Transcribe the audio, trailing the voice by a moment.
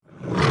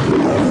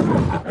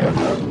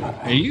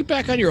Are you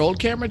back on your old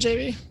camera,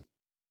 JB?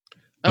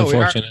 Oh,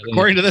 Unfortunately. we are.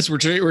 According to this,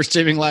 we're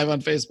streaming live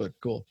on Facebook.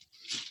 Cool.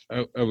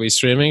 Are we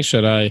streaming?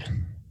 Should I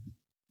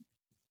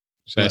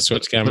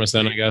switch cameras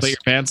then, I guess? Put your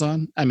pants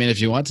on? I mean,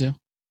 if you want to.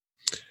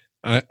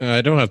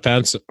 I don't have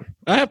pants.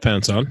 I have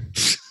pants on.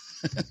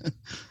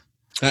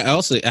 I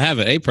have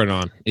an apron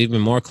on, even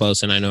more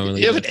close than I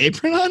normally do. You have an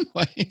apron on?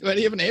 Why do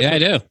you have an apron? Yeah, I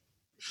do.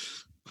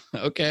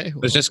 Okay.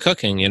 Well. It's just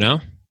cooking, you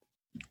know?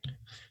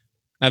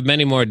 I have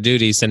many more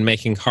duties than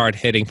making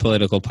hard-hitting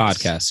political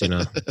podcasts, you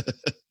know?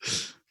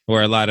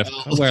 Wear a lot of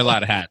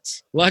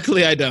hats.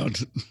 Luckily, I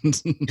don't.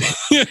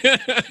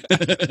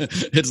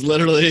 It's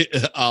literally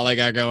all I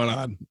got going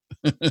on.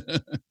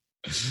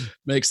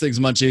 Makes things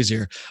much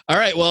easier. All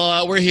right,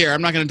 well, we're here.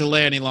 I'm not going to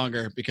delay any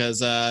longer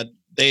because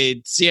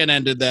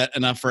CNN did that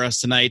enough for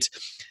us tonight.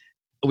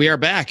 We are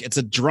back. It's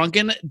a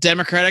drunken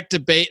Democratic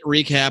debate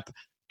recap,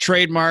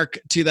 trademark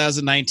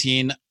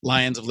 2019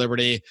 Lions of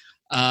Liberty.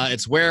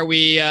 It's where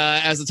we,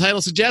 as the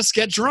title suggests,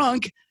 get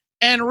drunk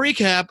and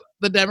recap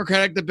the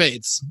Democratic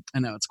debates. I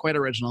know, it's quite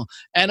original.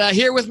 And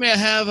here with me I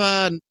have,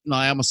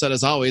 I almost said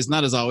as always,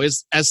 not as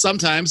always, as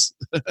sometimes,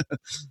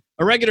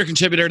 a regular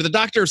contributor to the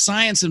Doctor of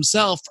Science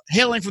himself,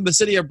 hailing from the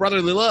city of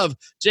brotherly love,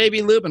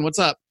 J.B. Lubin. What's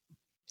up?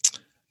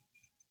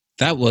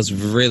 That was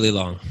really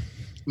long.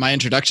 My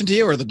introduction to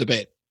you or the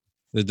debate?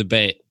 The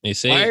debate. You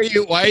see? Why are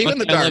you in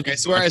the dark? I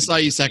swear I saw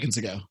you seconds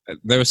ago.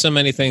 There were so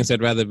many things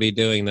I'd rather be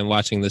doing than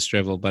watching this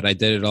drivel, but I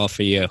did it all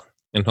for you.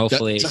 And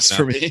hopefully just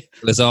for me. It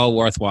was all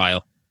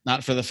worthwhile.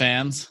 Not for the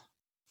fans?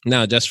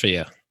 No, just for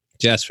you.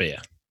 Just for you.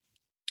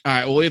 All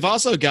right. Well, we've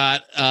also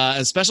got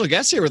a special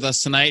guest here with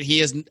us tonight.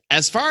 He is,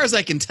 as far as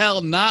I can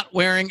tell, not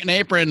wearing an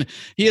apron.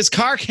 He is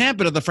Carr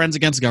Campbell of the Friends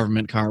Against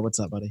Government. Carr, what's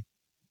up, buddy?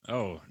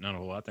 Oh, not a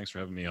whole lot. Thanks for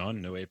having me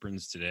on. No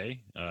aprons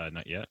today.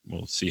 Not yet.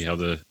 We'll see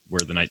where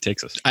the night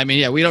takes us. I mean,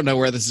 yeah, we don't know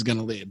where this is going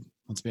to lead.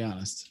 Let's be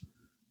honest.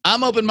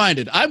 I'm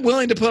open-minded. I'm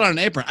willing to put on an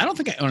apron. I don't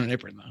think I own an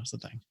apron, though. That's the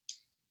thing.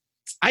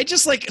 I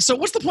just so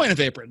what's the point of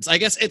aprons? I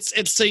guess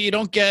it's so you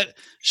don't get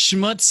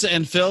schmutz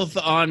and filth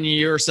on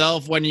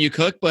yourself when you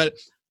cook, but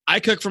I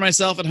cook for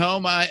myself at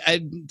home. I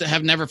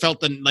have never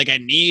felt I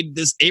need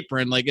this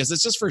apron. Like, is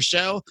this just for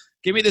show?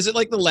 Is it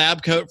like the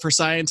lab coat for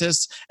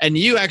scientists? And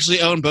you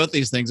actually own both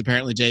these things,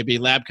 apparently, JB,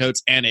 lab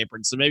coats and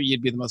aprons. So maybe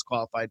you'd be the most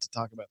qualified to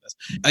talk about this.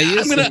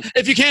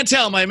 If you can't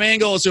tell, my main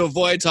goal is to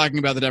avoid talking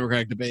about the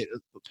Democratic debate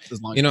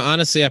as long.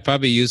 Honestly, I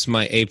probably use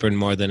my apron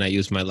more than I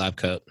use my lab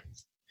coat.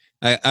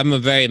 I'm a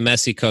very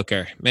messy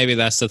cooker. Maybe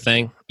that's the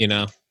thing,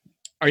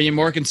 Are you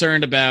more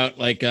concerned about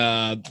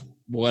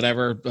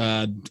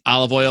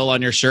olive oil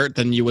on your shirt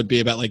than you would be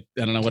about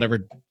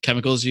whatever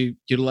chemicals you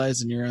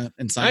utilize in your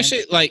in science?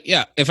 Actually,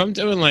 if I'm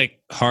doing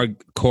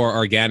hardcore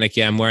organic,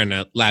 I'm wearing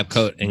a lab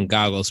coat and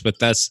goggles, but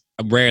that's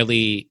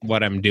rarely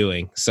what I'm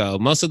doing. So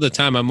most of the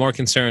time I'm more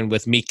concerned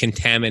with me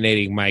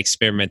contaminating my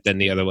experiment than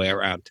the other way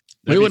around.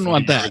 We wouldn't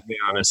want that. To be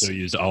honest. Also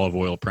used olive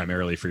oil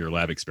primarily for your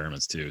lab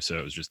experiments too, so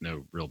it was just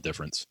no real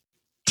difference.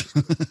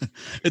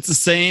 It's the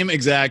same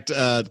exact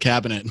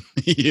cabinet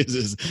he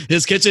uses.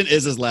 His kitchen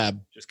is his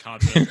lab. Just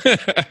confident.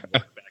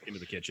 Back into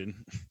the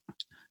kitchen.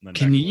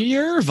 Can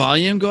your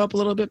volume go up a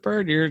little bit,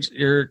 Bird?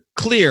 You're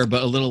clear,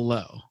 but a little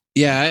low.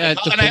 Yeah,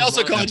 I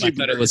also called you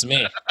Bird. It was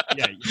me.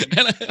 Yeah,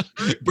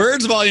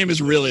 Bird's volume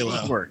is really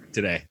low. Work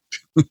today,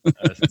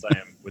 since I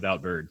am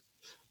without Bird.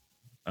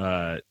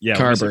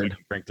 Carbird.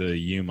 Crank the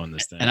Yume on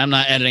this thing. And I'm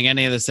not editing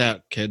any of this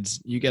out, kids.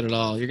 You get it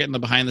all. You're getting the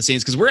behind the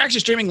scenes because we're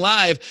actually streaming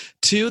live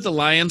to the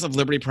Lions of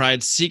Liberty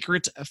Pride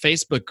secret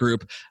Facebook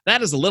group.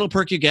 That is a little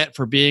perk you get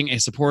for being a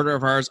supporter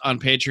of ours on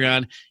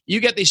Patreon.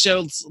 You get these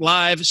shows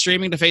live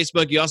streaming to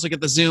Facebook. You also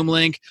get the Zoom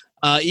link.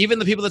 Even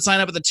the people that sign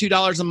up at the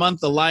 $2 a month,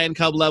 the Lion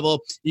Cub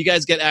level, you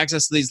guys get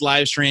access to these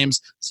live streams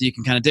so you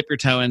can kind of dip your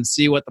toe in,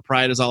 see what the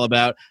Pride is all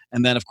about.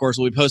 And then, of course,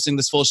 we'll be posting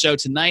this full show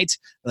tonight,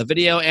 the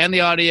video and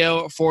the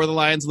audio for the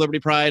Lions of Liberty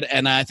Pride.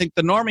 And I think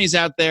the normies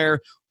out there,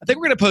 I think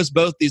we're going to post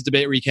both these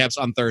debate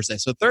recaps on Thursday.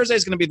 So Thursday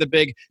is going to be the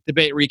big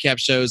debate recap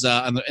shows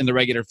in the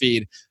regular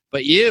feed.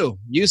 But you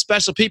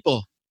special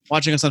people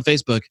watching us on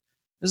Facebook,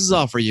 this is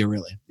all for you,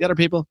 really. The other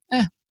people,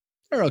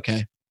 they're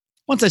okay.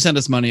 Once they send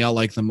us money, I'll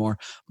like them more.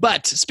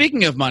 But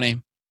speaking of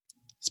money,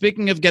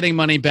 speaking of getting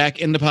money back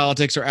into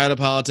politics or out of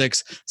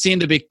politics, seemed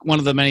to be one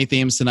of the many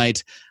themes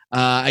tonight.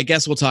 I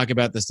guess we'll talk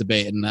about this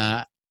debate. And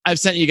I've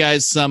sent you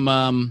guys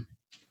some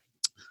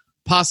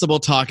possible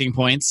talking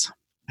points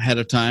ahead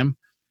of time.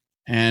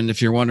 And if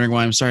you're wondering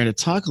why I'm starting to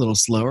talk a little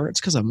slower, it's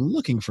because I'm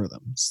looking for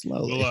them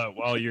slowly. Well,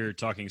 while you're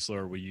talking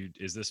slower,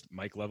 is this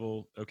mic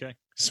level okay?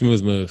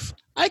 Smooth move.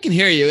 I can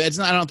hear you. It's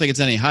not. I don't think it's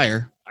any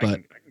higher. But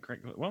I can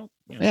crank. Well,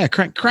 yeah,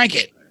 crank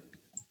it.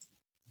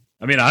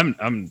 I mean,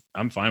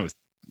 I'm fine with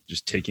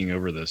just taking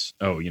over this.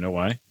 Oh, you know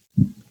why?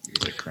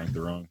 I cranked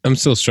the wrong. I'm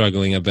still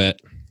struggling a bit.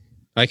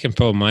 I can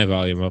pull my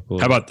volume up a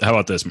little. How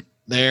about this?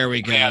 There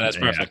we go. Yeah, that's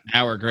perfect.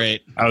 Now we're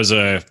great. I was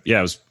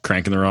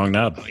cranking the wrong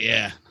knob. Oh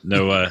yeah.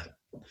 No.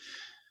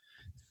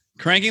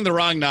 Cranking the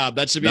wrong knob.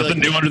 That should be nothing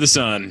new under the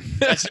sun.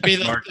 That should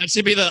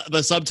be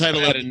the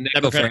subtitle of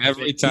it for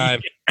every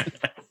time.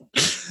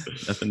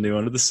 Nothing new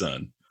under the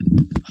sun.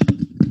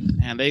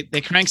 And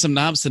they crank some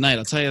knobs tonight.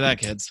 I'll tell you that,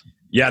 kids.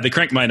 Yeah, they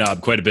cranked my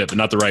knob quite a bit, but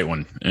not the right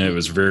one. And it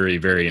was very,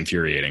 very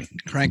infuriating.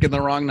 Cranking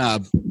the wrong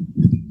knob.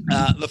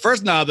 The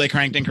first knob they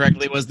cranked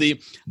incorrectly was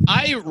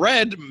I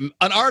read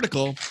an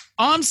article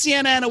on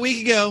CNN a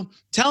week ago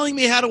telling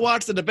me how to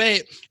watch the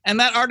debate. And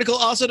that article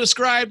also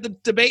described the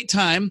debate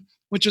time,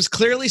 which was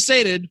clearly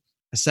stated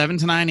 7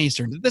 to 9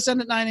 Eastern. Did this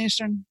end at 9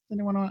 Eastern?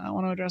 Anyone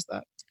want to address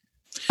that?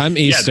 I'm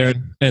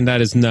Eastern, and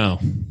that is no.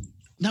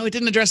 No, it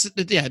didn't address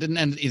it. Yeah, it didn't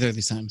end at either of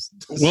these times.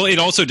 Well, it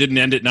also didn't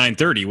end at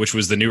 9:30, which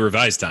was the new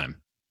revised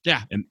time.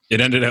 Yeah. And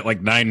it ended at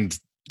like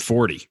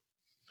 9:40.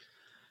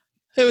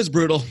 It was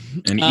brutal.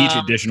 And each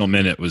additional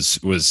minute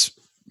was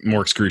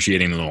more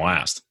excruciating than the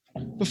last.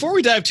 Before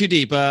we dive too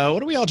deep,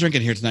 what are we all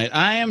drinking here tonight?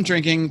 I am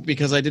drinking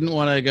because I didn't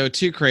want to go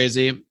too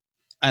crazy,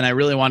 and I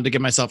really wanted to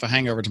give myself a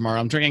hangover tomorrow.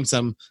 I'm drinking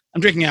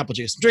apple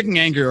juice. I'm drinking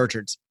Angry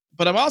Orchards.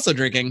 But I'm also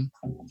drinking,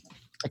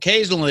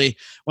 occasionally,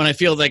 when I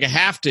feel like I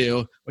have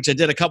to, which I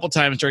did a couple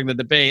times during the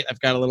debate, I've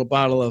got a little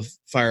bottle of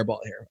Fireball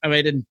here. I mean,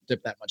 I didn't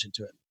dip that much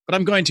into it, but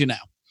I'm going to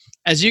now.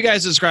 As you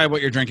guys describe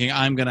what you're drinking,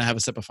 I'm going to have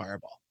a sip of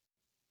Fireball.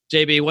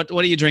 JB, what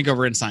do you drink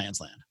over in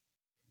Science Land?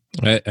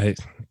 I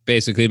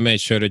basically made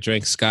sure to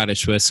drink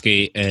Scottish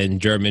whiskey and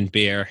German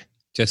beer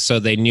just so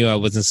they knew I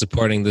wasn't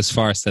supporting this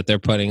farce that they're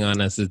putting on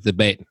as a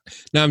debate.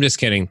 No, I'm just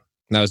kidding.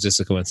 That was just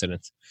a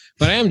coincidence.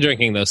 But I am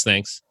drinking those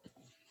things.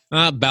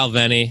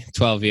 Balvenie,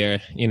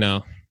 12-year. You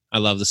know, I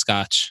love the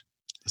Scotch.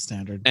 The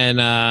standard.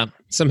 And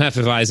some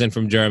Hefeweizen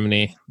from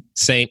Germany.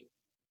 St.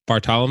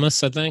 Bartholomew,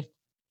 I think.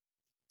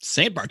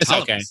 St.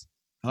 Bartholomew. Okay.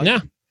 Yeah.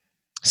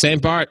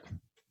 St. Bart.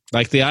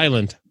 Like the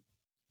island.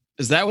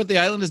 Is that what the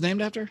island is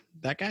named after?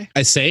 That guy?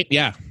 Saint,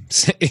 yeah.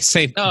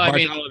 Saint No,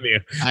 Bartholomew.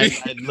 I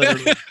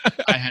literally,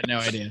 I had no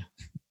idea.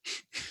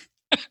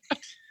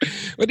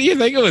 What do you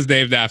think it was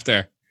named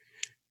after?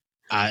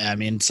 I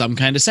mean, some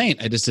kind of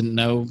saint. I just didn't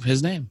know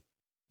his name.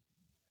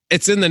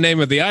 It's in the name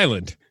of the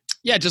island.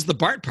 Yeah, just the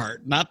Bart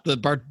part, not the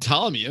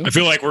Bartholomew. I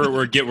feel like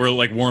we're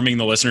like warming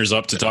the listeners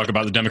up to talk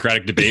about the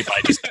Democratic debate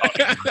by just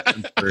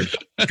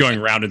going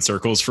around in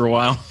circles for a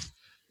while.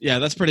 Yeah,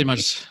 that's pretty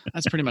much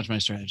my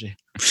strategy.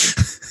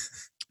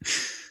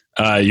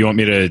 You want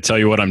me to tell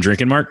you what I'm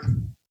drinking, Mark?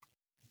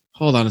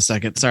 Hold on a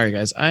second. Sorry,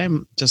 guys.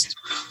 I'm just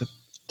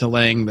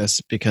delaying this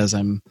because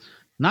I'm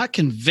not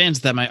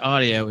convinced that my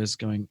audio is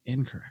going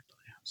incorrectly.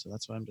 So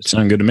that's why I'm just...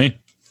 Sound good to me?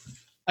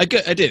 I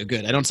do.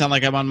 Good. I don't sound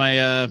like I'm on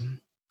my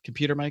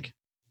computer mic?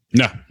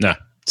 No.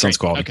 Sounds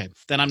quality. Okay.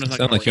 Then I'm just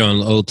Sound like you're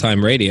on old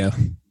time radio.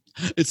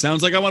 It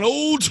sounds like I'm on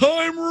old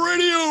time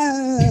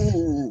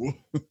radio.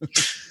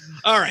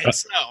 All right.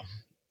 So,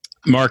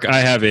 Mark, I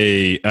have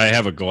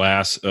a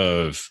glass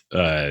of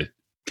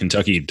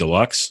Kentucky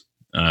Deluxe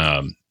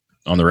on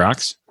the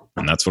rocks,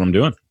 and that's what I'm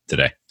doing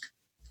today.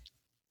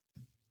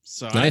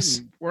 So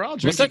nice. We're all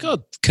drinking. What's that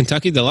called?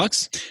 Kentucky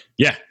Deluxe?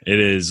 Yeah, it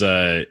is.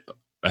 I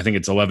think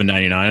it's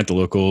 $11.99 at the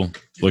local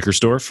liquor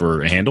store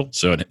for a handle,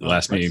 so it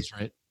lasts me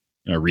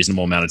a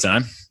reasonable amount of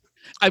time.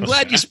 I'm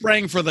glad you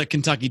sprang for the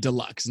Kentucky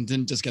Deluxe and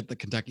didn't just get the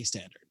Kentucky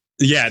Standard.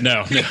 Yeah,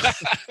 no. You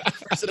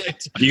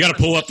got to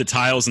pull up the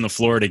tiles in the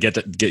floor to get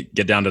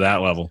down to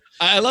that level.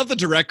 I love the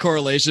direct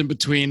correlation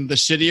between the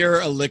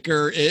shittier a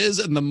liquor is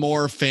and the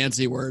more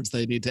fancy words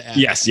they need to add.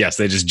 Yes,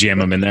 they just jam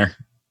them in there.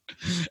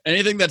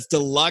 Anything that's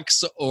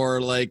deluxe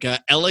or like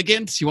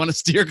elegant, you want to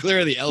steer clear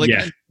of the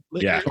elegant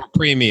liquor? Yeah. Or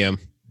premium.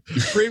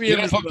 Premium. You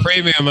don't put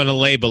premium on a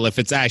label if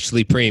it's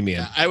actually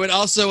premium. Yeah, I would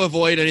also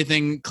avoid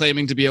anything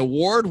claiming to be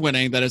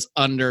award-winning that is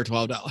under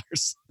 $12.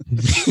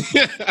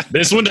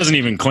 This one doesn't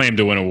even claim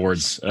to win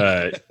awards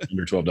under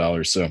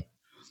 $12. So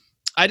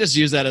I just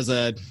use that as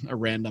a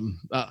random.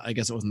 I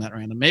guess it wasn't that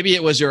random. Maybe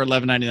it was your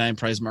 $11.99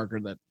 price marker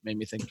that made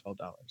me think $12.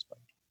 But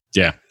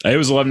yeah, it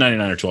was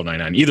 $11.99 or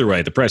 $12.99. Either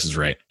way, the price is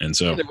right, and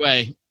so either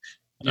way,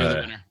 you're the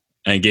winner.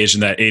 I engaged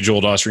in that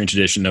age-old Austrian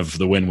tradition of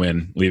the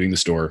win-win, leaving the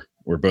store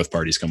where both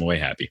parties come away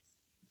happy.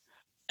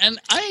 And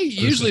I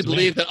usually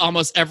believe that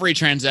almost every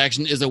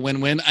transaction is a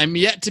win-win. I'm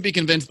yet to be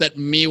convinced that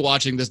me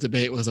watching this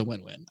debate was a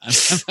win-win.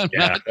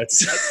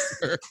 That's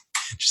sure.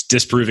 Just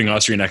disproving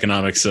Austrian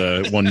economics.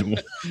 That's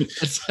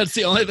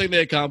the only thing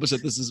they accomplished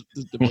at this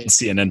debate. One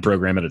CNN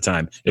program at a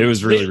time. It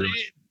was really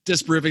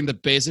disproving the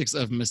basics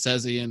of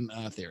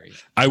Misesian theory.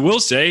 I will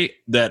say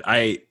that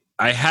I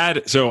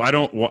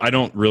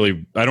don't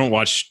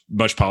watch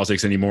much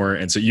politics anymore,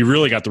 and so you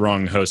really got the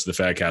wrong host of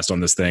the Fadcast on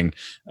this thing.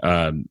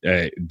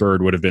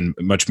 Bird would have been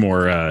much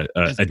more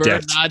adept.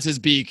 Bird nods his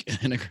beak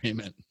in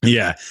agreement.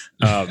 Yeah,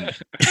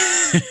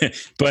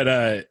 but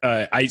I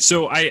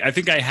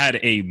think I had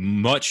a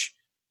much.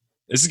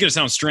 This is going to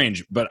sound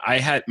strange, but I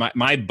had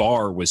my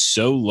bar was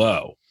so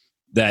low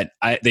that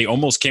they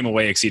almost came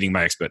away exceeding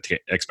my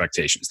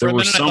expectations. There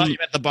were some. I thought you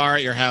meant the bar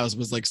at your house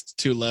was like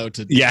too low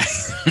to. Yeah,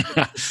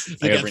 I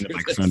gotta bring the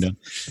microphone down.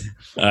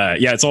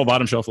 Yeah, it's all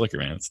bottom shelf liquor,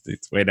 man.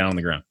 It's way down on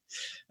the ground.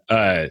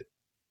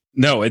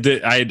 No,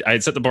 I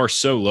had set the bar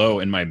so low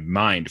in my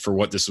mind for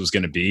what this was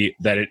going to be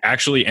that it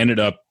actually ended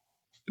up.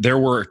 There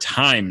were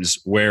times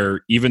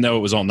where, even though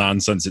it was all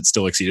nonsense, it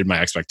still exceeded my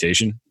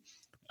expectation.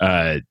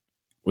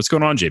 What's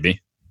going on, JB?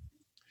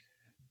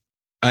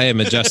 I am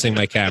adjusting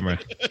my camera.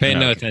 Pay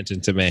no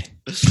attention to me.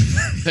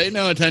 Pay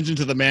no attention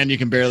to the man you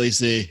can barely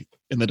see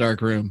in the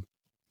dark room.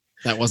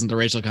 That wasn't a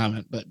racial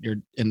comment, but you're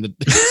in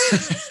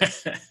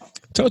the...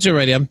 Told you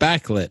already, I'm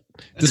backlit.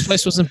 This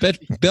place wasn't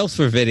built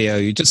for video.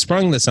 You just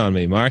sprung this on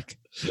me, Mark.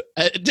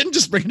 It didn't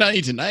just bring it on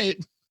you tonight.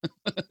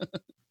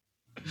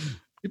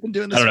 You've been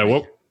doing this. I don't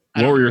know.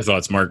 What were your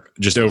thoughts, Mark,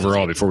 just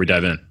overall before we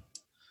dive in?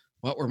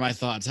 What were my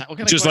thoughts? What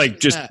kind of just like,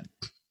 just that?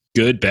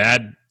 Good,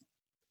 bad?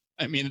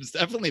 I mean, it's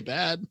definitely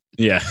bad.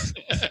 Yeah.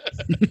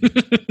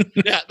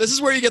 Yeah, this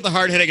is where you get the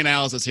hard-hitting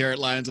analysis here at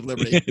Lions of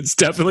Liberty. It's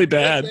definitely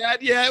bad.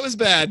 Yeah, it was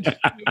bad.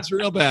 It was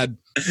real bad.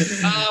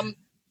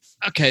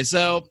 Okay,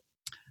 so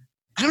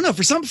I don't know.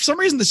 For some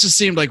reason, this just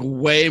seemed like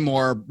way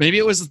more. Maybe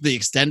it was the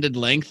extended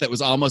length that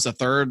was almost a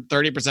third,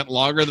 30%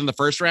 longer than the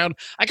first round.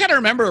 I kind of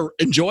remember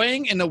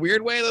enjoying, in a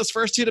weird way, those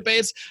first two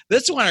debates.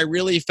 This one, I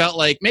really felt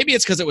like maybe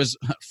it's because it was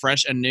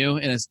fresh and new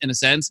in a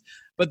sense.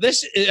 But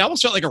this, it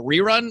almost felt like a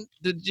rerun.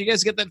 Did you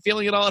guys get that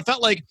feeling at all? It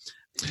felt like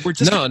we're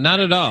just not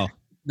at all.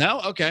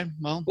 No? Okay.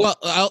 Well,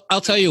 I'll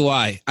tell you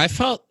why. I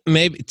felt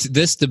maybe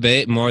this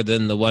debate more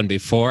than the one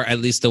before, at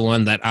least the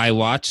one that I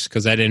watched,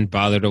 because I didn't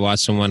bother to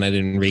watch the one I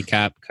didn't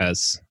recap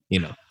because,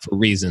 for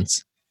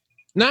reasons.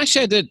 No,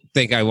 actually, I did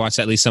think I watched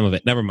at least some of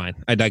it. Never mind.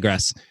 I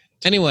digress.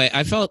 Anyway,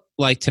 I felt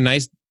like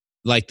tonight's,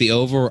 like the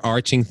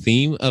overarching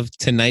theme of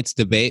tonight's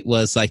debate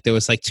was like there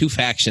was like two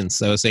factions.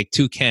 There was like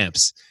two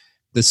camps.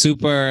 The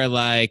super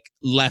like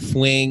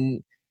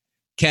left-wing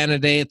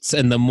candidates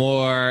and the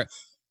more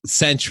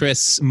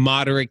centrist,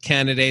 moderate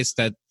candidates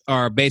that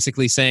are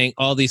basically saying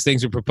all these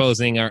things we're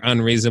proposing are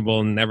unreasonable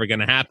and never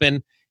going to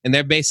happen. And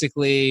they're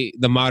basically,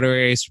 the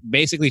moderators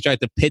basically tried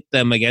to pit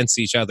them against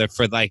each other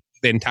for like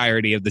the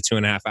entirety of the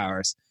 2.5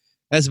 hours.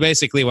 That's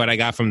basically what I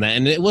got from that.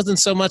 And it wasn't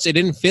so much, it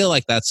didn't feel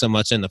like that so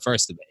much in the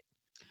first debate.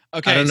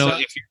 Okay, I don't know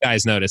if you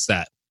guys noticed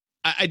that.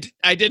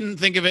 I didn't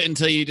think of it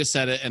until you just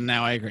said it, and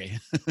now I agree.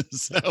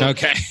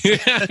 Okay.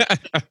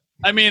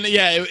 I mean,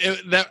 yeah,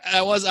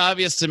 that was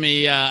obvious to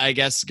me, I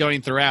guess,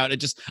 going throughout. It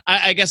just,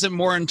 I guess it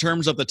more in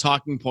terms of the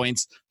talking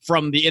points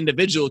from the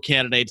individual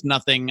candidates.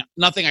 Nothing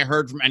I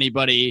heard from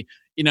anybody,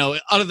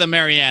 other than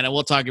Marianne, and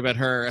we'll talk about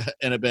her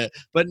in a bit.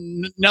 But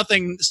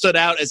nothing stood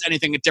out as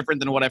anything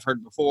different than what I've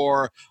heard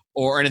before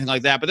or anything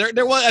like that. But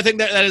there was, I think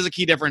that is a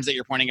key difference that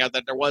you're pointing out,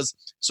 that there was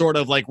sort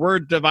of like, we're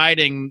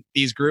dividing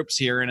these groups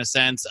here in a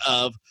sense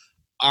of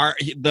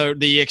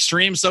the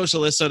extreme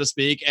socialists, so to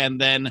speak, and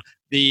then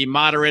the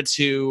moderates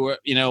who,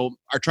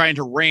 are trying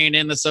to rein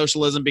in the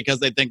socialism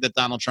because they think that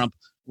Donald Trump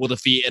will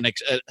defeat a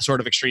sort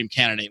of extreme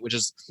candidate, which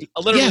is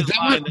a little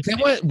bit.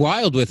 They went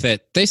wild with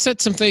it. They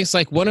said some things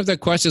like, one of their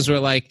questions were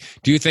like,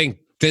 do you think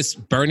this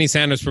Bernie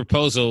Sanders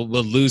proposal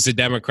will lose the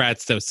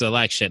Democrats this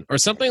election? Or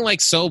something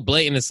like so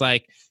blatant. It's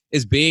like,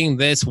 is being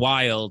this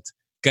wild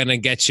gonna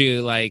get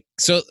you like,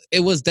 so it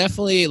was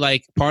definitely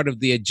like part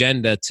of the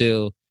agenda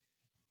to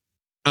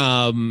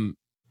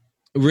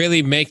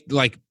really make,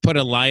 like, put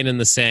a line in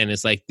the sand.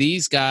 It's like,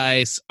 these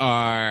guys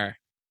are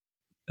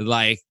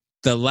like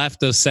the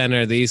left of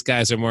center, these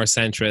guys are more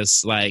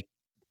centrist, like,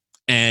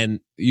 and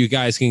you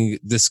guys can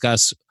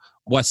discuss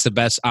what's the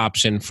best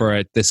option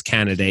for this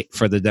candidate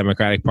for the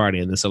Democratic Party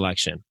in this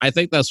election. I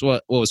think that's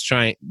what was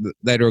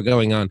that were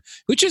going on.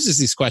 Who chooses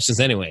these questions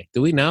anyway?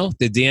 Do we know?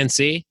 The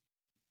DNC?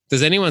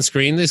 Does anyone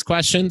screen these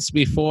questions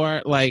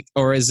before, like,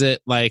 or is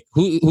it like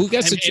who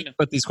gets to choose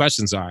what these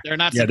questions are? They're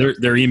not. Yeah, they're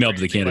emailed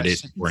to the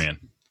candidates beforehand.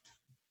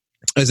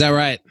 Is that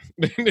right?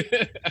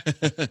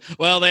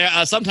 Well, they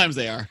sometimes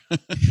they are.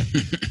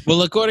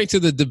 Well, according to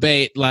the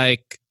debate,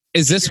 like,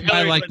 is this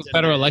by like the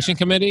Federal Election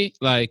Committee?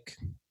 Like,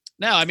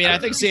 no, I mean, I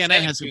think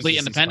CNN has complete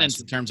independence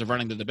in terms of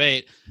running the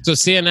debate. So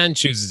CNN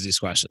chooses these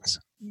questions.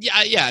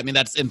 Yeah. I mean,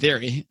 that's in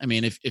theory. I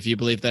mean, if you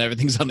believe that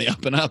everything's on the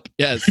up and up,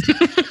 yes.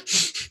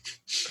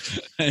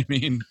 I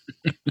mean,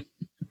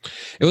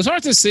 it was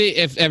hard to see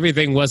if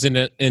everything wasn't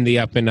in the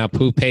up and up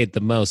who paid the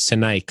most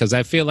tonight, because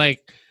I feel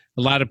like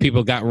a lot of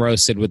people got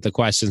roasted with the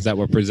questions that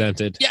were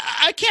presented. Yeah,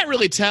 I can't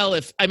really tell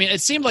it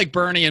seemed like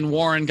Bernie and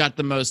Warren got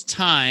the most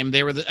time.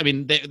 They were,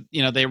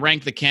 they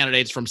ranked the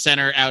candidates from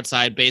center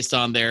outside based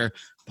on their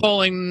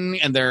polling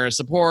and their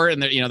support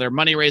and their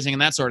money raising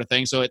and that sort of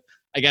thing. So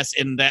I guess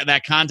in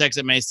that context,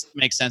 it makes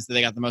sense that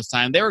they got the most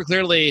time. They were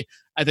clearly,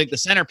 I think, the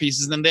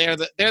centerpieces, and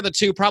they're the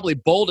two probably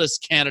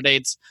boldest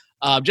candidates,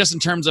 just in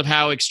terms of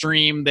how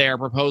extreme their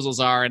proposals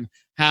are and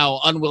how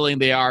unwilling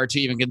they are to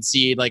even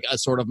concede like a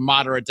sort of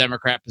moderate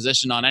Democrat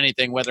position on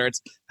anything, whether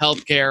it's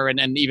healthcare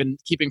and even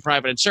keeping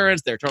private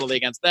insurance. They're totally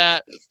against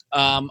that.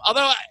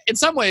 Although in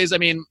some ways, I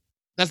mean,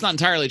 that's not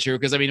entirely true,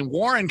 because I mean,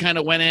 Warren kind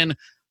of went in.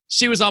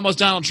 She was almost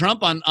Donald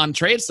Trump on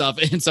trade stuff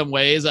in some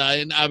ways.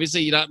 And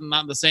obviously,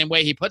 not the same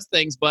way he puts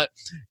things, but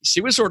she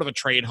was sort of a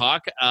trade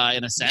hawk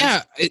in a sense.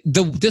 Yeah,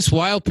 this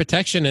wild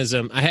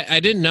protectionism. I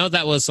didn't know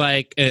that was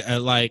like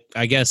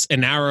I guess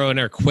an arrow in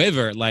her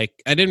quiver. Like,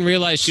 I didn't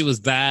realize she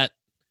was that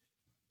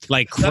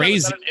like crazy.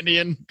 Was that an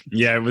Indian?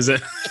 Yeah, it was a.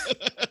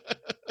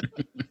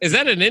 Is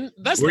that an in?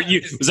 That's Were not,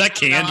 you? Was that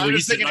canned? No, Were I'm you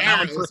just thinking sitting on that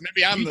one arrows. for-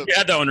 Maybe I'm You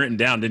had that one written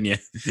down, didn't you?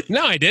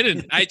 No, I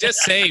didn't. I just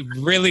say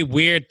really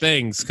weird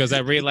things because I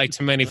read like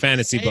too many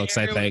fantasy books.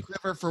 I think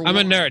I'm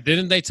a nerd.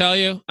 Didn't they tell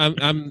you?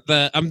 I'm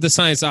the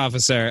science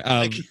officer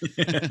of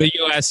the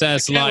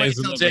USS Can't wait Lions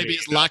till of Liberty.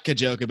 JB's Locka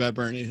joke about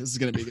Bernie. This is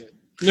gonna be good.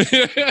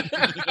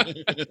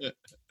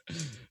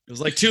 It was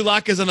like 2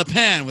 latkes in the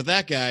pan with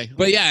that guy.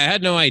 But yeah, I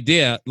had no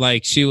idea.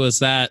 Like she was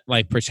that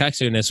like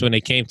protectionist when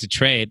it came to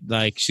trade.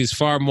 Like she's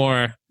far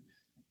more.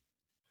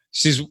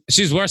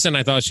 She's worse than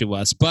I thought she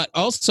was. But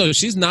also,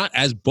 she's not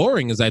as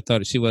boring as I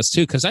thought she was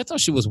too. Because I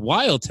thought she was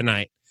wild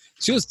tonight.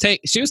 She was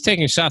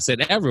taking shots at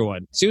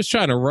everyone. She was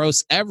trying to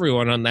roast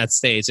everyone on that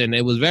stage, and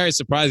it was very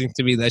surprising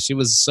to me that she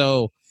was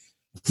so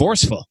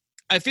forceful.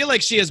 I feel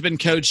like she has been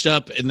coached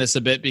up in this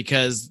a bit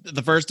because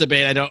the first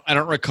debate, I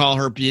don't recall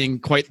her being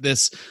quite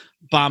this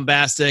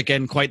bombastic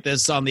and quite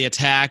this on the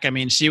attack. I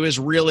mean, she was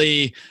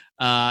really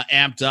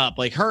amped up.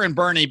 Like her and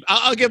Bernie,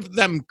 I'll give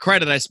them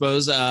credit, I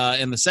suppose,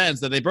 in the sense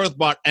that they both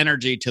brought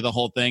energy to the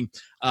whole thing.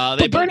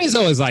 But Bernie's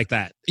always like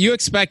that. You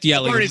expect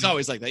yelling. Bernie's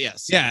always like that.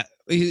 Yes. Yeah,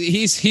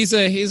 he's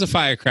a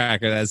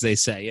firecracker, as they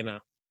say. You know.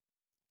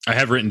 I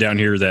have written down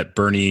here that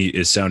Bernie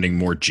is sounding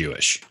more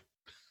Jewish.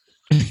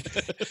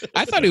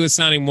 I thought he was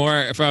sounding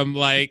more from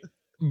like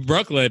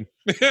Brooklyn.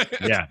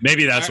 Yeah,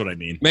 maybe that's what I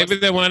mean. Maybe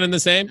they're one and the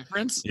same.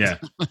 Difference? Yeah,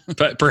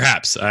 but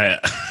perhaps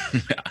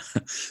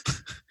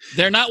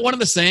They're not one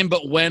and the same,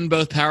 but when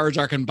both powers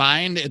are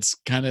combined, it's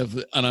kind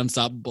of an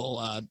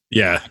unstoppable.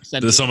 Yeah,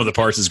 the sum of the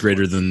parts is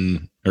greater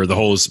than, or the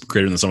whole is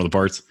greater than the sum of the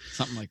parts.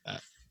 Something like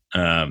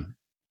that.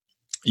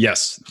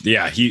 Yes,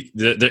 yeah.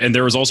 And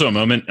there was also a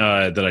moment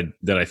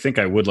that I think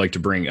I would like to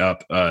bring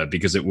up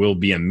because it will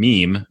be a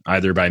meme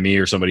either by me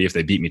or somebody if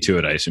they beat me to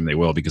it. I assume they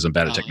will because I'm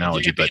bad at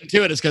technology. If you get beaten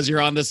to it, it's because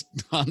you're on this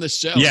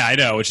show. Yeah, I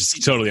know, which is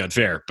totally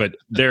unfair. But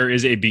there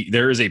is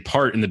a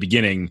part in the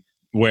beginning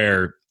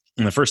where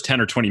in the first 10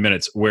 or 20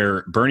 minutes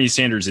where Bernie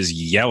Sanders is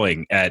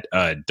yelling at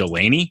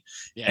Delaney,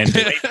 Yeah. and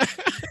Delaney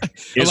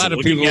A lot of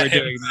people are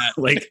doing that.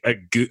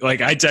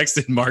 Like I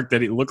texted Mark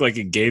that it looked like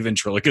a gay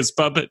ventriloquist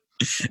puppet,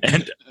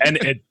 and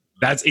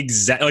that's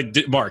exactly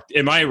like Mark.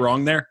 Am I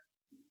wrong there?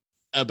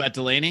 About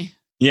Delaney?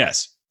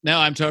 Yes. No,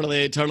 I'm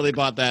totally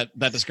bought that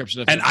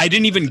description of him. And I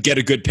didn't even get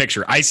a good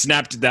picture. I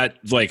snapped that,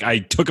 like I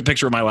took a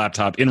picture of my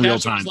laptop in real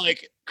time.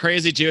 Like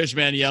crazy Jewish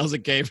man yells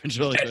at gay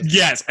ventriloquist.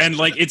 Yes, and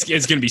like it's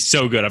going to be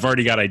so good. I've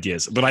already got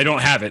ideas, but I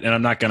don't have it, and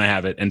I'm not going to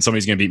have it. And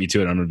somebody's going to beat me to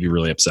it. And I'm going to be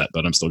really upset,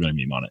 but I'm still going to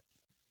meme on it.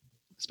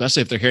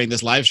 Especially if they're hearing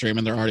this live stream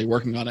and they're already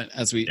working on it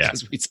as we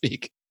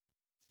speak.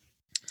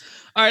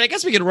 All right, I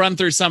guess we could run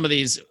through some of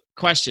these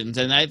questions,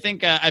 and I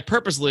think I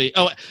purposely.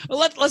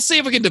 Let's see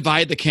if we can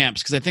divide the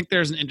camps because I think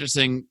there's an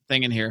interesting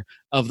thing in here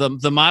of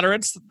the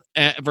moderates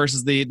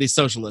versus the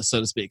socialists, so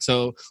to speak.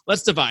 So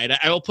let's divide.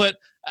 I will put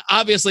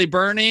obviously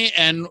Bernie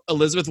and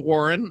Elizabeth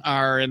Warren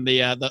are in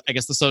the I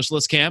guess the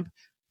socialist camp.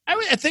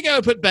 I think I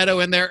would put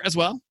Beto in there as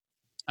well.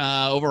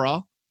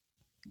 Overall,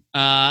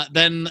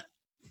 then.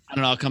 I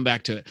don't know. I'll come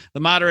back to it.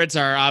 The moderates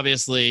are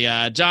obviously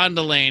John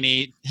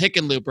Delaney,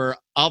 Hickenlooper,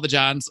 all the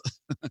Johns,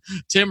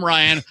 Tim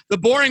Ryan. The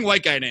boring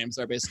white guy names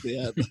are basically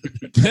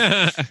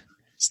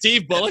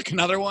Steve Bullock,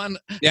 another one.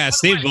 Yeah,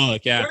 Steve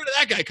Bullock. Yeah, where did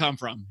that guy come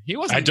from? He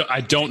wasn't.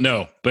 I don't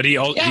know, but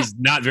he's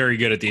not very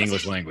good at the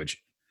English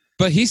language.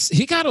 But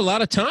he got a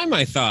lot of time.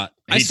 I thought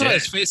I saw did.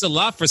 his face a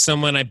lot for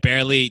someone I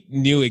barely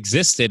knew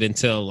existed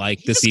until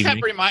like this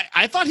evening.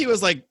 I thought he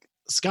was like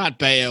Scott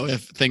Baio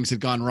if things had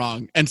gone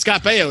wrong, and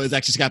Scott Baio is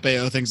actually Scott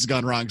Baio. Things have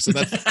gone wrong, so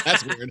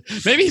that's weird.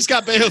 Maybe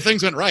Scott Baio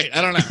things went right.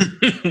 I don't know.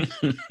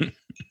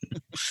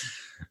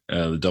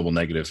 The double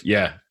negative.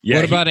 Yeah.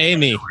 What about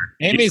Amy?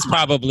 Amy's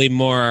probably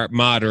more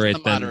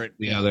moderate than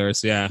the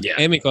others. Yeah.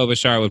 Amy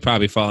Klobuchar would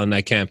probably fall in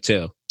that camp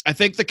too. I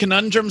think the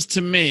conundrums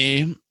to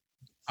me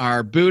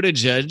are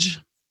Buttigieg.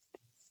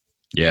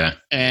 Yeah.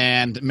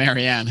 And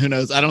Marianne. Who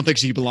knows? I don't think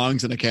she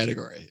belongs in a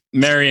category.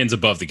 Marianne's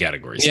above the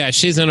categories. Yeah,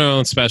 she's in her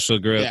own special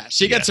group. Yeah,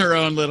 she gets her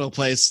own little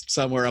place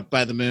somewhere up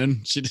by the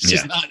moon.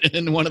 She's not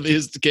in one of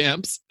these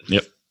camps.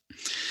 Yep.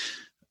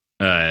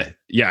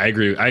 Yeah, I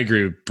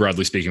agree.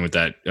 Broadly speaking, with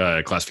that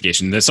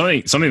classification, there's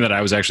something that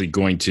I was actually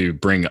going to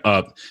bring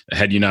up,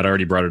 had you not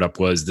already brought it up,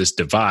 was this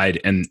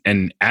divide and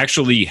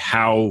actually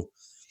how.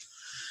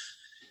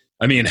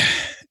 I mean,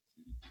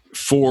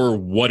 for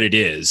what it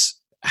is,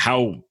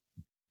 how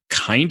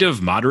kind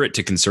of moderate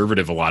to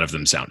conservative a lot of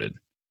them sounded,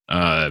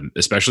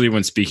 especially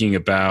when speaking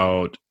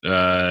about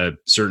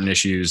certain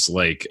issues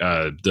like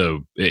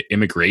the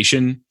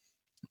immigration.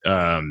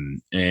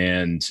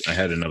 And I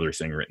had another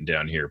thing written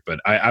down here,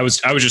 but I was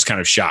just kind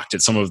of shocked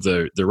at some of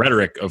the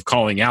rhetoric of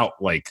calling out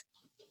like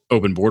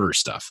open border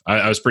stuff.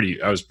 I was pretty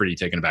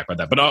taken aback by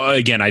that. But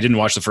again, I didn't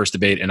watch the first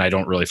debate, and I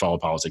don't really follow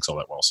politics all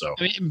that well. So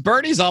I mean,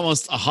 Bernie's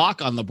almost a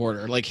hawk on the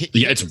border. Like,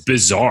 it's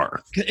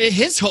bizarre.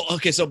 His whole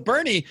so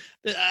Bernie,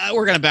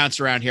 we're gonna bounce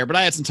around here, but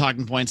I had some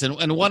talking points,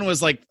 and one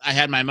was like I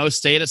had my most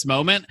status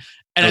moment,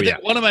 and I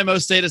think one of my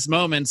most status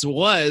moments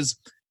was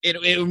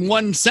in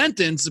one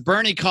sentence,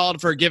 Bernie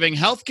called for giving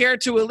health care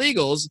to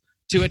illegals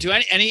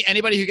to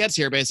anybody who gets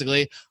here,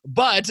 basically.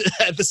 But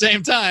at the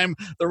same time,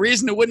 the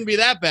reason it wouldn't be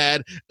that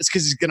bad is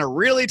because he's going to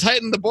really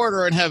tighten the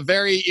border and have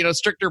very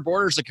stricter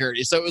border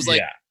security. So it was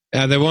like.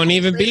 There won't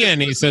even be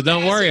any, so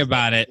don't worry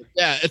about it.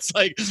 It's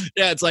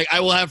like I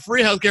will have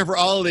free healthcare for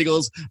all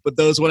illegals, but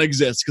those won't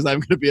exist because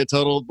I'm going to be a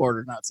total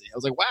border Nazi. I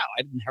was like, wow,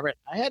 I didn't have it.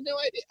 I had no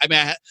idea. I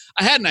mean,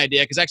 I had an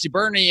idea because actually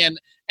Bernie and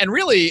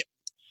really,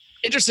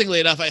 interestingly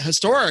enough,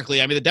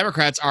 historically, I mean, the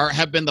Democrats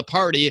have been the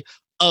party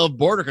of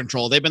border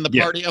control. They've been the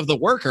party of the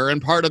worker,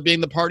 and part of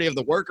being the party of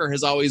the worker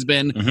has always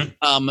been,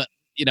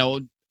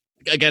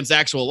 against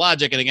actual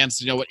logic and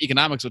against what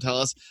economics would tell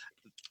us.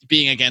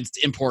 Being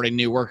against importing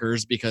new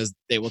workers because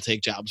they will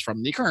take jobs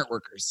from the current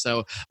workers.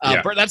 So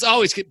that's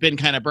always been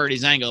kind of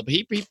Bernie's angle. But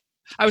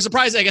I was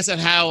surprised, I guess, at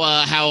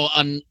how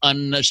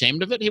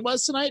unashamed of it he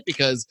was tonight,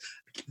 because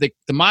the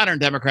modern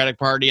Democratic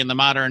Party and the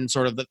modern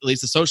sort of, at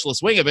least the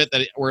socialist wing of it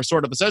that we're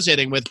sort of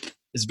associating with,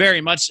 is very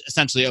much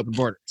essentially open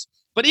borders.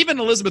 But even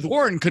Elizabeth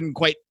Warren couldn't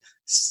quite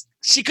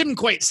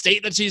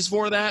state that she's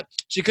for that.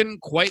 She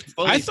couldn't quite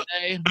fully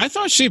say. I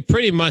thought she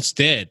pretty much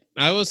did.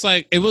 I was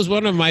like, it was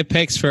one of my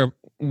picks for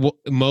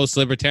most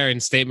libertarian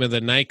statement of the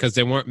night because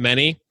there weren't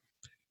many.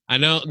 I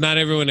know not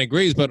everyone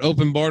agrees, but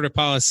open border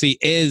policy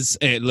is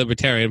a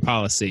libertarian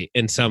policy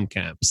in some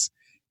camps.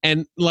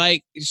 And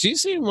like, she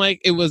seemed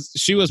like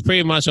she was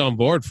pretty much on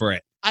board for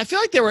it. I feel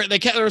like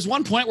there was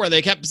one point where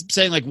they kept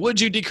saying, like,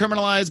 would you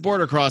decriminalize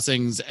border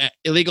crossings,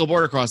 illegal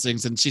border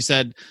crossings? And she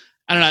said,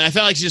 I don't know. I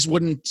felt like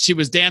she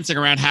was dancing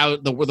around how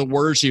the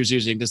words she was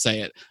using to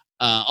say it.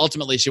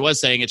 Ultimately, she was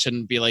saying it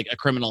shouldn't be like a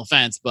criminal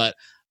offense, but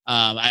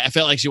I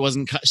felt like she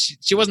wasn't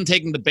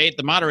taking the bait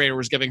the moderator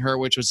was giving her,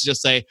 which was to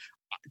just say,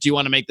 do you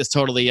want to make this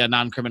totally a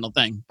non-criminal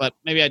thing? But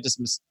maybe I just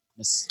miss.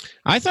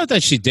 I thought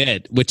that she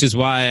did, which is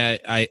why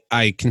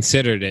I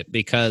considered it,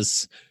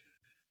 because,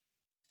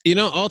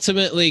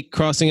 ultimately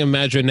crossing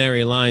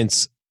imaginary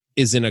lines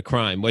isn't a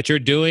crime. What you're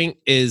doing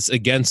is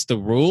against the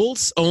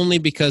rules only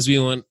because we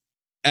want,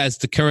 as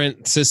the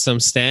current system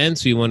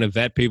stands, we want to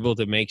vet people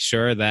to make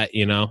sure that,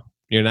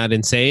 you're not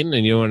insane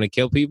and you don't want to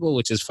kill people,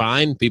 which is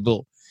fine.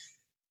 People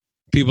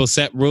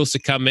set rules to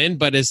come in,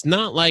 but it's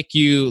not like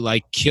you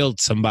killed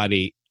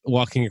somebody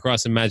walking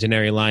across an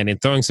imaginary line,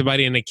 and throwing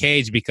somebody in a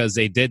cage because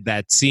they did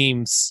that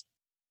seems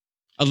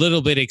a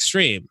little bit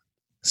extreme.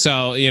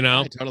 So,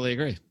 I totally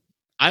agree.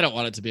 I don't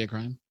want it to be a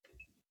crime.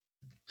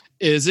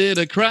 Is it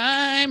a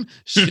crime?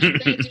 Should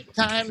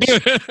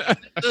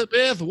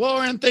Elizabeth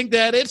Warren think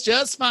that it's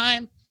just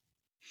fine?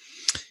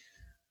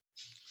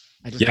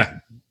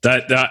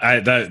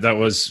 That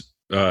was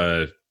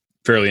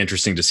fairly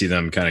interesting to see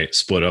them kind of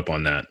split up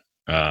on that.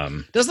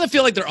 Doesn't it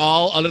feel like they're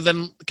all, other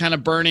than kind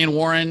of Bernie and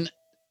Warren?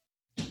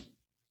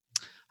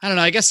 I don't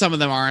know. I guess some of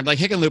them aren't. Like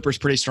Hickenlooper's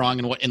pretty strong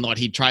in what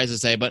he tries to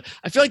say, but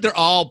I feel like they're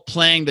all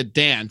playing the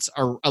dance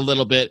a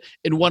little bit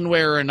in one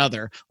way or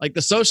another. Like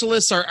the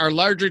socialists are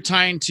largely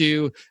trying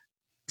to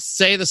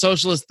say the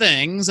socialist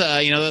things,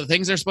 the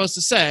things they're supposed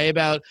to say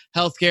about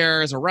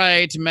healthcare as a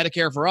right,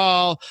 Medicare for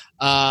all,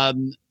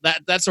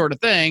 that sort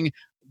of thing.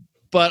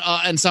 But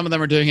and some of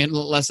them are doing it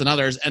less than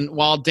others, and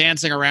while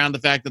dancing around the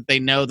fact that they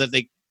know that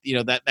they,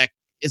 that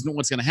isn't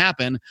what's going to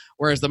happen.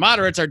 Whereas the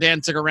moderates are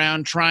dancing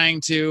around trying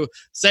to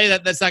say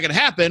that that's not going to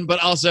happen,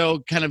 but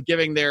also kind of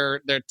giving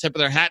their tip of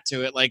their hat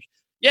to it. Like,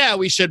 yeah,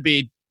 we should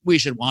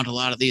want a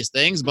lot of these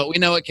things, but we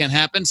know it can't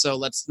happen. So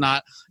let's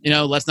not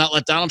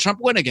let Donald Trump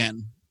win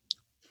again.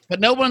 But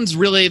no one's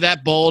really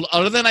that bold,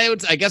 other than I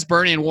guess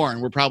Bernie and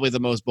Warren were probably the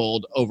most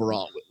bold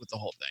overall with the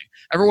whole thing.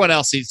 Everyone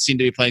else seemed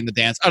to be playing the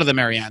dance, other than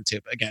Marianne too.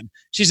 But again,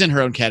 she's in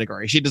her own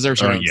category. She deserves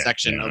her own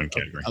section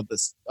of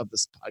this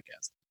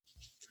podcast.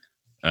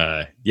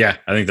 I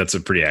think that's a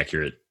pretty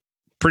accurate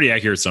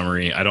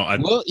summary.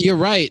 Well, you're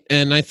right,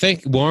 and I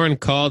think Warren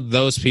called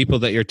those people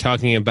that you're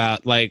talking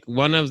about, like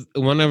one of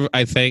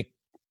I think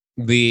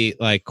the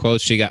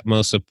quotes she got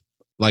most of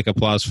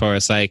applause for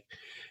is so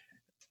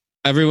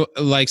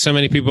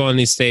many people on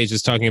these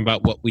stages talking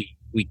about what we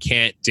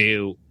can't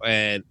do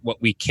and what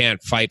we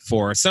can't fight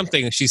for.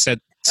 Something she said.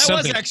 That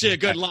was actually a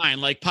good line,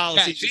 like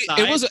policy.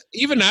 It was,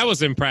 even I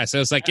was impressed. I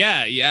was like,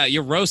 yeah,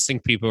 you're roasting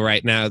people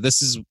right now.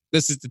 This is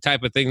the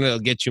type of thing that'll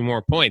get you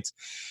more points.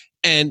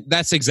 And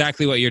that's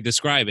exactly what you're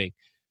describing.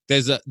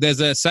 There's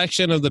a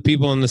section of the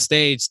people on the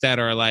stage that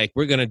are like,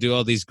 we're going to do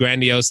all these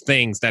grandiose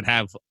things that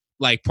have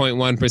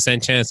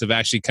 0.1% chance of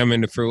actually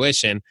coming to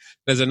fruition.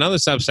 There's another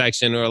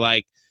subsection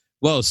where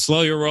whoa,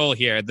 slow your roll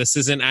here. This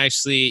isn't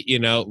actually,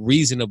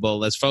 reasonable.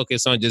 Let's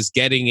focus on just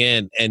getting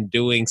in and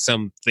doing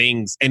some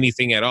things,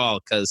 anything at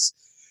all, because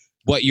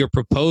what you're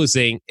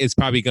proposing is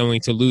probably going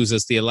to lose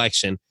us the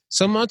election.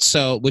 So much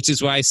so, which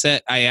is why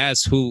I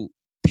asked who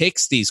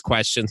picks these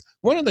questions.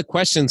 One of the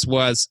questions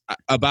was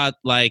about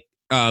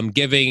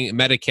giving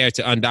Medicare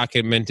to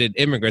undocumented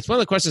immigrants. One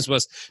of the questions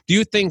was, do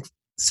you think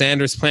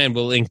Sanders' plan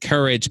will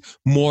encourage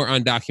more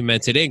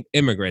undocumented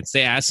immigrants?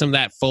 They asked him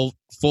that full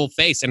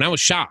face, and I was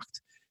shocked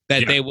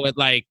that they would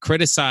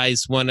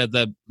criticize one of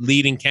the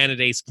leading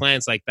candidates'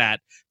 plans like that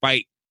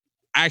by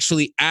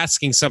actually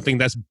asking something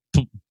that's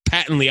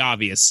patently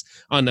obvious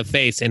on the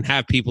face and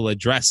have people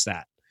address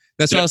that.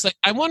 That's why I was like,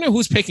 I wonder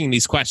who's picking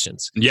these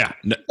questions. Yeah.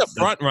 The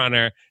front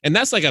runner. And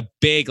that's like a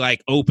big,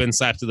 like, open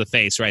slap to the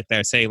face right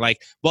there, saying, like,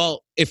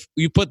 well, if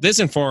you put this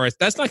in force,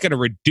 that's not going to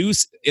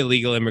reduce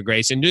illegal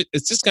immigration.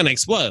 It's just going to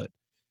explode.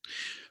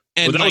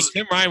 And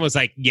Tim Ryan was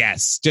like,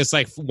 yes, just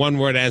like one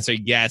word answer,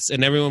 yes.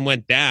 And everyone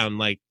went down.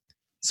 Like,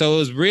 so it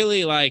was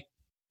really like,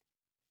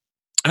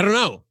 I don't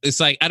know. It's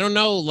like, I don't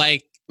know,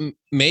 like,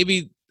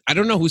 maybe. I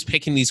don't know who's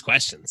picking these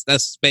questions.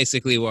 That's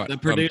basically what the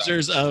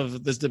producers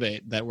of this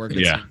debate that work.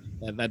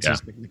 That's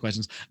who's picking the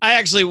questions. I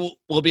actually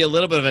will be a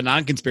little bit of a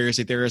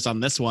non-conspiracy theorist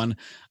on this one.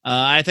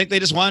 I think they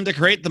just wanted to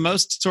create the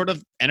most sort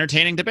of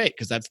entertaining debate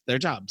because that's their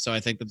job. So I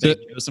think that they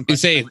do some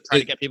questions try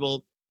to get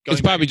people going.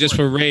 It's probably just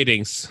for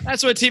ratings.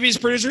 That's what TV's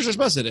producers are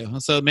supposed to do.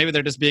 So maybe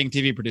they're just being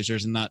TV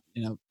producers and not,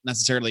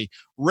 necessarily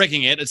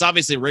rigging it. It's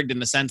obviously rigged in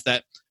the sense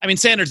that, I mean,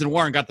 Sanders and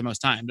Warren got the most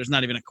time. There's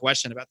not even a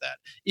question about that.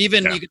 You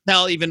can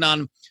tell even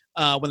on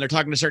when they're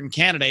talking to certain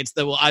candidates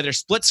that will either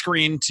split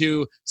screen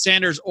to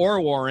Sanders or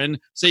Warren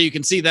so you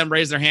can see them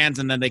raise their hands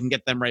and then they can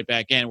get them right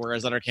back in,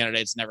 whereas other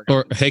candidates never go.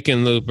 Or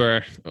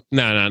Hickenlooper.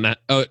 No, not.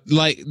 Oh,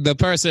 like the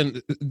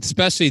person,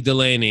 especially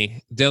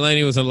Delaney.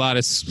 Delaney was a lot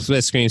of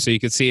split screen so you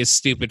could see his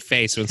stupid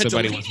face when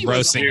somebody was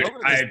roasting him.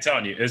 I'm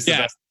telling you, it's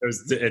the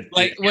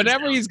best.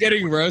 Whenever he's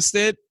getting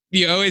roasted,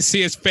 you always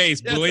see his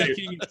face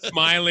blinking,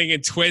 smiling,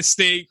 and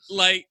twisting.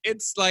 Like,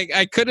 it's like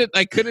I couldn't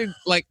like.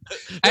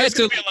 I had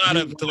to be a lot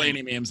of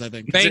Delaney memes. I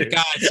think. Thank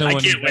God someone. I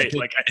can't wait.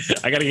 Like,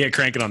 I got to get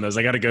cranking on those.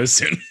 I got to go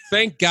soon.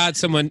 Thank God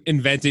someone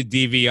invented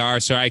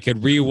DVR so I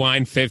could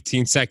rewind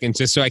 15 seconds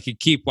just so I could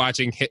keep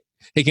watching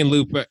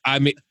Hickenlooper. I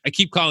mean, I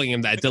keep calling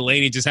him that.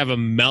 Delaney just have a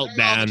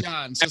meltdown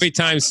every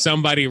time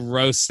somebody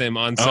roasts him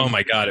on something. Oh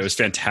my God, it was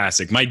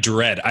fantastic. My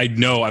dread. I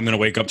know I'm going to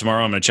wake up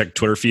tomorrow. I'm going to check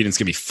Twitter feed and it's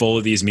going to be full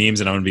of these memes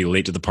and I'm going to be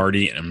late to the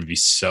party and I'm going to be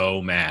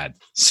so mad.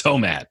 So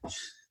mad.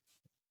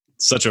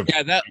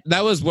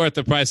 That was worth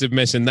the price of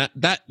admission.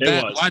 That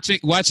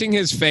watching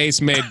his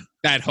face made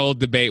that whole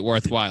debate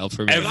worthwhile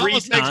for me. Every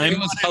time it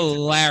was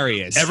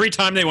hilarious. Every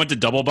time they went to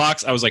double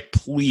box, I was like,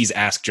 please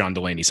ask John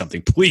Delaney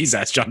something. Please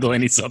ask John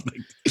Delaney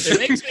something. It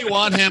makes me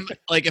want him.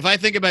 Like, if I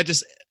think about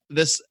just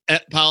this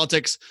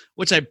politics,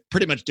 which I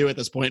pretty much do at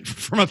this point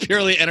from a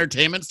purely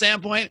entertainment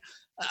standpoint,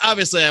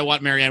 obviously I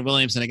want Marianne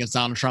Williamson against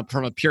Donald Trump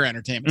from a pure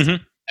entertainment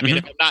standpoint. I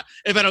mean,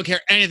 if I don't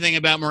care anything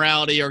about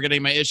morality or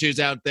getting my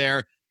issues out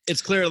there,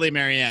 it's clearly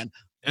Marianne.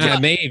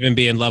 I may even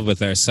be in love with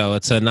her, so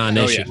it's a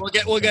non-issue. Oh,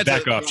 yeah. We'll get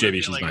back off,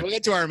 JB. We'll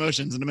get to our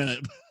emotions in a minute.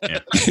 Yeah.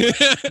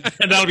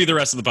 And that'll be the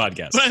rest of the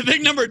podcast. But I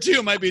think number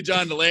 2 might be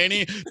John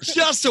Delaney,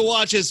 just to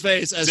watch his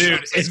face. As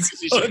dude,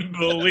 it's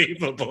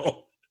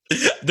unbelievable.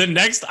 The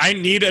next, I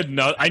need a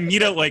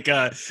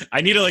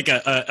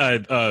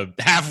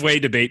halfway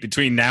debate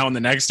between now and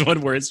the next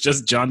one where it's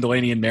just John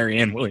Delaney and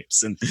Marianne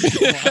Williamson.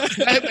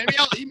 Maybe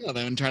I'll email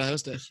them and try to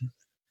host it.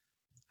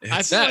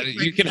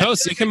 You can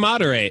host. You can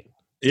moderate.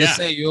 Yeah. Just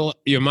say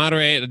you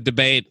moderate a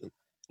debate,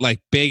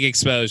 like big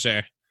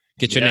exposure.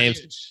 Get your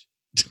names.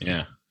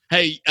 Yeah.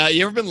 Hey,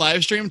 you ever been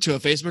live streamed to a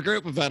Facebook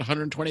group of about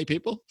 120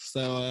 people?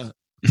 So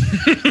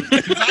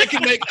I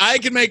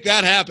can make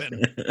that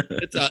happen.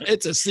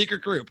 It's a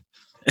secret group.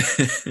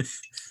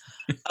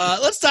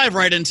 Let's dive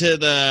right into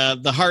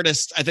the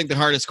hardest. I think the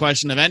hardest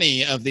question of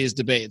any of these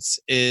debates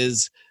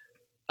is.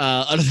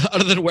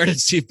 Other than where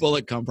did Steve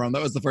Bullock come from?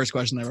 That was the first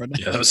question I wrote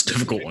down. Yeah, that was a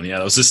difficult one. Yeah,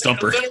 that was a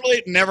stumper. I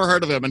literally never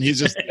heard of him, and he's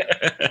just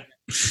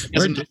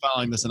hasn't been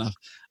following this enough.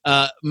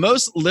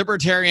 Most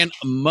libertarian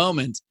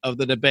moment of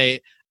the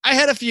debate. I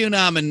had a few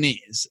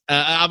nominees.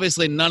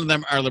 Obviously, none of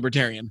them are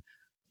libertarian.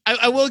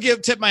 I will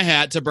tip my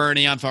hat to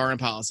Bernie on foreign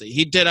policy.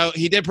 He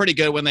did pretty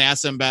good when they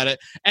asked him about it.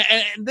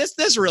 And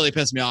this really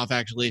pissed me off,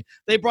 actually.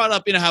 They brought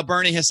up, how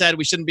Bernie has said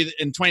we shouldn't be,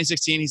 in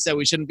 2016, he said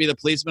we shouldn't be the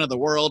policeman of the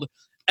world.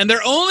 And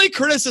their only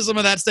criticism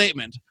of that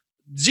statement,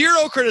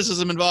 zero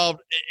criticism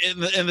involved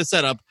in the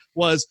setup,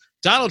 was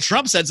Donald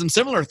Trump said some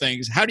similar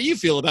things. How do you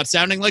feel about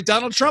sounding like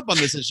Donald Trump on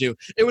this issue?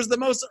 It was the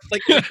most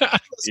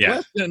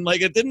question.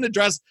 Like, it didn't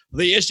address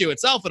the issue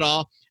itself at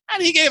all.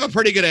 And he gave a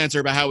pretty good answer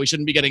about how we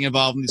shouldn't be getting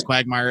involved in these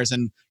quagmires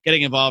and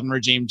getting involved in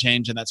regime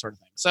change and that sort of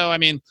thing. So, I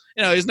mean,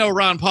 there's no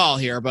Ron Paul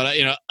here, but,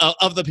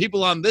 of the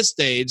people on this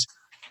stage,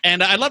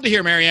 and I'd love to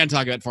hear Marianne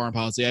talk about foreign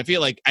policy. I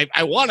feel like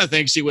I want to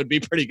think she would be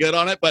pretty good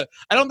on it, but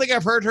I don't think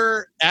I've heard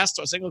her asked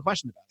a single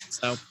question about it.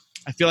 So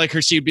I feel like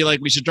she'd be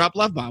like, we should drop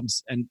love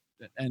bombs and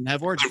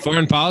have orgies.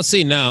 Foreign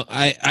policy? No,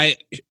 I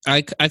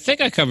think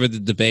I covered the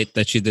debate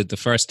that she did the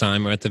first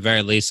time, or at the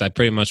very least, I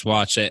pretty much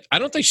watched it. I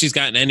don't think she's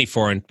gotten any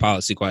foreign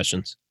policy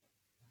questions.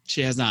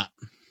 She has not.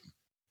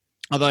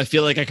 Although I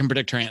feel like I can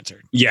predict her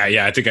answer.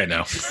 Yeah, I think I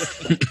know.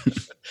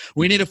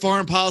 We need a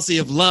foreign policy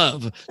of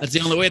love. That's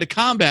the only way to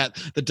combat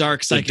the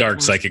dark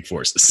psychic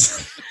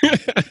forces. I'm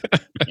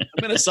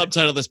going to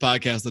subtitle this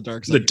podcast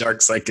 "The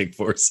Dark Psychic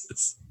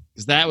Forces."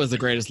 Because that was the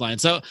greatest line.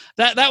 So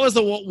that was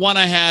the one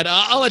I had.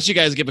 I'll let you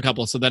guys give a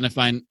couple. So then if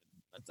I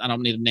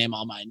don't need to name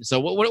all mine. So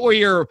what were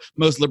your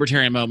most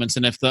libertarian moments?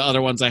 And if the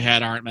other ones I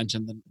had aren't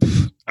mentioned,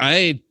 then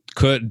I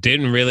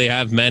didn't really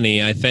have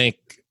many. I think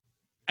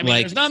I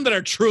mean, there's none that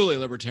are truly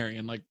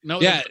libertarian. Like, no,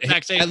 yeah,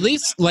 at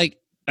least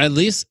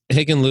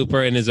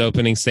Hickenlooper in his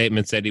opening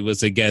statement said he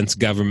was against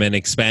government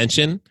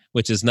expansion,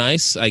 which is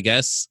nice, I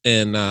guess,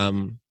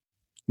 and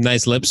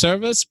nice lip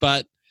service.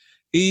 But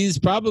he's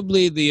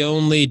probably the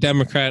only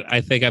Democrat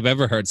I think I've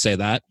ever heard say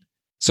that.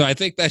 So I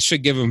think that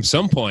should give him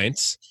some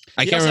points.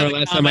 I can't remember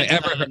last time I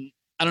ever heard.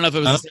 I don't know if it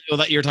was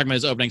that you were talking about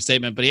his opening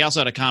statement, but he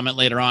also had a comment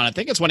later on. I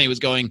think it's when he was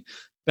going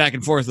back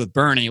and forth with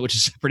Bernie, which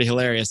is pretty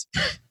hilarious.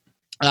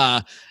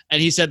 And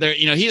he said there,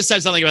 he just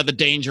said something about the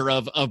danger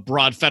of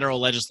broad federal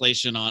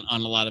legislation on a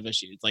lot of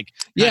issues. Like,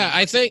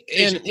 I think,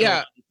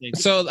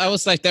 so I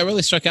was like, that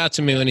really struck out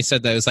to me when he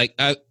said that. It was like,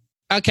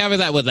 I'll cover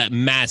that with that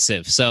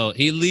massive. So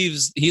he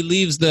leaves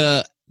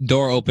the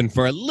door open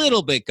for a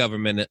little bit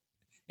government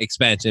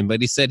expansion, but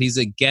he said he's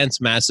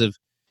against massive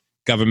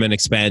government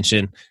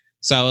expansion.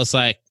 So I was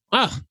like,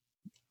 I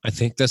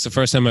think that's the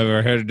first time I've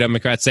ever heard a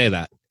Democrat say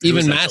that.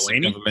 Even massive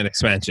Delaney? Government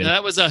expansion. No,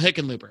 that was a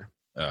Hickenlooper.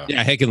 Oh.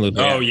 Yeah, Hickenlooper.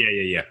 Oh,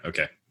 yeah.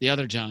 Okay. The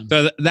other John.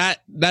 So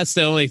that's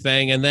the only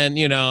thing. And then,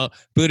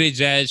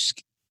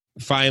 Buttigieg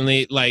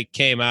finally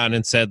came out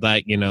and said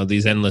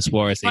these endless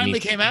wars. Finally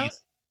came out?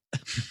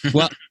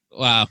 Well,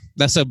 wow.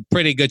 That's a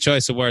pretty good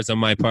choice of words on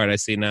my part, I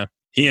see now.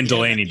 He and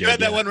Delaney did. You had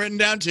that one written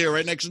down too,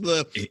 right next to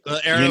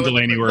the arrow. He and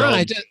Delaney were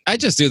all... I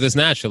just do this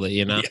naturally,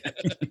 Yeah.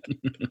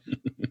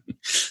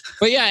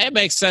 But yeah, it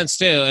makes sense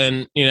too.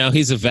 And,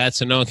 he's a vet,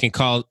 so no one can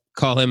call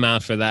him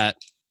out for that.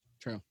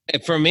 True.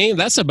 And for me,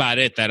 that's about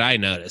it that I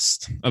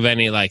noticed of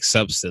any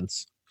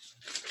substance.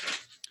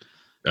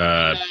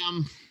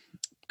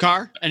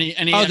 Car? Any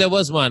there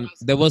was one.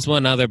 There was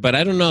one other, but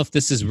I don't know if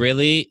this is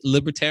really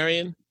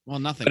libertarian. Well,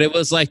 nothing. But it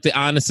was like the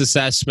honest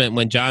assessment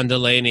when John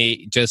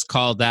Delaney just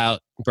called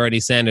out Bernie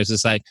Sanders.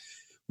 It's like,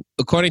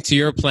 according to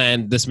your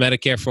plan, this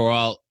Medicare for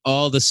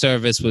all the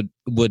service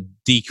would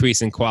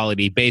decrease in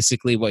quality.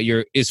 Basically, what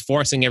is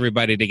forcing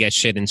everybody to get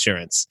shit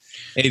insurance.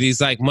 And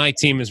he's like, my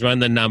team has run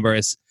the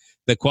numbers.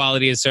 The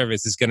quality of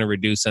service is going to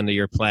reduce under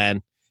your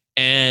plan.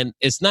 And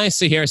it's nice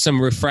to hear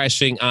some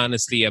refreshing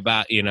honesty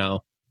about,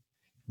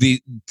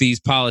 these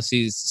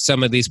policies,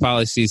 some of these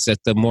policies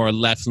that the more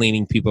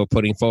left-leaning people are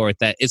putting forward,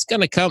 that it's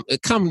going to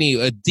accompany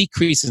a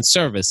decrease in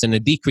service and a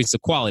decrease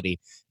of quality.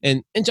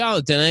 And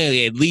John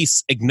Delaney at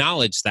least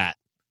acknowledged that.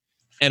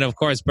 And of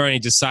course, Bernie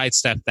just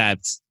sidestepped that,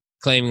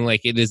 claiming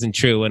it isn't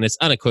true, and it's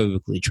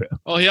unequivocally true.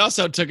 Well, he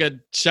also took a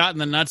shot in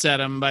the nuts at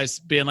him by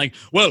being like,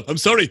 well, I'm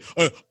sorry,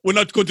 we're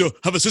not going to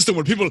have a system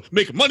where people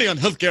make money on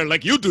healthcare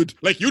like you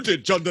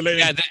did, John Delaney.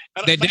 Yeah,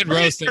 they did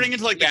roast him.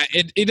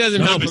 He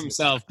doesn't help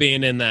himself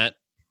being in that.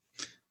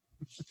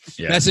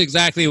 Yeah. That's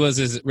exactly was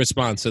his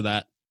response to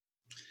that.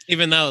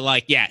 Even though,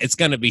 it's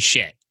going to be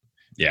shit.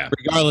 Yeah.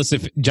 Regardless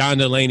if John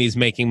Delaney's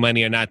making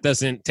money or not,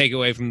 doesn't take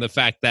away from the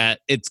fact that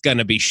it's going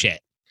to be shit.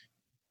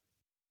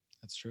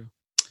 That's true.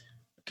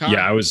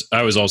 Yeah, I was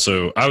a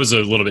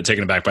little bit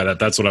taken aback by that.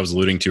 That's what I was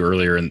alluding to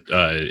earlier in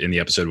the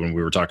episode when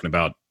we were talking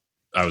about.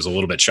 I was a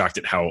little bit shocked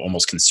at how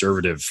almost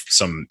conservative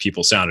some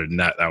people sounded, and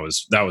that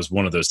was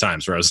one of those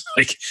times where I was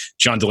like,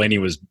 John Delaney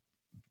was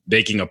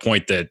basically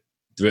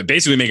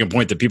making a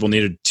point that people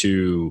needed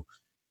to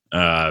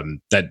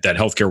that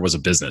healthcare was a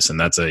business, and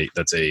that's a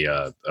it's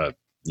a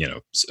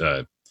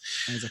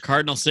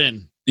cardinal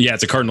sin. Yeah,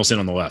 it's a cardinal sin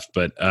on the left.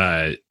 But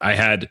I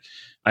had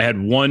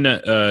one,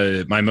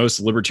 my most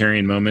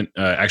libertarian moment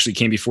actually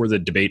came before the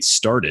debate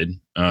started.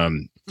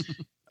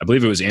 I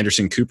believe it was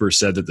Anderson Cooper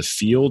said that the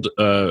field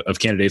of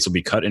candidates will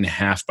be cut in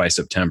half by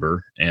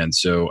September. And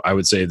so I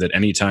would say that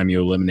anytime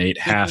you eliminate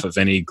half of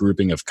any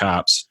grouping of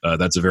cops,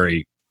 that's a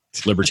very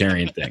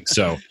libertarian thing.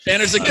 So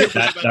Anderson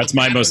Cooper, that's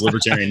my most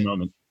libertarian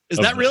moment. Is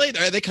that really?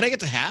 Are they cutting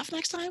it to half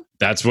next time?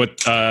 That's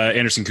what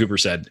Anderson Cooper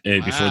said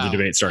before the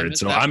debate started.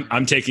 So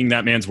I'm taking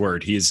that man's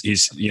word. He's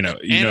know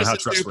how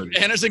trustworthy.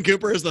 Anderson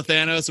Cooper is the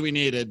Thanos we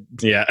needed.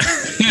 Yeah.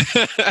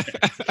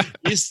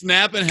 He's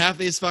snapping half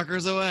these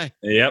fuckers away.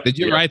 Yep. Did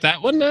you write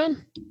that one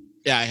down?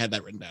 Yeah, I had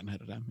that written down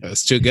ahead of time.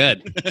 That's too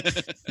good.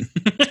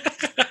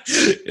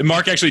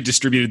 Mark actually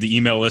distributed the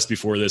email list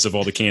before this of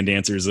all the canned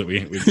answers that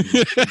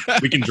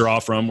we can draw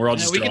from. We're all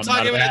just we can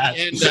talk about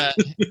it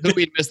and who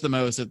we'd miss the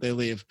most if they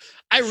leave.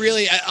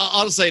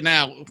 I'll just say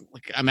now,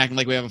 I'm acting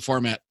like we have a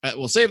format.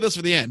 We'll save this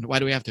for the end. Why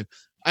do we have to?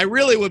 I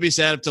really would be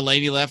sad if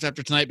Delaney left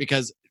after tonight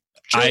because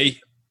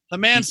the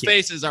man's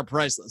faces are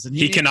priceless, and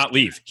he cannot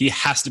leave. He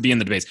has to be in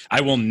the debates.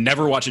 I will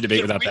never watch a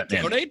debate without that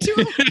man. Donate to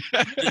him?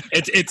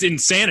 It's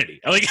insanity.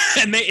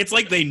 It's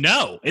like they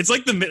know. It's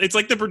like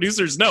the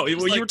producers know.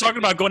 You were talking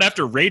about going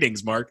after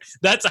ratings, Mark.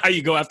 That's how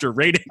you go after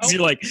ratings. Oh,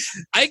 You're like,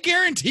 I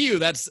guarantee you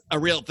that's a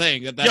real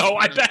thing. I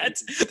bet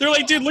they're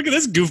like, dude, look at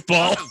this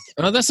goofball.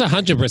 Oh, that's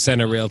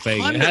 100% a real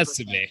thing. 100%. It has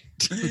to be.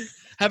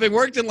 Having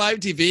worked in live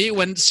TV,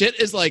 when shit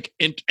is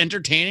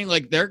entertaining,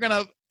 they're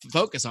gonna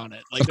focus on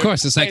it. Of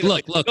course, it's like,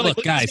 look,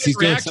 guys, he's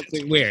doing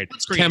something weird.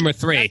 Camera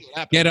 3,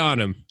 get on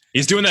him.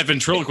 He's doing that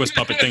ventriloquist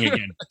puppet thing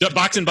again.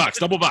 Box and box,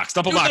 double box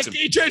him. Like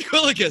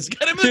Tranquilicus.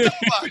 Get him in the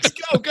double box.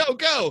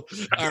 Go.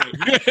 All right.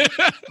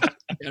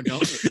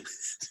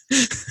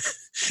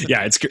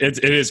 Yeah,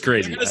 it is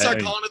crazy. They're gonna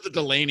start calling it the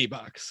Delaney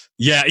box.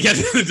 Yeah,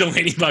 the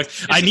Delaney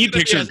box. I need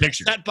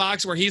picture-in-picture. That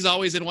box where he's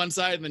always in one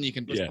side, and then you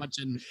can just punch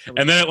in.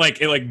 And then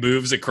it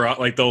moves across.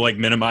 Like they'll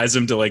minimize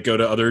him to go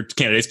to other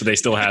candidates, but they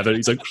still have it.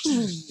 He's like,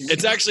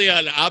 it's actually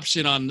an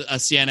option on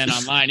CNN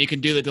Online. You can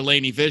do the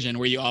Delaney vision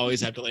where you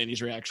always have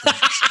Delaney's reaction.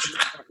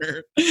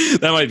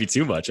 That might be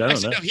too much. I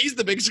don't know. No, he's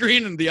the big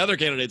screen, and the other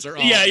candidates are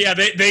all. Yeah.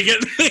 They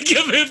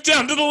get moved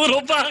down to the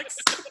little box.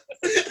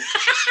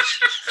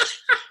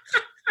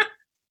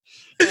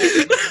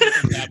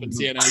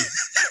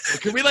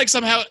 Could we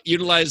somehow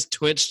utilize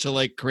Twitch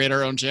to create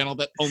our own channel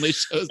that only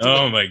shows?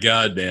 Oh my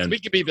god, man! We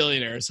could be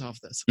billionaires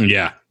off this.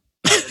 Yeah,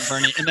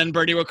 and then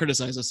Bernie will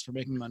criticize us for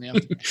making money off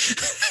it.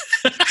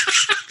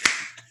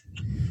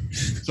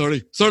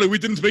 Sorry, we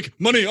didn't make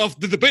money off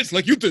the debates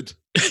like you did.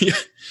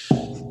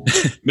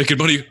 Making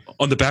money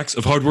on the backs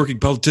of hardworking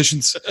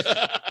politicians.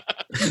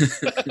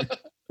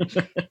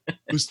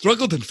 We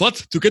struggled and fought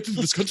to get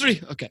into this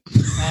country. Okay.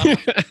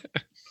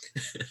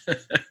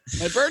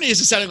 My Bernie is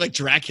just sounding like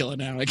Dracula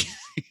now.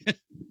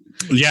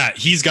 Yeah,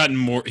 he's gotten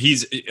more.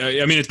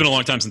 It's been a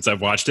long time since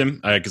I've watched him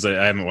because I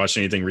haven't watched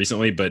anything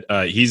recently, but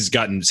he's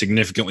gotten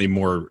significantly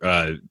more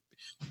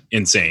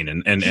insane.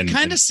 And he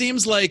kind of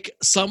seems like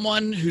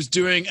someone who's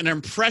doing an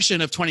impression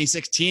of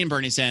 2016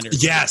 Bernie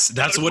Sanders. Yes,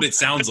 that's what it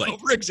sounds like.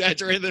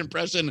 Over-exaggerated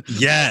impression.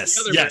 Yes.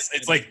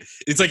 It's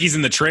like he's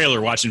in the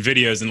trailer watching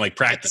videos and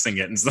practicing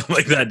it and stuff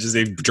like that. Just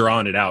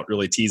drawing it out,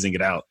 really teasing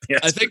it out. Yes.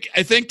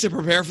 I think to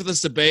prepare for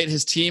this debate,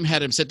 his team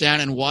had him sit down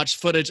and watch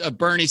footage of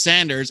Bernie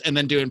Sanders and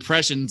then do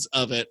impressions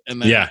of it.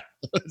 And then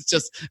it's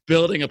just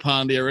building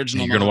upon the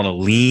original. You're going to want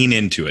to lean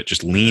into it.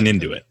 Just lean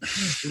into it.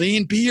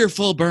 Be your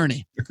full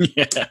Bernie.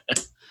 Yeah.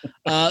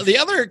 The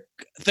other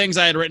things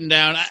I had written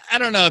down, I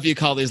don't know if you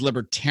call these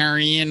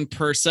libertarian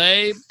per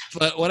se,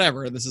 but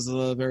whatever. This is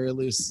a very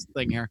loose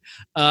thing here.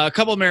 A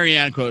couple of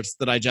Marianne quotes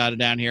that I jotted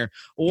down here.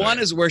 One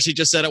is where she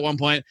just said at one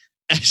point,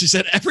 she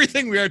said,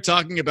 everything we are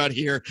talking about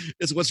here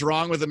is what's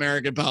wrong with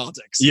American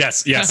politics.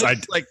 Yes. I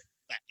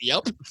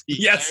yep.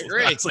 Yes. I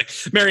agree. It's like,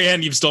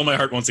 Marianne, you've stole my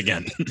heart once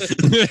again.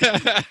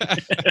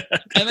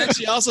 And then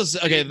she also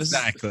said, okay, this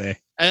exactly.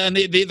 And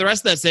the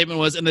rest of that statement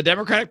was, and the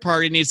Democratic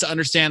Party needs to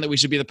understand that we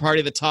should be the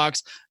party that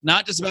talks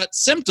not just about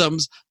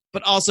symptoms,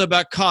 but also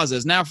about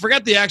causes. Now,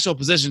 forget the actual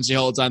positions she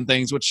holds on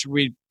things, which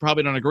we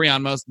probably don't agree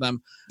on, most of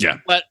them. Yeah.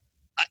 But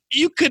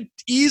you could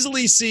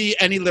easily see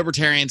any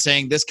libertarian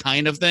saying this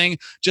kind of thing.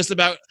 Just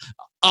about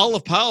all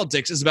of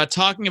politics is about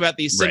talking about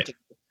these symptoms.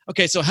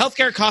 Okay, so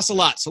healthcare costs a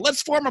lot. So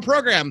let's form a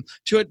program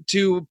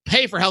to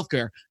pay for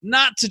healthcare,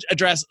 not to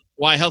address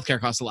why healthcare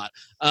costs a lot.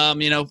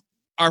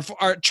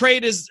 Our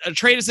trade is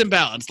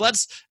imbalanced.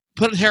 Let's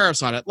put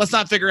tariffs on it. Let's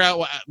not figure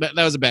out that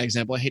was a bad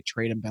example. I hate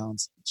trade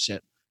imbalance.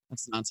 Shit.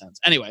 That's nonsense.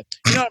 Anyway,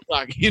 you know what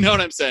I'm talking. You know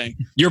what I'm saying.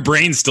 Your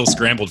brain's still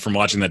scrambled from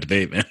watching that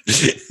debate, man.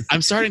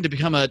 I'm starting to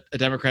become a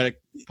Democratic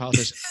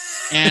politician,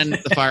 and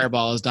the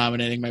fireball is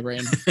dominating my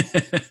brain.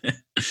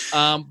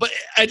 But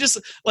I just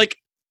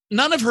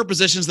none of her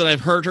positions that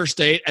I've heard her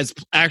state as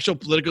actual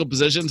political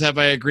positions have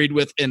I agreed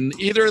with in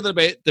either of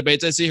the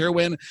debates I see her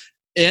win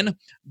in.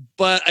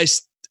 But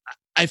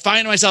I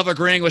find myself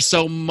agreeing with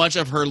so much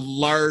of her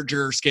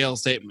larger scale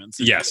statements.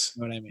 Yes.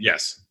 You know what I mean?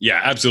 Yes. Yeah,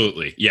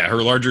 absolutely. Yeah,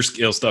 her larger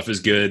scale stuff is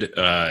good.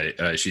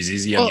 She's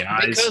easy on the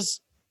eyes. Because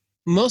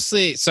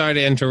mostly, sorry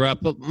to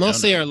interrupt, but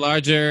mostly our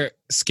larger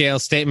scale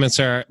statements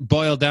are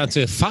boiled down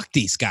to fuck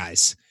these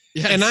guys.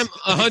 Yes. And I'm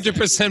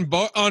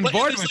 100% on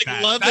board with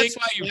that. That's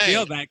why you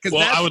feel that.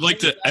 Well, I would like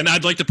to, and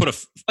I'd like to put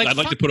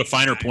a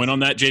finer point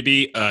on that,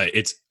 JB.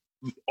 It's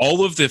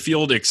all of the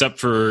field except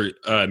for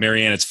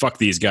Marianne. It's fuck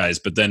these guys,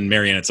 but then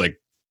Marianne, it's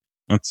like,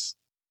 let's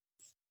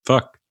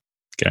fuck.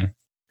 Okay.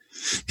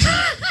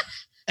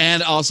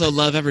 And also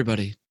love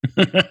everybody.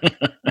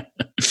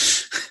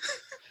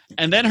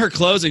 And then her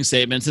closing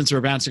statement, since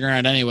we're bouncing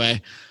around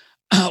anyway,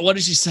 what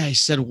did she say? She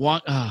said,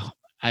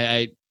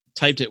 I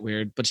typed it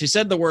weird, but she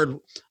said the word,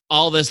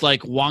 all this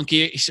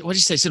wonky, what did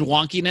she say? She said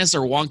wonkiness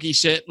or wonky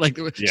shit.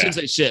 She didn't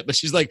say shit, but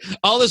she's like,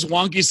 all this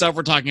wonky stuff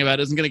we're talking about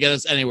isn't going to get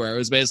us anywhere. It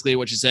was basically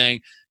what she's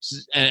saying.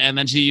 And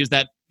then she used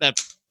the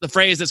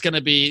phrase that's going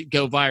to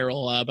go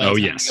viral by the time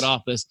we get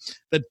off this.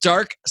 The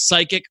dark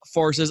psychic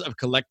forces of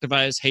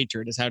collectivized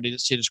hatred is how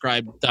she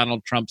described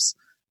Donald Trump's,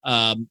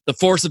 the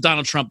force of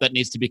Donald Trump that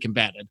needs to be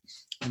combated.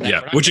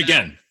 Yeah, which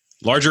again,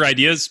 larger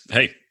ideas,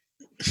 hey,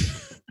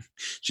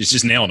 she's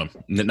just nailing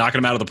them,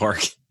 knocking them out of the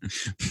park.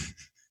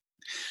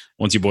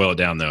 Once you boil it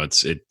down, though,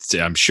 it's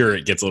I'm sure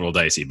it gets a little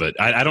dicey, but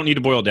I don't need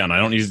to boil it down. I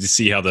don't need to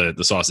see how the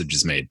sausage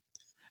is made.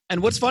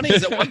 And what's funny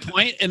is at one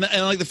point in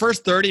the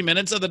first 30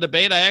 minutes of the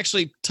debate,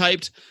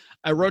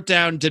 I wrote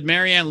down, did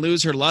Marianne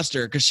lose her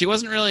luster? Because she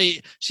wasn't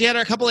really, she had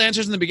a couple of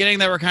answers in the beginning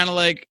that were kind of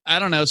I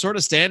don't know, sort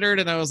of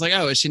standard. And I was like,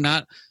 oh, is she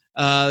not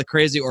the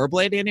crazy orb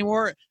lady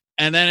anymore?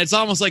 And then it's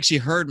almost like she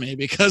heard me,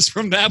 because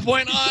from that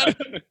point on,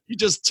 he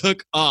just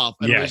took off.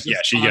 And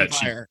she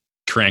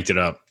cranked it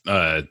up.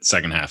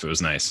 Second half, it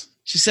was nice.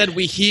 She said,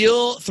 we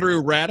heal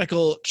through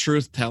radical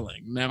truth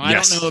telling. Now, I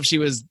don't know if she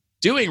was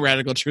doing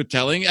radical truth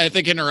telling. I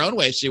think in her own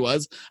way she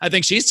was. I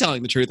think she's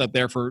telling the truth up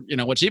there for,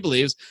 what she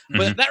believes.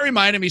 But that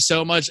reminded me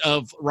so much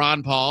of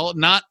Ron Paul.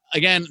 Not,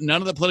 again,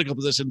 none of the political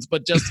positions,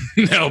 but just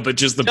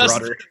just the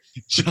broader,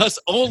 just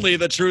only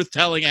the truth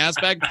telling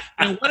aspect.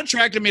 And what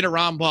attracted me to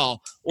Ron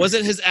Paul? Was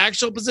it his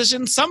actual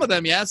position? Some of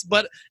them, yes,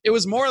 but it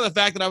was more of the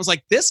fact that I was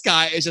like, this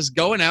guy is just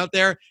going out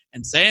there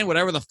and saying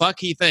whatever the fuck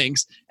he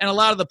thinks. And a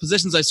lot of the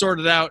positions I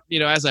sorted out,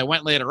 as I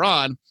went later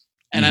on.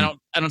 And I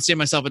don't see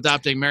myself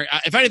adopting Mary.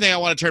 If anything, I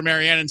want to turn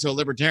Marianne into a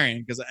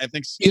libertarian because I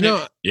think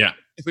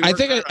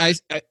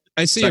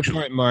I see your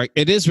point, Mark.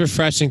 It is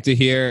refreshing to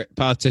hear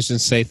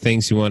politicians say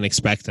things you won't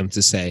expect them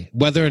to say,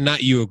 whether or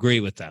not you agree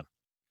with them.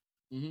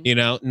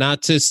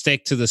 Not to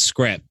stick to the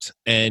script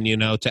and,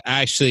 to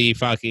actually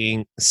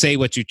fucking say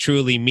what you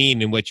truly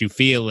mean and what you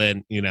feel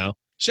and,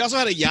 She also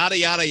had a yada,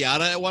 yada,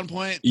 yada at one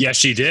point. Yes,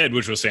 she did,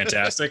 which was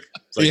fantastic.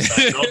 It's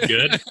like,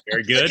 good.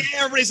 Very good. Like,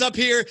 everybody's up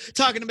here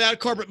talking about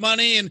corporate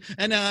money and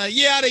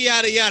yada,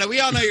 yada, yada. We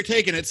all know you're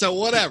taking it, so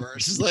whatever.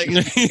 It's just like...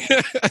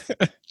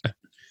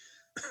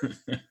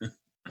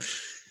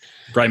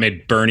 Probably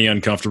made Bernie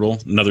uncomfortable.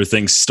 Another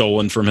thing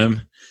stolen from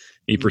him,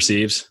 he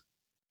perceives.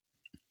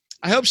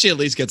 I hope she at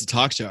least gets a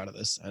talk show out of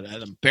this at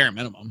a bare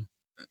minimum.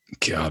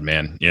 God,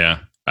 man.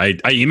 Yeah. I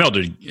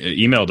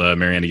emailed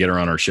Marianne to get her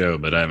on our show,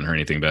 but I haven't heard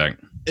anything back.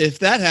 If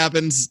that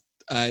happens,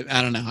 I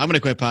don't know. I'm going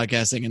to quit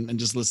podcasting and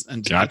just listen.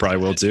 And I probably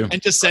will too.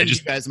 And just send you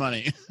guys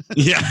money.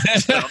 Yeah.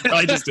 I'll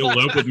probably just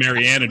elope with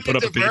Marianne and put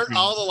up a divert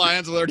all the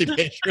Lions of Liberty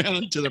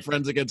Patreon to the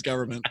Friends Against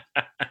Government.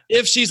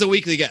 If she's a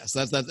weekly guest,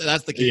 that's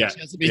the key. Yeah. She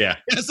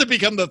has to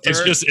become the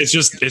third.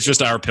 It's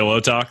just our pillow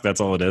talk.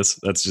 That's all it is.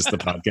 That's just the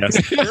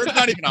podcast. We're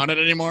not even on it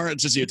anymore.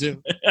 It's just you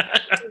two.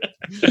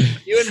 You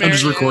and Marianne. I'm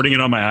just recording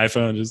it on my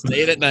iPhone. Just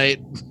late at night.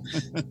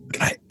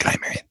 Can I,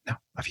 Marianne? No,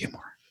 love you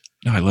more.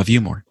 No, I love you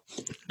more.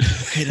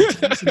 Okay,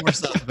 tell me some more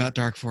stuff about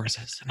dark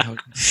forces.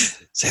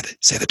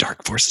 Say the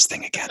dark forces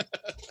thing again.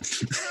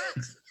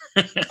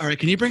 All right,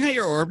 can you bring out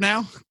your orb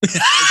now?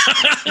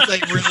 I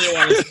really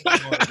want to see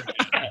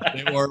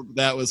the orb.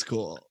 That was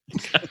cool.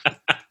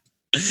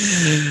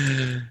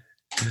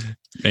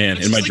 Man,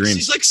 in my dreams.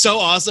 She's like so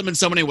awesome in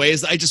so many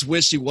ways. I just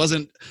wish she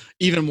wasn't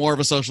even more of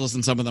a socialist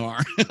than some of them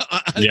are.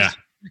 Yeah.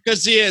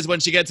 Because she is when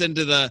she gets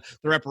into the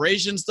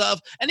reparation stuff.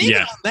 And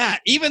even on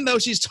that, even though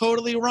she's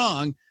totally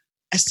wrong,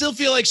 I still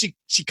feel like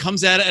she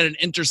comes at it in an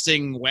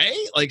interesting way.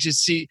 Like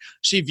she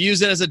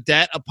views it as a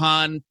debt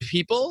upon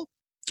people.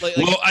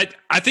 Well,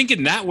 I think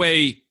in that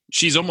way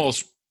she's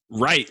almost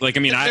right. Like, I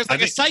mean, there's I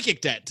think a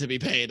psychic debt to be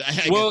paid.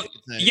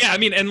 Yeah, I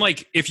mean, and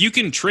like if you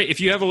can if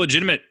you have a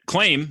legitimate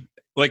claim,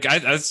 like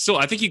I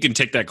think you can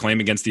take that claim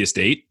against the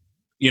estate.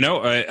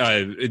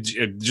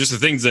 Just the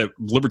things that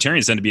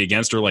libertarians tend to be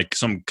against are like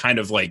some kind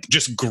of like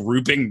just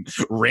grouping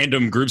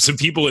random groups of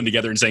people in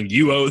together and saying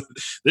you owe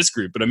this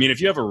group. But I mean, if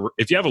you have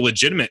a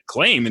legitimate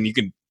claim and you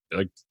can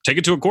take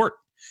it to a court,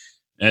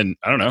 and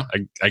I don't know,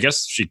 I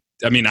guess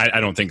I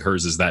don't think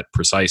hers is that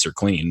precise or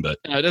clean, but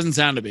no, it doesn't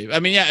sound to be. I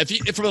mean, yeah,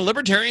 if from a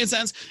libertarian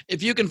sense,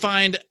 if you can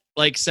find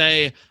like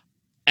say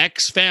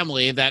X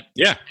family that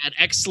had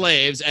X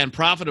slaves and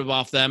profited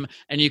off them,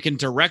 and you can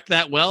direct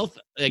that wealth,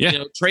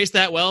 trace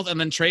that wealth, and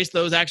then trace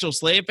those actual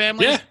slave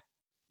families,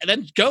 and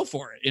then go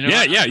for it.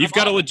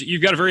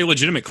 You've got a very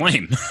legitimate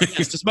claim.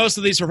 Just most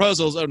of these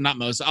proposals, or not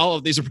most, all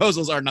of these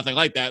proposals are nothing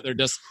like that. They're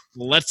just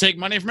let's take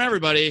money from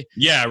everybody.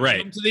 Yeah,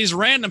 right. To these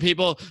random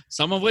people,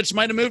 some of which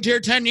might have moved here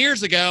 10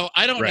 years ago.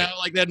 I don't know.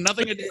 Like they had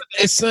nothing to do with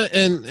it. It's not,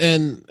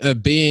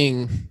 and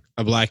being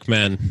a black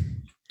man.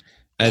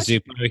 As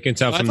you probably can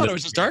tell from I thought it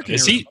was just dark.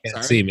 See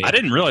me. I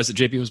didn't realize that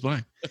JP was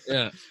black.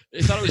 Yeah,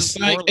 I thought it was.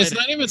 It's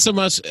not even so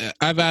much.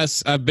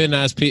 I've been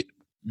asked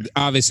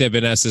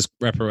this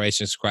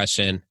reparations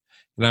question,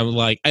 and I'm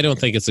like, I don't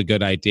think it's a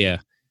good idea.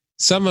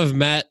 Some have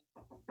met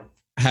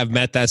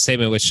that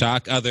statement with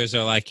shock. Others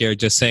are like, you're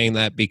just saying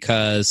that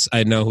because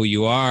I know who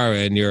you are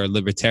and you're a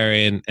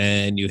libertarian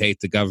and you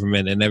hate the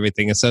government and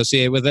everything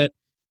associated with it,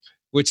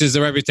 which is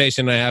the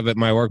reputation I have at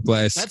my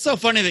workplace. That's so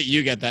funny that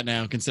you get that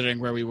now, considering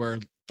where we were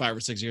 5 or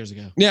 6 years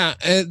ago. Yeah,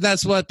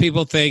 that's what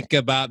people think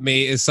about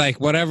me. It's like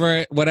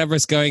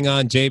whatever's going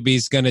on,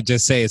 JB's gonna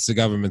just say it's the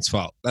government's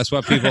fault. That's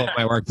what people at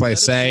my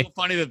workplace say. So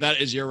funny that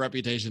is your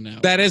reputation now.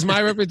 That is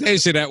my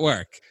reputation at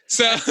work.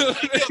 So I feel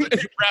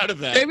very proud of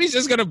that. JB's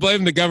just gonna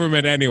blame the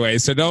government anyway.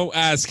 So don't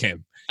ask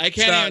him. I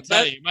can't even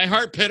tell you. My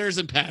heart pitters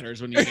and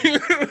patters when you.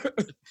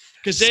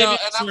 Because JB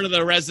is sort of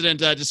the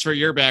resident, just for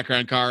your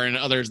background, Carr, and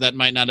others that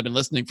might not have been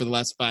listening for the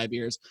last 5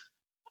 years.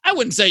 I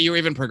wouldn't say you were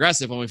even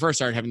progressive when we first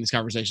started having these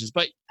conversations,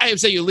 but I would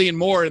say you lean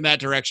more in that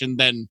direction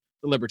than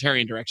the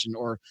libertarian direction,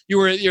 or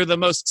you're the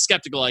most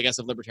skeptical, I guess,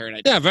 of libertarian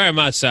ideas. Yeah, very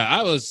much so.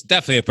 I was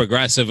definitely a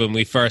progressive when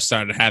we first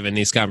started having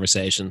these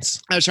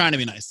conversations. I was trying to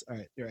be nice. All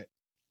right, you're right.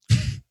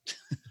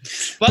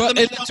 But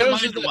in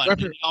terms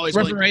of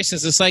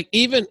reparations, it's like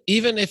even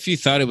if you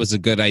thought it was a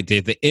good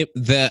idea,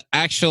 the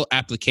actual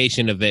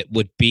application of it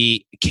would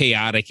be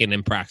chaotic and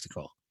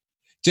impractical.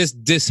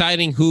 just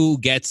deciding who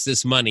gets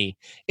this money.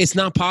 It's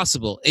not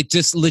possible. It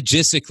just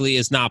logistically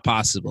is not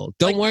possible.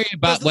 Don't worry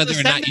about whether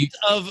or not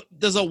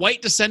there's a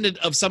white descendant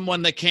of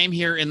someone that came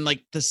here in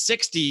like the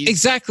 60s.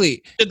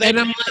 Exactly. And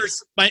I'm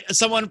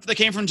someone that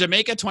came from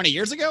Jamaica 20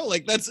 years ago.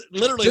 Like that's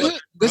literally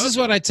this is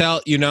what I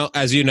tell,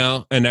 as you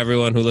know, and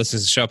everyone who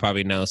listens to the show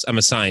probably knows. I'm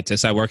a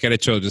scientist. I work at a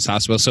children's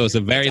hospital, so it's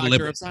a very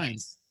liberal.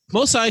 Science.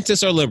 Most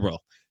scientists are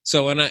liberal.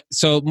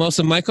 So most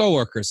of my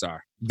coworkers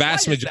are.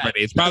 Vast majority.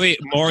 It's probably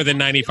more than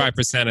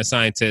 95% of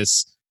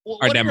scientists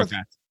are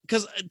Democrats.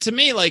 Because to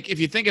me, like, if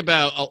you think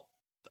about,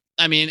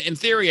 in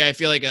theory, I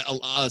feel like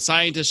a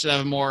scientist should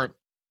have a more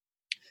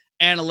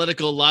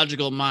analytical,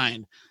 logical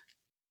mind.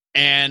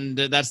 And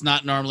that's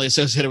not normally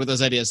associated with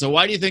those ideas. So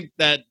why do you think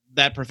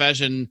that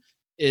profession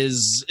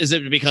is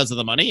it because of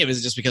the money? Is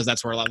it just because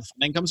that's where a lot of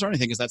funding comes from? I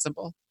think it's that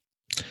simple.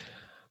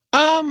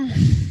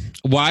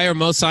 Why are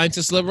most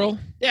scientists liberal?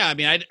 Yeah,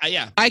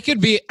 I could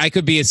be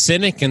a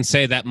cynic and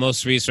say that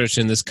most research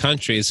in this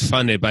country is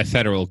funded by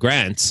federal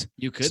grants.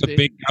 You could so be.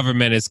 Big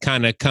government is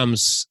kind of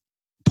comes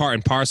part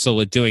and parcel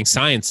with doing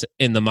science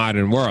in the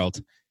modern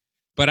world.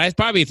 But I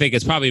probably think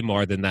it's probably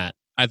more than that.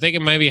 I think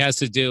it maybe has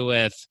to do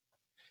with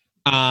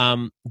it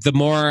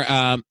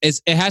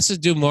has to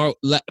do more.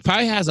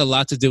 Probably has a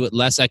lot to do with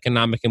less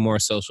economic and more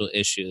social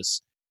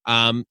issues.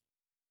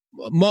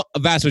 A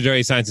vast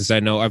majority of scientists I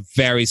know are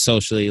very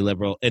socially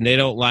liberal, and they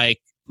don't like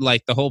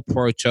the whole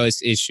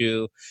pro-choice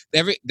issue,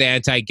 the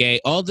anti-gay,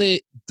 all the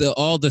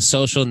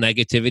social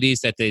negativities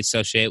that they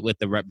associate with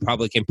the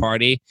Republican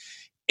Party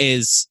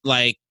is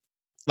like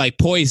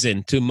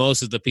poison to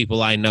most of the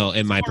people I know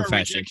in my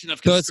profession.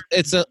 So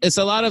it's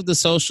a lot of the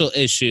social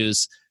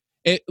issues.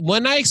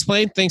 When I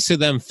explain things to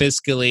them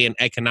fiscally and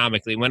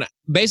economically, when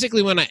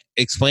I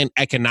explain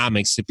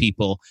economics to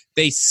people,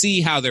 they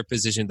see how their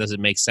position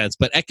doesn't make sense.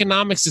 But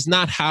economics is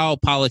not how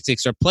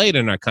politics are played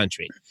in our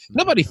country.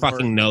 Nobody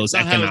fucking knows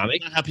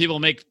economics. Not how people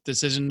make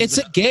decisions. It's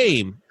a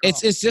game.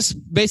 It's just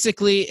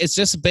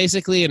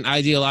basically an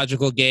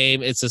ideological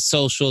game. It's a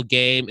social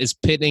game. It's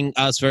pitting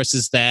us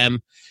versus them.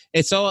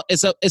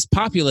 It's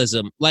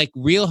populism. Like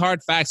real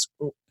hard facts.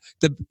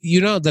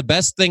 The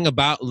best thing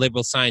about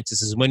liberal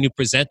scientists is when you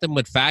present them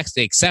with facts,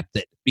 they accept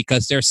it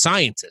because they're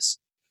scientists.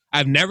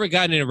 I've never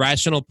gotten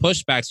irrational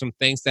pushbacks from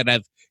things that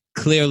I've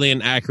clearly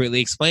and accurately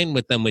explained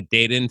with them with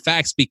data and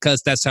facts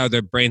because that's how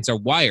their brains are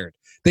wired.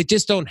 They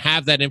just don't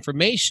have that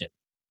information,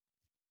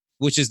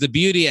 which is the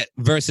beauty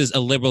versus a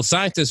liberal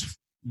scientist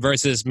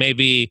versus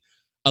maybe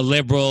a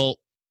liberal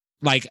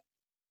like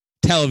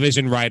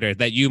television writer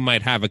that you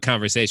might have a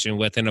conversation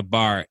with in a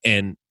bar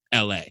in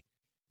LA.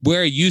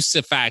 We're used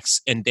to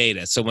facts and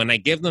data. So when I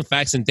give them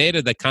facts and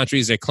data that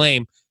contradicts their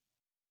claim,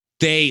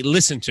 they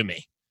listen to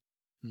me.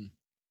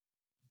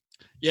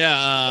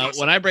 Yeah,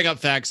 when I bring up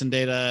facts and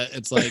data,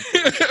 it's like,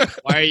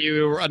 why are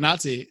you a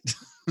Nazi?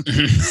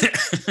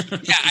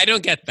 Yeah, I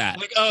don't get that.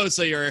 Like, oh,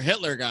 so you're a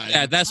Hitler guy.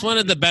 Yeah, that's one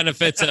of the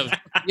benefits of.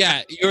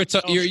 Yeah, you're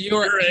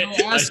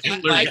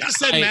asking. I just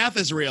said math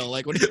is real.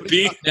 Like,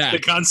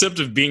 the concept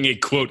of being a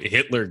quote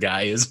Hitler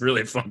guy is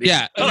really funny.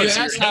 Yeah, you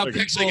ask how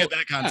people get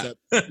that concept.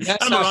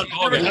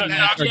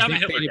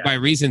 By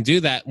reason do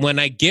that. When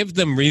I give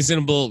them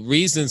reasonable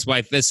reasons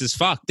why this is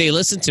fucked, they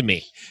listen to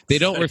me. They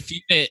don't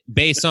refute it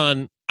based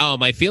on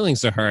my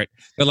feelings are hurt.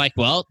 They're like,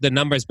 well, the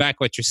numbers back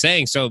what you're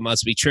saying, so it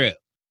must be true.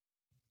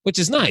 Which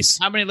is nice.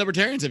 How many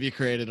libertarians have you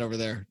created over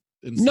there?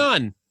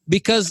 None.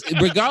 Because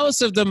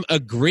regardless of them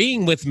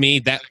agreeing with me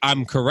that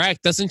I'm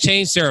correct, doesn't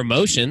change their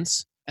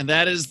emotions. And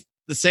that is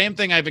the same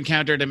thing I've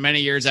encountered in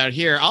many years out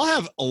here. I'll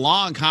have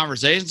long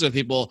conversations with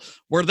people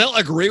where they'll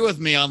agree with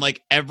me on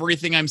like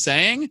everything I'm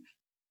saying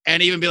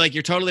and even be like,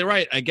 you're totally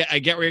right. I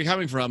get where you're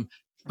coming from.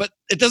 But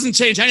it doesn't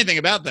change anything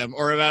about them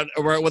or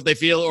what they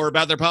feel or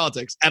about their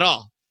politics at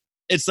all.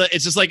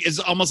 It's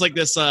almost like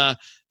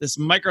this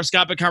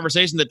microscopic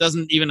conversation that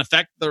doesn't even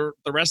affect the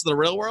rest of the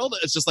real world.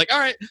 It's just like, all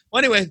right,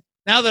 well, anyway,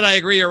 now that I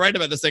agree you're right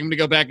about this thing, I'm going to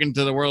go back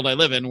into the world I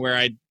live in where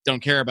I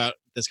don't care about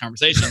this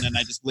conversation and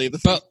I just believe the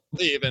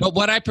thing. But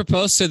what I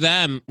proposed to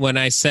them when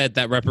I said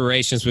that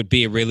reparations would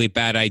be a really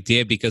bad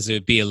idea because it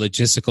would be a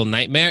logistical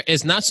nightmare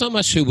is not so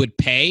much who would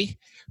pay,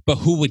 but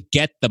who would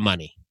get the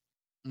money.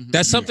 Mm-hmm.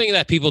 That's something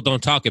that people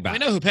don't talk about. I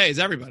know who pays,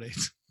 everybody.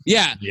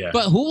 Yeah,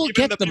 but who will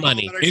get the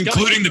money?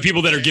 Including the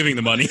people that are giving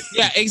the money.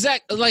 Yeah,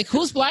 exactly. Like,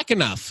 who's black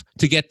enough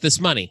to get this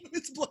money?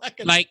 It's black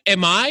enough. Like,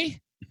 am I?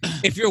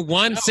 If you're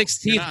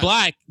 1/16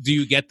 black, do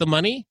you get the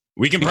money?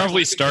 We can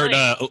probably start.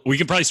 We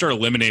can probably start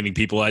eliminating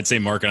people. I'd say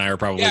Mark and I are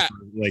probably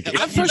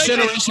I'm first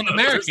generation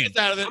American.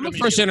 I'm a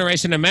first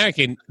generation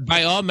American.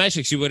 By all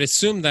metrics, you would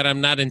assume that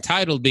I'm not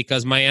entitled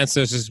because my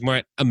ancestors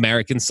weren't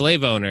American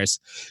slave owners.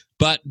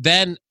 But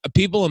then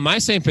people in my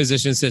same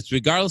position says,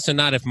 regardless or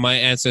not if my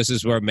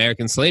ancestors were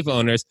American slave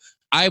owners,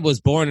 I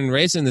was born and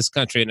raised in this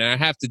country, and I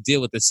have to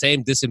deal with the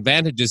same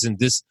disadvantages and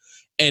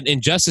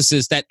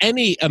injustices that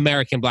any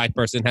American black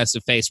person has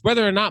to face,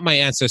 whether or not my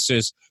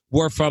ancestors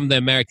were from the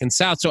American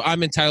South. So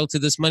I'm entitled to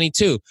this money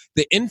too.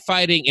 The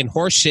infighting and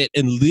horseshit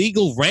and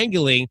legal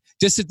wrangling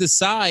just to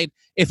decide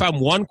if I'm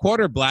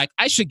 1/4 black,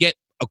 I should get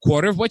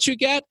 1/4 of what you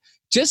get.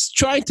 just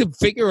trying to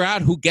figure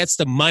out who gets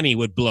the money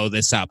would blow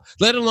this up,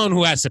 let alone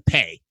who has to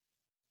pay.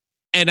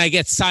 And I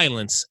get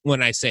silence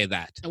when I say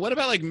that. And what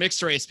about like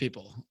mixed race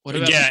people? What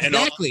about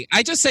exactly.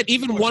 I just said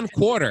even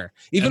 1/4.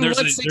 Even there's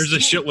a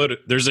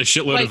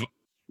shitload of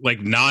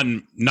like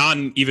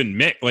non even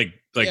mix like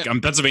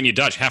I'm Pennsylvania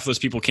Dutch. Half those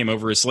people came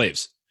over as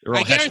slaves.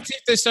 I guarantee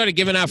if they started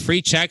giving out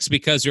free checks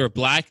because you're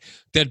black,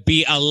 there'd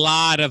be a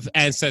lot of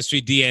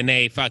Ancestry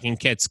DNA fucking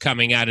kits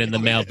coming out in the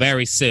mail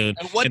very soon.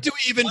 And what do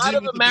we even do? A lot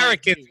of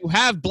Americans who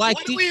have black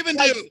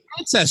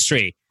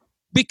ancestry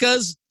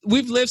because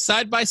we've lived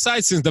side by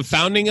side since the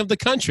founding of the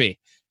country.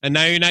 And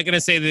now you're not going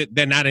to say that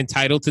they're not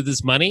entitled to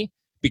this money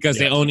because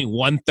they're only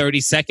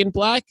 1/32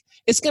 black?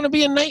 It's going to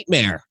be a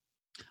nightmare.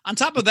 On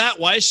top of that,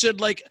 why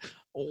should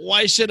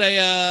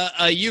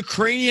a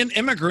Ukrainian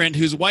immigrant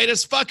who's white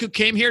as fuck who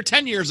came here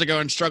 10 years ago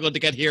and struggled to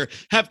get here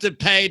have to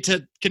pay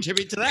to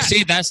contribute to that?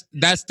 See, that's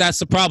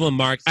the problem,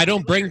 Mark. I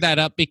don't bring that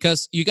up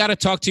because you got to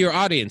talk to your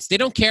audience. They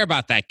don't care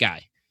about that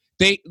guy.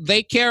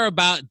 They care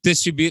about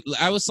distribute.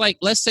 I was like,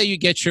 let's say you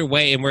get your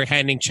way and we're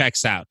handing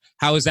checks out.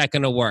 How is that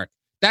going to work?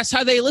 That's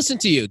how they listen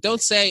to you.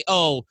 Don't say,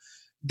 oh,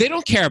 they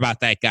don't care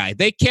about that guy.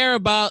 They care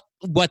about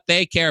what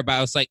they care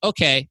about. It's like,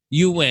 okay,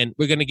 you win.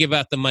 We're going to give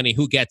out the money.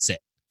 Who gets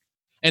it?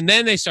 And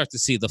then they start to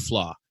see the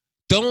flaw.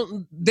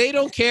 They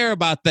don't care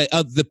about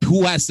the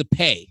who has to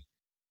pay.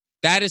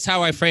 That is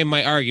how I frame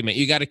my argument.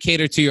 You got to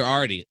cater to your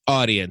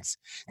audience.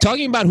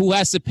 Talking about who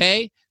has to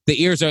pay,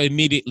 the ears are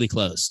immediately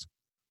closed.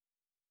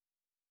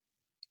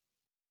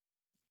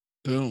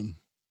 Boom.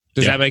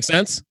 Does that make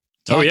sense?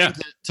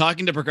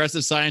 Talking to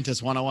progressive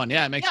scientists 101.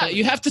 Yeah, it makes sense.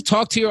 You have to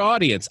talk to your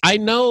audience. I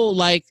know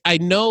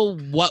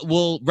what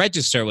will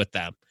register with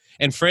them.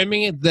 And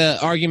framing the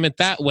argument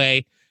that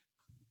way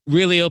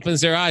really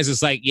opens their eyes.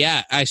 It's like,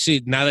 yeah,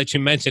 actually, now that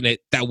you mention it,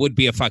 that would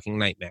be a fucking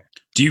nightmare.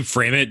 Do you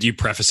frame it? Do you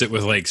preface it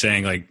with like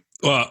saying like,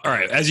 well, all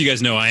right, as you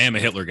guys know, I am a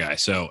Hitler guy.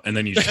 So, and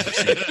then you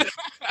just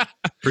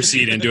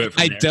proceed and do it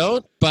from there.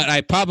 Don't, but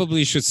I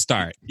probably should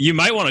start. You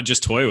might want to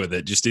just toy with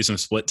it. Just do some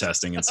split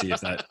testing and see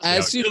if that.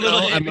 As you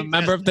know, I'm a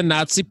member of the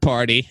Nazi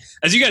Party.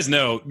 As you guys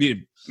know,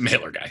 I'm a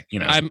Hitler guy. You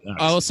know, I'm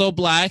also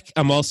black.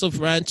 I'm also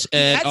French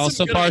and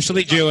also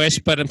partially Jewish,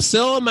 but I'm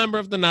still a member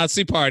of the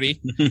Nazi Party.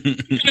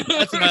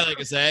 That's what I like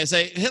to say. I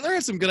say Hitler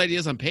had some good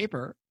ideas on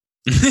paper.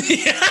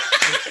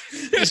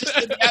 It's just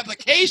the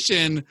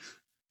application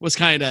was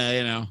kind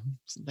of,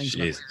 some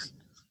things.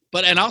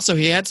 But and also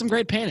he had some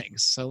great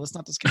paintings, so let's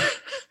not discount.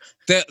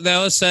 They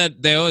always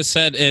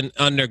said in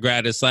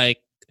undergrad, it's like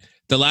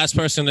the last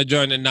person to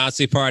join the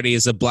Nazi Party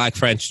is a black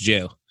French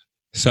Jew.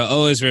 So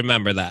always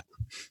remember that.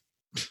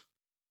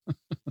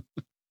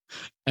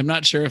 I'm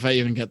not sure if I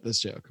even get this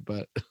joke,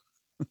 but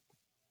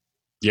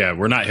yeah,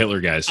 we're not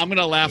Hitler guys. I'm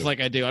gonna laugh like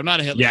I do. I'm not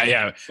a Hitler.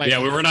 Yeah.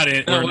 We're not.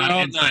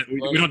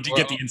 We don't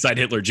get the inside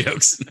Hitler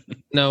jokes.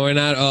 No, we're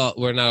not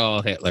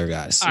all Hitler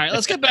guys. All right,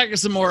 let's get back to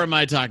some more of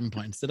my talking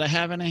points. Did I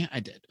have any? I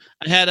did.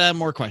 I had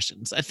more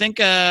questions. I think.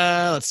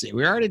 Let's see.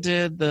 We already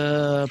did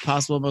the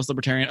possible most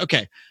libertarian.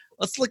 Okay.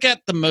 Let's look at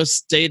the most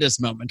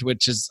statist moment,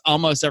 which is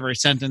almost every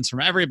sentence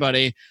from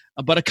everybody.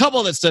 But a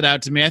couple that stood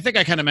out to me, I think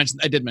I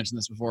did mention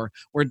this before,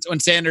 where when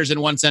Sanders in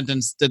one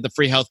sentence did the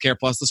free healthcare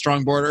plus the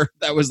strong border,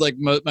 that was like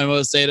my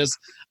most statist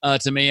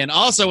to me. And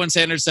also when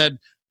Sanders said,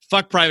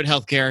 fuck private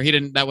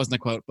healthcare, that wasn't a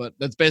quote, but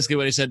that's basically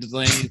what he said to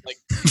Delaney. Like,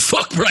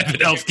 fuck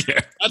private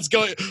healthcare.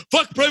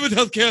 Fuck private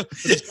healthcare.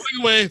 It's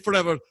going away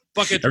forever.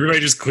 Fuck it. Everybody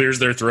just clears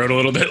their throat a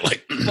little bit.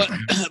 Like,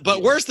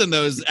 but worse than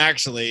those,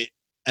 actually,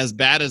 as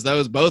bad as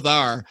those both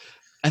are,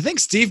 I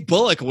think Steve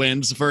Bullock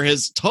wins for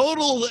his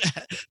total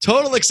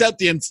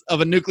acceptance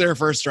of a nuclear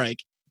first strike.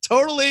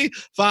 Totally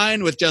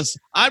fine with just,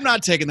 I'm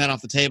not taking that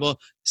off the table.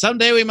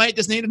 Someday we might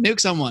just need to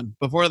nuke someone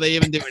before they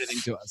even do anything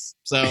to us.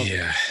 So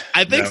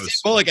I think Steve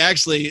Bullock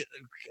actually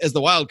is the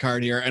wild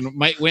card here and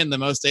might win the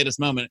most statist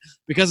moment,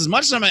 because as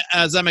much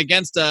as I'm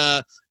against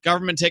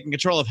government taking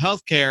control of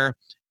healthcare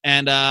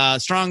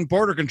and strong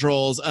border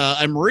controls,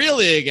 I'm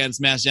really against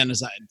mass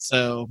genocide.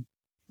 So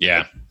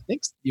yeah, I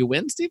think you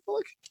win, Steve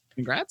Bullock.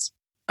 Congrats.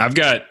 I've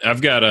got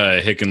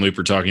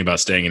Hickenlooper talking about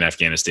staying in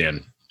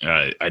Afghanistan.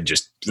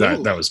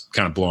 That was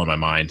kind of blowing my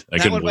mind.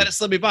 That would let it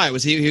slip me by.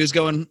 Was he was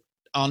going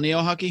all neo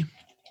hockey?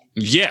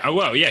 Yeah,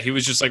 well, yeah, he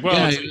was just like,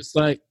 well,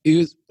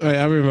 yeah,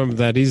 I remember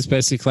that. He's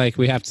basically like,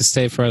 we have to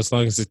stay for as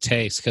long as it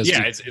takes because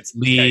it's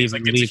leave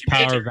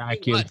power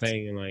vacuum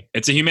thing, and like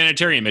it's a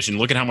humanitarian mission.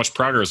 Look at how much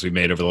progress we've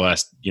made over the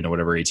last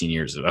 18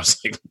 years. I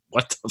was like,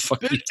 what the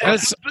fuck?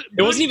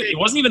 It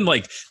wasn't even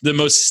like the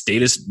most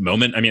statist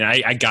moment. I mean,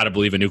 I gotta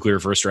believe a nuclear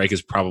first strike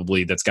is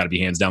probably that's got to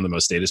be hands down the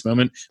most statist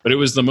moment, but it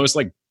was the most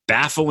like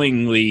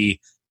baffling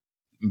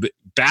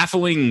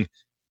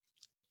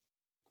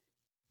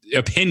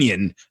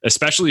opinion,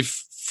 especially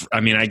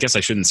I guess I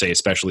shouldn't say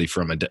especially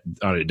from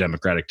on a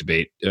Democratic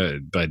debate,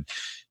 but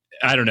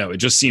I don't know, it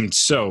just seemed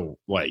so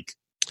like,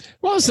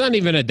 well, it's not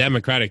even a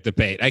Democratic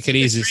debate. I could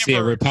easily see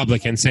a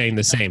Republican saying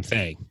the same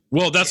thing.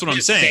 Well, that's what I'm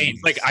saying.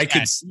 Like I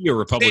could see a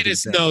Republican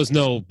statist knows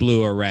no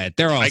blue or red.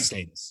 They're all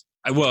statists.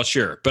 Well,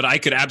 sure, but I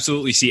could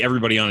absolutely see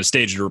everybody on a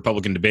stage at a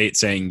Republican debate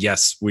saying,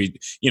 "Yes, we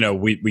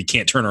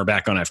can't turn our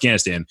back on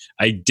Afghanistan."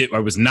 I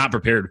was not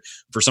prepared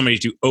for somebody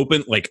to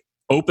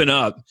open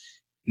up,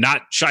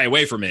 not shy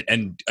away from it,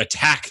 and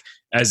attack,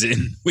 as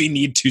in we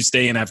need to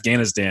stay in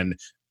Afghanistan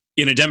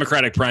in a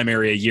Democratic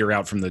primary a year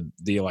out from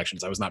the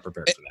elections. I was not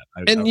prepared for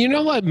that. And you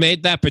know what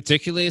made that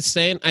particularly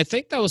insane? I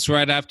think that was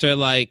right after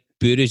like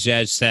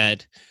Buttigieg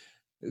said,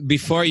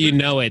 before you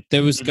know it,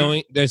 there's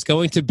going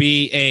to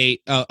be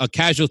a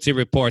casualty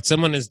report.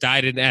 Someone has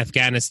died in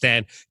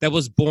Afghanistan that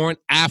was born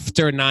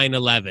after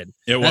 9/11.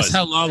 That's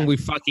how long we've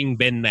fucking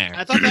been there.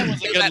 I thought that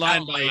was a good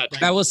line.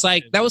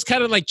 That was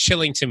kind of like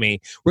chilling to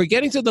me. We're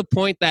getting to the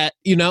point that,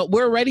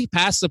 we're already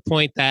past the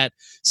point that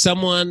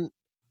someone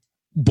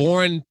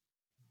born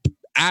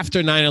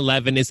after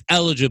 9/11 is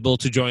eligible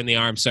to join the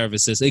armed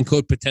services and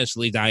could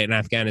potentially die in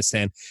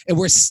Afghanistan. And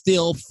we're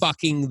still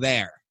fucking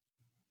there.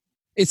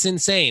 It's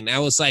insane. I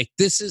was like,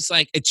 this is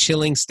like a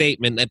chilling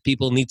statement that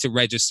people need to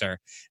register.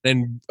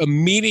 And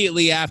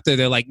immediately after,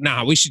 they're like,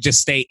 nah, we should just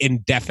stay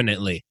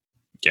indefinitely.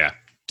 Yeah.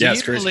 Do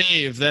you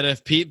believe that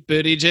if Pete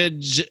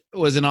Buttigieg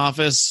was in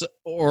office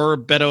or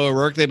Beto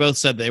O'Rourke, they both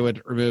said they would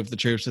remove the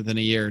troops within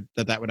a year,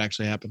 that would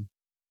actually happen?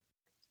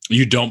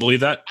 You don't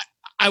believe that?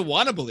 I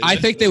want to believe it. I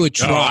think they would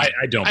try. No,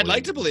 I don't. I'd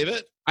like to believe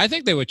it. I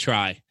think they would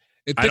try.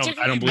 I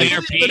don't believe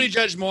it.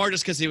 Buttigieg more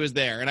just because he was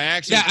there, and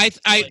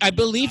I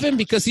believe him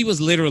because he was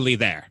literally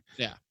there.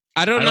 Yeah,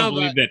 I don't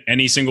believe that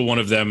any single one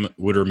of them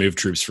would remove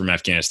troops from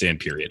Afghanistan.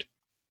 Period.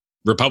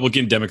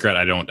 Republican, Democrat,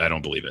 I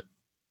don't believe it.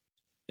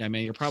 Yeah, I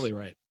mean, you're probably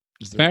right.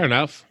 Fair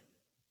enough.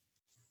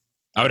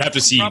 I would have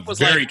to see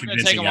very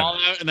convincing. Take them all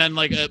out, and then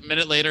like a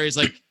minute later, he's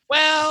like,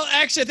 "Well,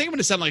 actually, I think I'm going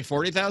to send like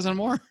 40,000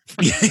 more."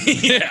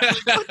 Yeah.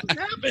 What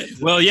happened?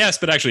 Well, yes,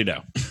 but actually,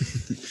 no.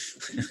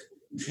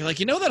 You're like,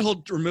 that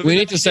whole removing. We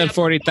need to send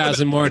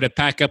 40,000 more to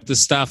pack up the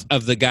stuff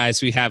of the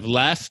guys we have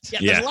left. Yeah,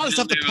 there's a lot of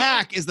stuff to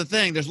pack. Is the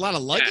thing. There's a lot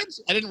of luggage.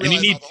 Yeah. I didn't realize.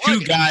 And you need two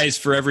guys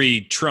for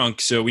every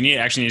trunk, so we need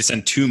to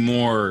send two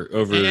more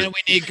over. And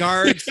we need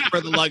guards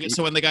for the luggage,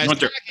 so when the guys are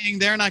packing,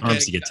 they're not going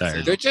to get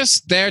tired. They're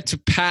just there to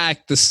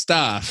pack the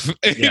stuff.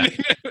 Yeah,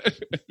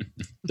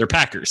 they're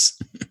packers.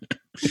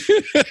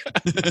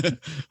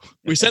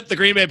 We sent the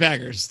Green Bay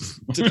Packers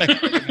to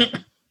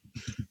pack.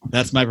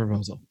 That's my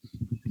proposal.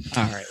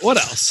 All right. What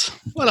else?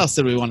 What else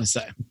did we want to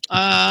say?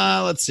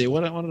 Let's see.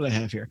 What did I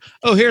have here?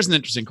 Oh, here's an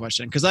interesting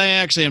question because I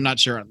actually am not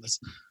sure on this.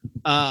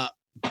 I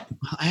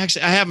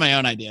have my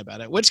own idea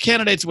about it. Which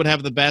candidates would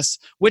have the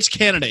best? Which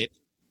candidate?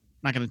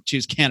 I'm not going to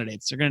choose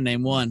candidates. They're going to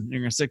name one.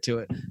 You're going to stick to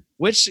it.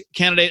 Which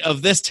candidate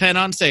of this 10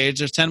 on stage?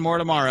 There's 10 more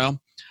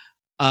tomorrow.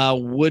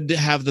 Would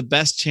have the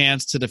best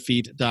chance to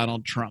defeat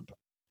Donald Trump?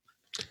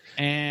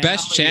 And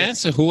best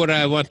chance? Who would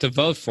I want to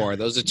vote for?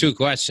 Those are two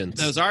questions.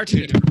 Those are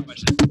two different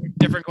questions.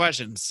 Different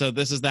questions. So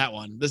this is that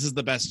one. This is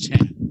the best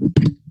chance.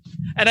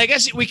 And I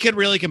guess we could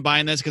really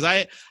combine this because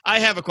I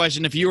have a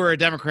question. If you were a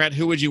Democrat,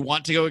 who would you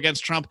want to go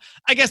against Trump?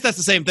 I guess that's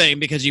the same thing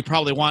because you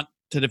probably want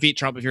to defeat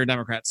Trump if you're a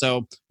Democrat.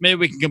 So maybe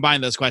we can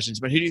combine those questions.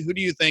 But who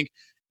do you think,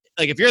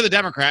 like if you're the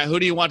Democrat, who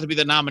do you want to be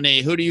the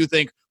nominee? Who do you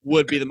think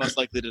would be the most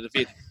likely to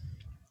defeat him?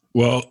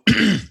 Well,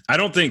 I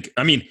don't think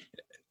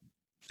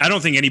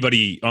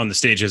anybody on the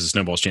stage has a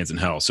snowball's chance in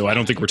hell. So I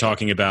don't think we're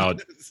talking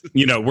about,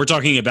 we're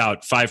talking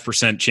about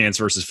 5% chance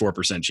versus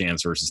 4%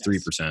 chance versus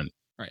 3%.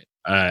 Right.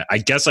 I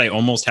guess I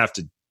almost have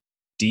to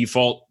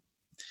default.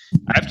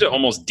 I have to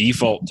almost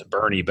default to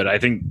Bernie, but I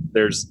think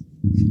there's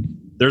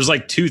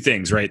like two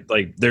things, right?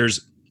 Like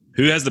there's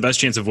who has the best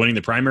chance of winning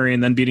the primary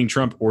and then beating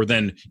Trump, or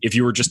then if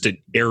you were just to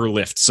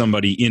airlift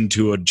somebody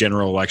into a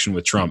general election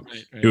with Trump,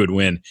 who would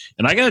win?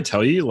 And I got to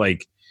tell you,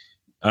 like,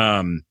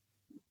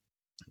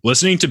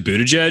 listening to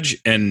Buttigieg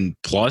and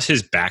plus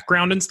his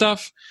background and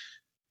stuff,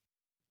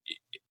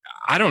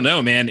 I don't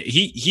know, man.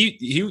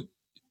 He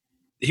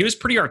was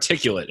pretty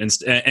articulate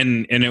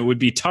and it would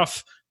be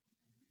tough.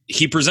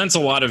 He presents a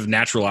lot of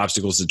natural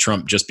obstacles to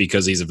Trump just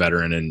because he's a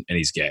veteran and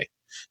he's gay.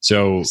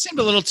 So it seemed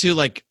a little too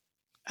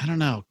I don't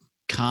know,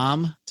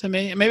 calm to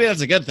me. Maybe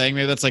that's a good thing.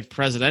 Maybe that's like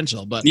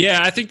presidential, but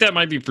yeah, I think that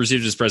might be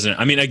perceived as president.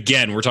 I mean,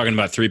 again, we're talking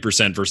about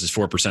 3% versus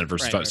 4%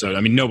 versus 5. So,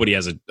 I mean, nobody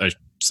has a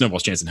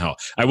snowball's chance in hell.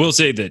 I will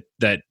say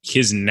that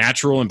his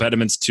natural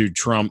impediments to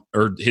Trump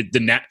or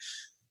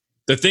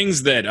the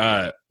things that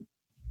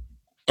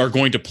are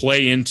going to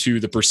play into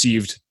the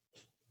perceived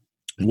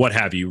what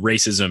have you,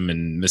 racism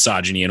and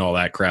misogyny and all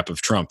that crap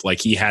of Trump, like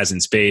he has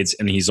in spades,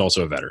 and he's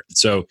also a veteran.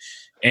 So,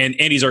 and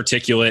he's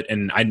articulate,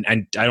 and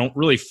I don't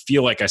really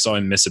feel like I saw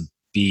him miss a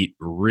beat,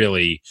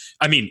 really.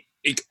 I mean,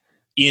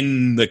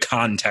 in the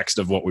context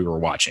of what we were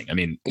watching. I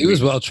mean, he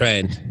was well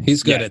trained.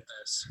 He's good at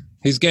this.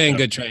 He's getting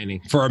good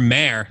training for a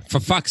mayor. For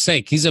fuck's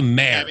sake, he's a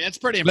mayor. Yeah, I mean, that's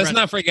pretty impressive.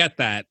 Let's not forget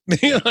that.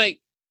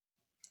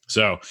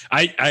 So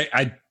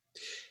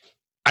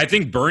I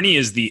think Bernie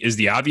is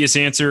the obvious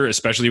answer,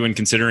 especially when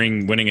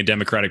considering winning a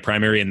Democratic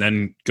primary and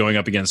then going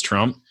up against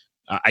Trump.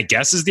 I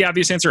guess is the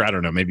obvious answer. I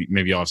don't know.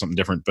 Maybe I'll have something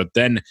different. But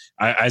then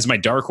as my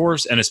dark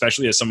horse, and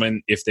especially as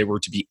someone, if they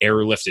were to be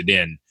airlifted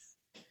in,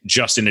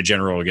 just in a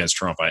general against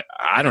Trump.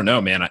 I don't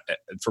know, man.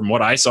 From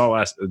what I saw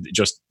last,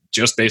 just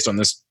based on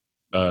this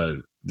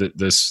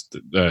this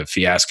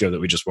fiasco that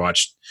we just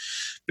watched,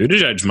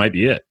 Buttigieg might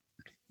be it.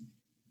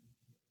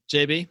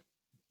 JB,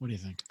 what do you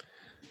think?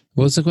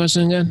 What's the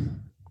question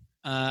again?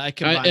 I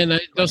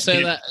don't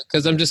say that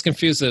because I'm just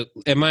confused.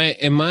 Am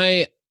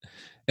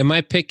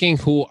I picking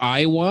who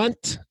I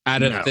want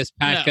out of this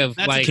pack of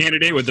like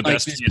candidate with the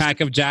best this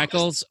pack of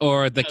jackals,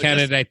 or the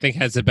candidate I think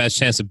has the best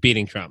chance of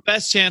beating Trump?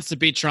 Best chance to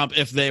beat Trump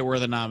if they were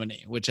the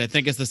nominee, which I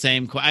think is the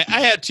same. I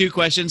had two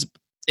questions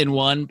in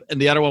one,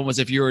 and the other one was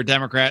if you were a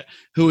Democrat,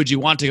 who would you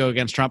want to go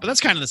against Trump? But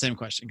that's kind of the same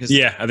question.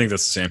 Yeah, I think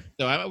that's the same.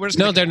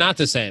 So they're not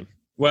the same.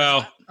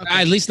 Well,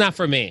 at least not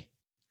for me.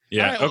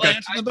 Yeah. Right, okay.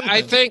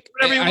 I think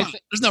whatever you want.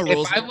 There's no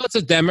rules. If I was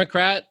a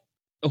Democrat,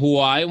 who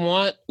I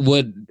want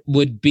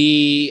would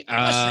be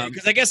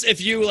because I guess if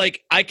you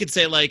I could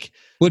say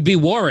would be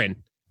Warren.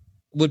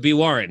 Would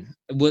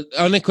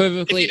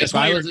unequivocally if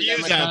I was a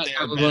Democrat,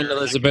 I would want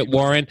Elizabeth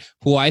Warren,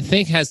 who I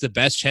think has the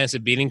best chance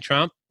of beating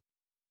Trump.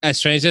 As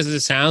strange as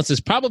it sounds,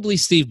 is probably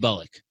Steve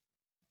Bullock.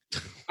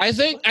 I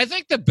think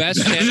the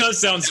best chance. That does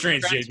sound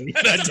strange, Jason.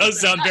 That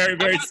does sound very,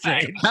 very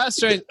strange. How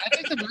strange. I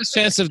think the best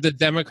chance of the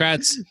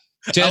Democrats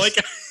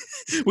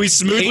we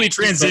smoothly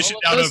transitioned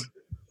out of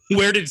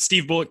where did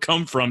Steve Bullock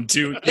come from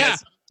to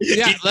let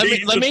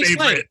me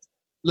explain.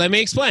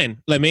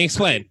 Let me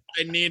explain.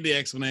 I need the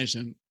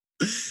explanation.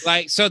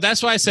 So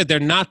that's why I said they're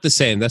not the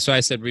same. That's why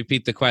I said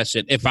repeat the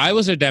question. If I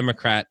was a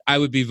Democrat, I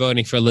would be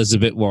voting for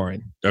Elizabeth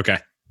Warren. Okay.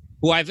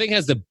 Who I think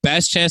has the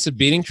best chance of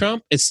beating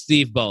Trump is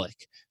Steve Bullock,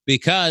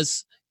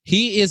 because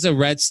he is a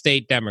red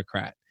state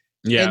Democrat.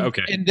 Yeah,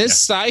 okay. In this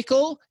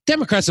cycle,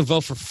 Democrats will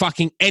vote for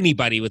fucking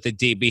anybody with a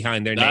D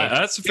behind their name.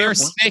 That's a fair point.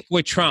 Stick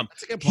with Trump.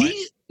 That's a good point.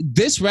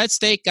 This red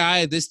state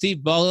guy, this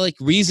Steve Bullock,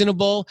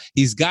 reasonable.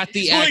 He's got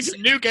the He's willing to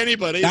nuke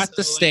anybody. Got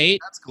the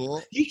state. That's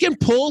cool. He can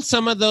pull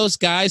some of those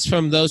guys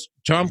from those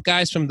Trump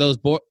guys from those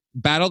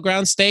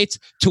battleground states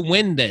to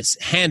win this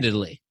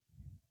handedly.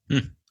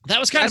 That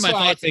was kind of my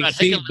thought. I think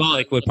Steve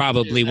Bullock would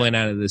probably win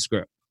out of this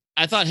group.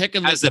 I thought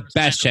Hickenlooper has the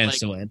best chance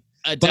to win.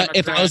 But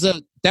if I was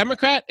a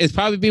Democrat, it'd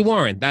probably be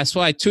Warren. That's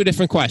why two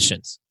different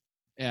questions.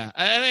 Yeah,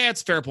 I think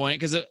that's a fair point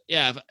because,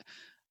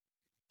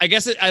 I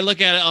guess I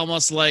look at it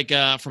almost like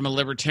from a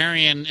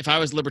libertarian. If I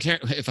was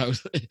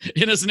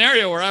in a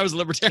scenario where I was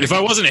libertarian. If I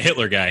wasn't a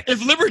Hitler guy.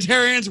 If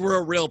libertarians were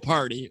a real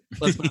party,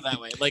 let's put it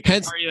that way.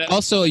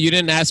 Also, you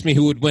didn't ask me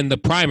who would win the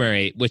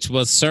primary, which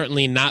will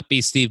certainly not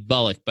be Steve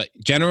Bullock. But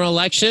general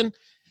election,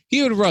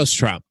 he would roast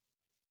Trump.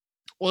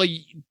 Well,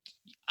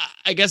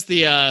 I guess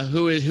the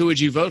who would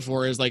you vote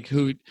for is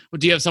who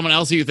do you have someone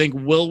else who you think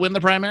will win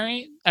the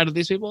primary out of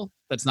these people?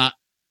 That's not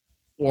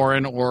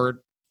Warren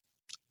or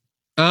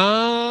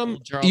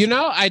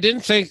I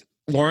didn't think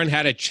Warren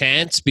had a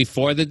chance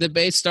before the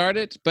debate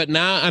started, but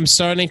now I'm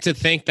starting to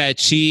think that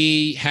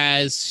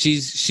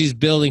she's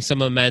building some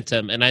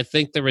momentum, and I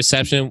think the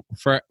reception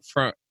for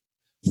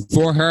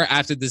her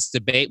after this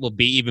debate will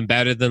be even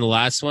better than the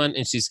last one,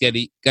 and she's going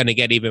to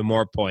get even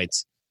more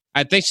points.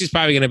 I think she's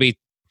probably going to be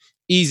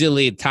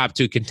easily a top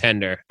 2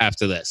 contender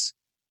after this.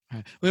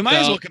 We might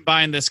as well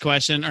combine this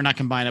question, or not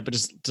combine it, but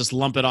just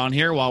lump it on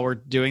here while we're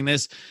doing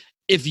this.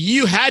 If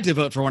you had to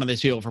vote for one of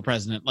these people for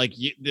president,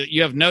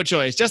 you have no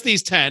choice, just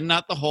these 10,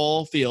 not the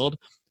whole field,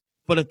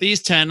 but if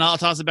these 10, I'll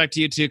toss it back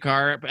to you too,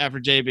 Carr, after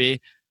JB.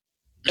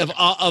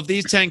 Of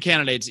these 10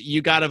 candidates,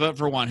 you got to vote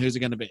for one. Who's it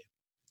going to be?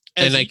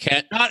 I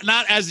can't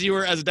not as you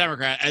were as a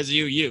Democrat, as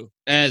you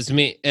as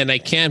me, and I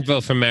can't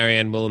vote for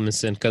Marianne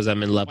Williamson because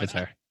I'm in love with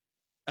her.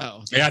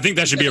 Oh, yeah, I think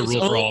that should be a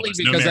rule for all of us.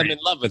 Because I'm in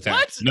love with her.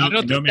 What? No, I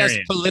don't think that's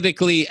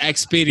politically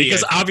expedient.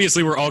 Because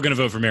obviously we're all going to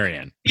vote for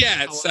Marianne.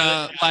 Yeah, it's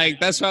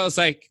that's why I was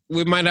like,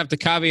 we might have to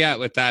caveat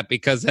with that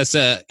because that's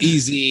a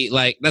easy,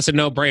 that's a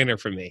no-brainer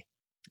for me.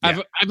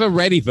 Yeah. I've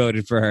already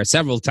voted for her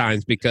several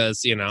times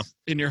because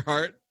in your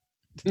heart.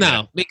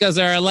 No, because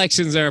our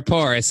elections are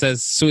poor. It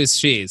says Swiss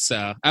cheese.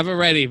 So I've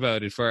already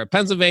voted for her.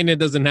 Pennsylvania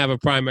doesn't have a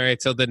primary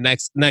till the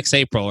next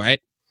April,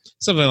 right?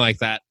 Something like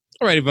that.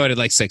 Already voted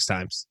 6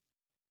 times.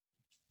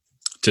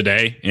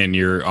 Today in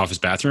your office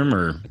bathroom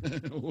or?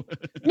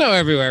 No,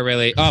 everywhere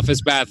really.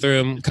 Office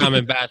bathroom,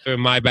 common bathroom,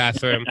 my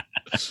bathroom.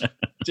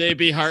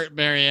 JB Hart,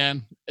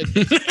 Marianne.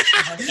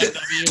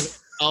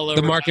 All over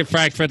the Market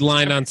Frankfurt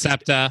line on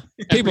SEPTA.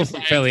 People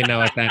from Philly know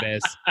what that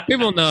is.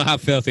 People know how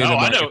filthy the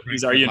Market Frankfurt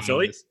is. Are you in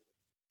Philly? Is.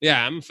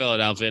 Yeah, I'm a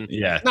Philadelphian.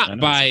 Yeah. Not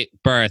by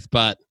birth,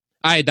 but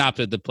I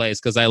adopted the place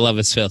because I love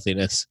its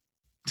filthiness.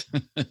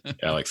 Yeah,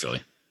 I like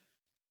Philly.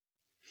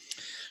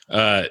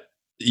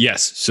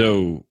 Yes.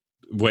 So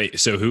wait.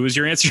 So who was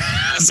your answer?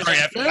 Sorry,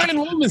 Marianne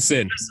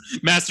Williamson.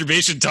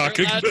 Masturbation talk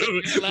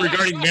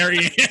regarding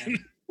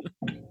Marianne.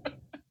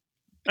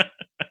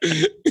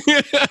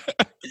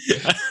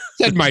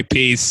 Said my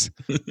piece.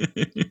 All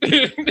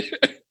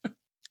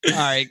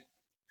right.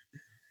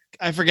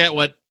 I forget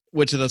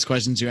which of those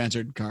questions you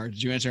answered, Carr.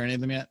 Did you answer any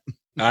of them yet?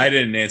 I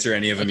didn't answer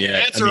any of them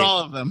yet. Answer all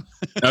of them.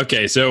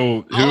 Okay,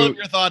 so all of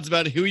your thoughts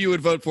about who you would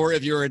vote for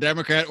if you were a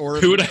Democrat, or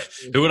who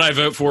would I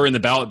vote for in the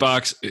ballot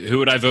box? Who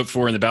would I vote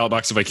for in the ballot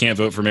box if I can't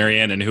vote for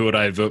Marianne? And who would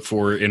I vote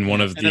for in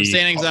one of the?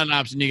 Abstaining's not an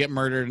option. You get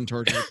murdered and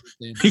tortured.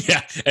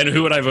 Yeah, and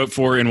who would I vote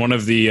for in one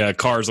of the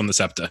cars on the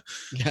SEPTA?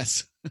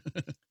 Yes.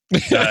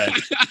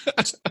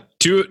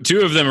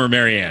 Two of them are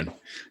Marianne.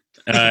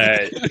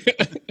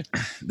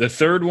 The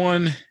third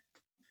one.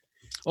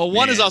 Well,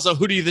 one is also,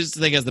 who do you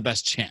think has the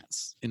best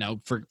chance?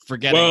 For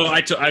getting. Well,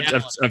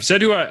 I've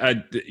said who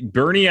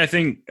Bernie. I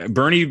think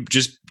Bernie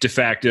just de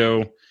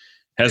facto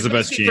has the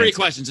best chance. 3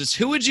 questions. It's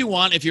who would you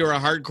want if you were a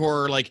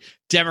hardcore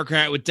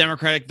Democrat with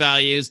democratic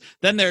values?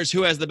 Then there's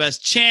who has the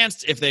best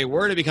chance if they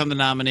were to become the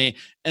nominee,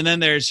 and then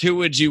there's who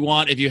would you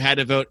want if you had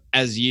to vote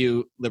as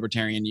you,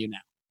 libertarian you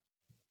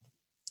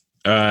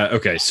now.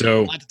 Okay,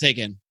 so a lot to take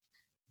in.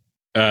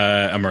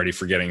 I'm already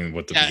forgetting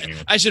what the beginning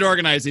was. I should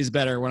organize these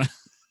better when.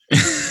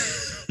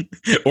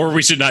 Or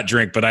we should not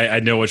drink, but I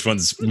know which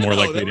one's more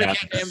likely to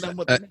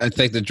happen. I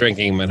think the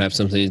drinking might have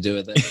something to do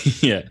with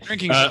it. Yeah.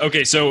 Drinking.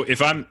 Okay, so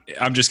if I'm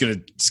just going to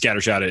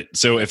scattershot it.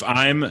 So if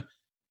I'm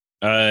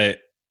a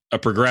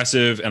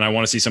progressive and I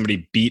want to see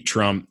somebody beat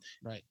Trump,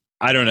 right?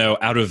 I don't know.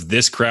 Out of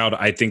this crowd,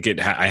 I think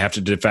I have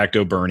to de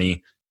facto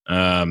Bernie,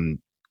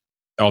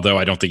 although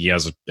I don't think he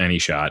has any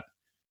shot.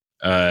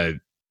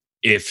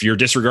 If you're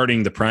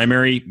disregarding the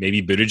primary,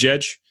 maybe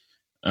Buttigieg.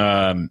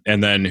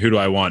 And then who do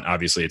I want?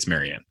 Obviously, it's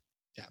Marianne.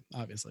 Yeah,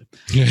 obviously.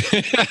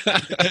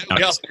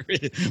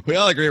 we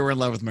all agree we're in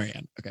love with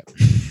Marianne. Okay.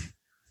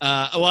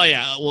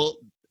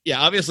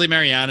 Obviously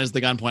Marianne is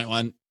the gunpoint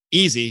one.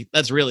 Easy.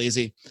 That's real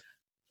easy.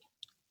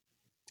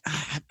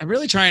 I'm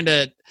really trying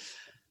to.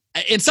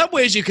 In some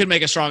ways, you could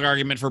make a strong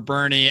argument for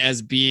Bernie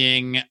as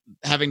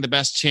having the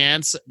best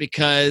chance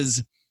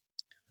because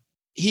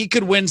he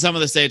could win some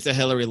of the states that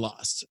Hillary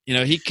lost.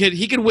 He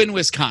could win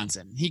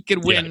Wisconsin. He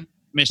could win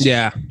Michigan.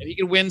 Yeah. He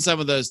could win some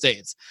of those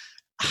states.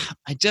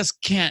 I just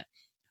can't.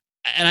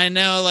 And I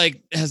know, it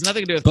has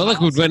nothing to do with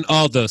Bullock would win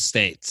all those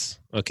states.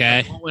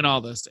 Okay, he won't win all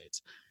those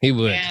states. He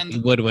would. He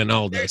would win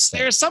all those states.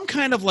 There's some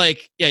kind of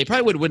he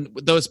probably would win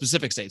those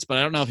specific states, but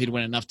I don't know if he'd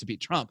win enough to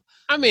beat Trump.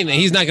 I mean,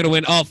 he's not going to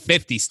win all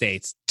 50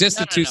 states. Just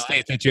the two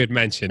states that you had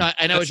mentioned.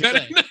 I know what you're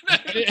saying.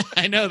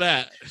 I know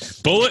that.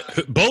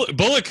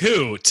 Bullock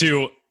who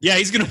to. Yeah,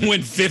 he's going to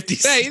win 50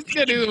 states. Yeah, he's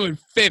going to win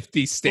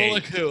 50 states.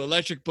 Bullock who?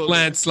 Electric Bullock.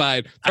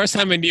 Landslide. First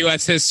time in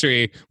U.S.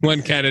 history,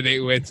 one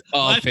candidate wins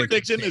all 50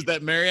 prediction states. Is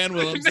that Marianne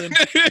Williamson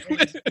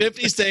wins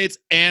 50 states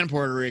and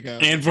Puerto Rico.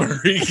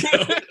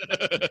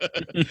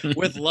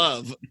 With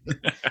love.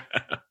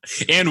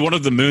 And one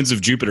of the moons of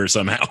Jupiter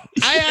somehow.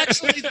 I might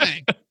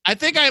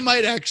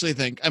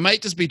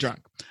just be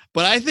drunk,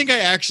 but I think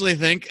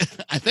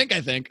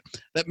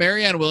that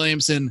Marianne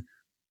Williamson,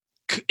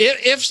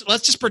 if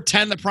let's just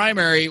pretend the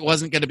primary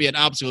wasn't going to be an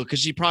obstacle because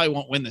she probably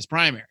won't win this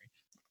primary.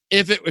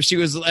 If she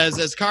was,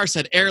 as Carr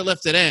said,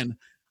 airlifted in,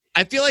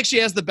 I feel like she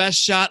has the best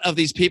shot of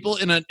these people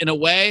in a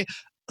way,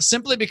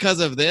 simply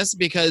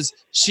because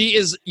she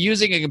is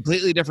using a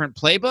completely different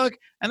playbook.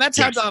 And that's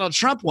how Donald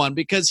Trump won,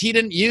 because he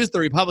didn't use the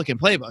Republican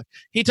playbook.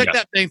 He took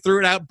that thing, threw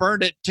it out,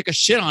 burned it, took a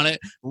shit on it,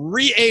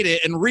 re-ate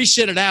it, and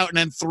re-shit it out, and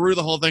then threw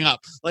the whole thing up.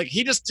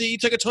 He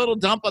took a total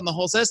dump on the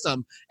whole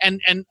system, and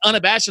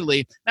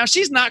unabashedly. Now,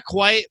 she's not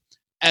quite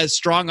as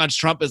strong on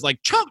Trump as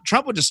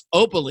Trump would just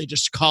openly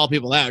just call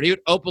people out. He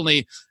would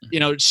openly,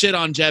 shit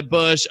on Jeb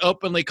Bush,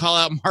 openly call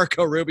out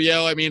Marco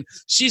Rubio. I mean,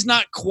 she's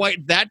not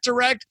quite that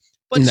direct.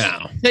 But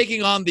she's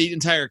taking on the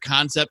entire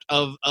concept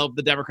of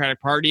the Democratic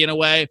Party in a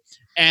way,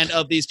 and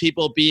of these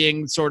people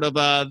being sort of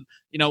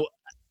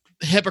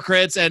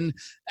hypocrites. And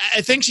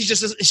I think she's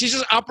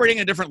just operating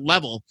at a different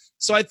level.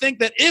 So I think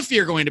that if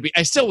you're going to be,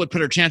 I still would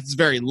put her chances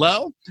very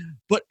low.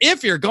 But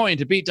if you're going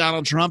to beat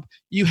Donald Trump,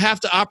 you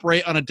have to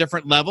operate on a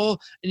different level,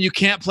 and you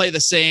can't play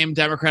the same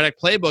Democratic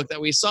playbook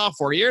that we saw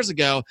 4 years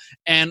ago.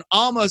 And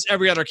almost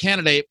every other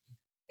candidate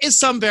is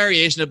some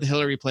variation of the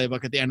Hillary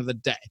playbook at the end of the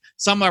day.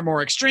 Some are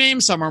more extreme,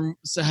 some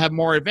have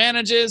more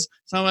advantages,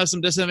 some have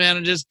some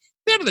disadvantages.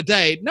 At the end of the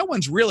day, no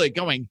one's really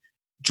going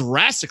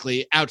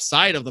drastically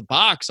outside of the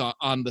box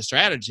on the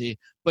strategy,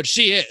 but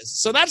she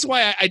is. So that's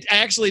why I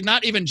actually,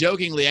 not even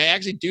jokingly, I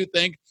actually do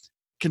think,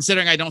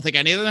 considering I don't think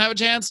any of them have a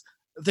chance,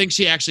 I think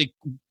she actually,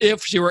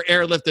 if she were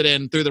airlifted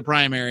in through the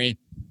primary,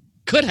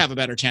 could have a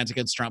better chance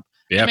against Trump.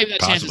 Yeah, maybe that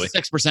possibly.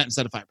 chance is 6%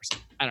 instead of 5%.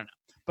 I don't know.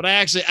 But I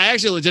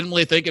actually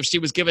legitimately think if she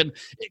was given,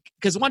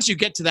 because once you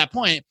get to that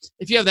point,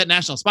 if you have that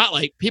national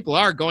spotlight, people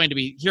are going to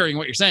be hearing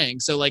what you're saying.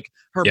 So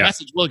her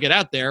message will get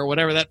out there,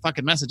 whatever that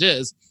fucking message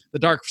is, the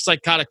dark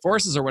psychotic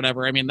forces or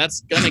whatever. I mean,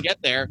 that's going to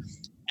get there,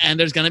 and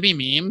there's going to be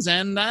memes,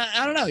 and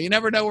I don't know. You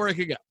never know where it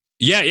could go.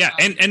 Yeah.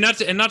 And not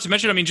to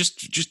mention, I mean,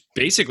 just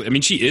basically, I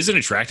mean, she is an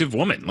attractive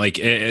woman,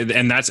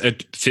 and that's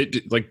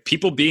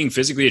people being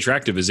physically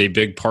attractive is a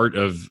big part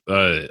of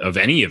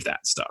any of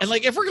that stuff. And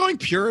if we're going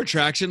pure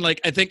attraction, I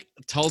think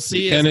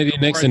Tulsi, Kennedy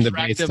Nixon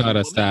debates taught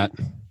us that.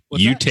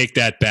 You take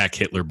that back,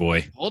 Hitler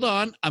boy. Hold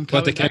on, I'm coming.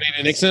 What, the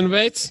Kennedy Nixon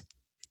debates?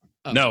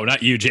 Oh. No,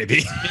 not you,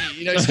 JB.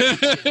 You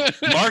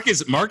know,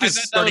 Mark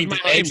is starting to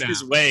edge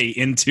his way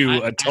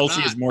into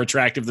Tulsi is more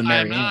attractive than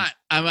Marianne.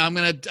 I'm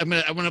not. I'm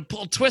gonna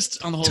pull a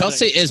twist on the whole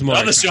Tulsi thing. is more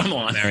On the attractive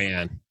Shyamalan. than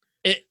Marianne.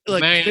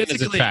 Marianne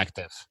is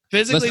attractive.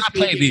 Physically, let's not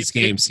play these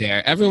games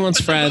here.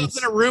 Everyone's friends.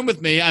 In a room with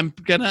me, I'm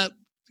gonna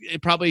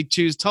probably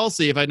choose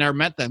Tulsi if I never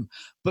met them.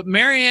 But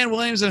Marianne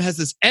Williamson has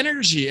this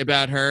energy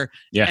about her,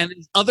 and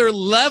this other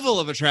level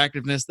of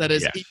attractiveness that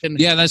is even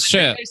that's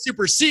true.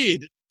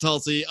 Supersede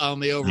Tulsi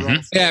on the overall.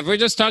 Mm-hmm. Yeah, if we're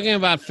just talking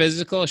about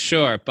physical,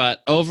 sure,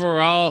 but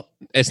overall,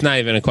 it's not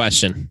even a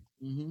question.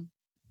 Mm-hmm.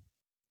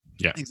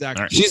 Yeah,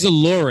 exactly. Right. She's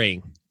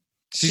alluring.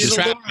 She's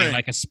alluring. trapped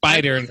like a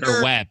spider in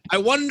her web. I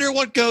wonder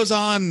what goes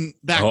on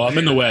back I'm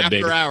in the web,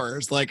 after baby.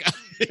 hours. Like,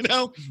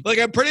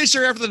 I'm pretty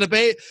sure after the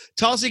debate,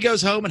 Tulsi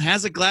goes home and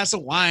has a glass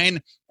of wine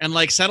and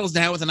like settles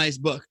down with a nice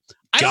book.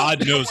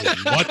 God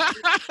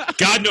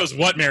knows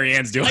what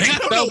Marianne's doing. I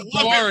don't know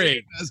what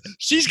boring.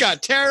 She's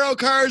got tarot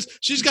cards.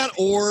 She's got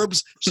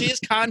orbs. She is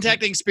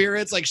contacting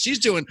spirits. Like she's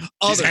doing.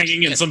 She's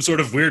hanging in some sort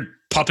of weird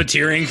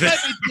puppeteering thing.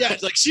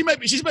 Like she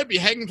might be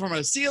hanging from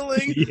a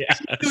ceiling. Yeah,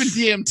 she's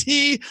doing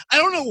DMT. I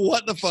don't know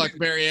what the fuck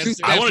Marianne's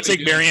doing. I want to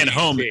take Marianne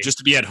home just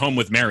to be at home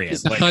with Marianne.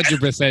 She's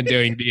 100%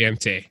 doing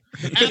DMT.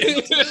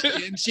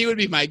 And she would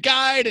be my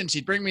guide, and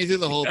she'd bring me through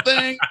the whole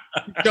thing,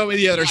 show me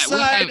the other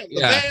side of the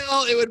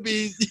veil. It would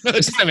be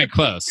it's not even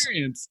close.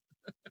 Experience.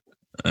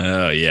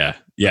 Oh yeah.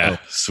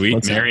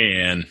 Sweet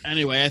Marianne.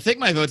 Anyway, I think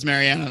my vote's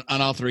Marianne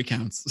on all three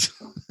counts.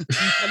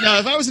 No,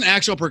 if I was an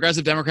actual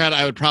progressive Democrat,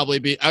 I would probably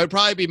be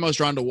most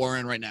drawn to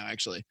Warren right now.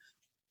 Actually,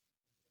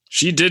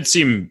 she did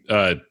seem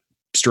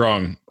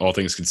strong, all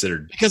things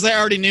considered. Because I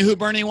already knew who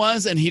Bernie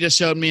was, and he just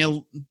showed me a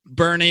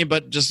Bernie,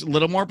 but just a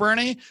little more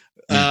Bernie.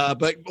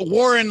 But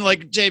Warren,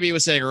 like JB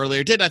was saying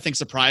earlier, did I think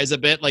surprise a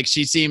bit? Like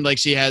she seemed like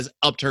she has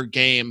upped her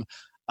game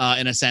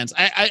in a sense.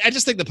 I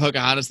just think the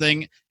Pocahontas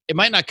thing,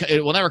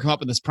 it will never come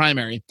up in this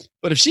primary.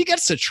 But if she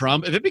gets to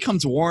Trump, if it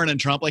becomes Warren and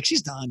Trump, like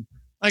she's done.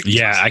 Like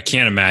I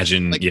can't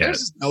imagine. Like there's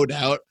just no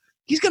doubt.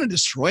 He's going to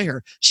destroy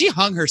her. She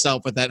hung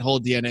herself with that whole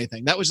DNA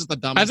thing. That was just the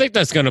dumbest. I think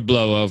that's going to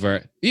blow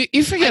over.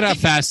 You forget how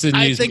fast the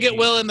news. I think it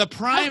will in the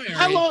primary.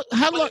 How long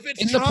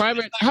in the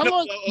primary? How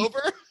long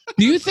over?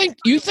 Do you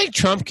think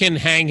Trump can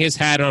hang his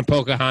hat on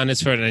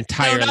Pocahontas for an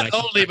entire election?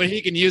 Not only, but he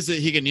can use it.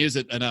 He can use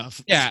it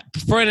enough. Yeah,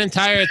 for an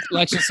entire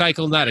election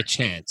cycle, not a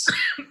chance.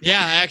 Yeah,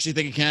 I actually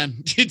think he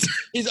can.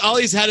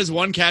 He's had is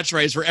one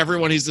catchphrase for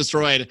everyone he's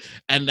destroyed,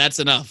 and that's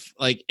enough.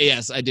 Like,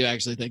 yes, I do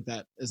actually think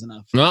that is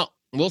enough. Well,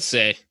 we'll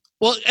see.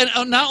 Well,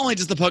 and not only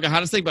just the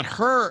Pocahontas thing, but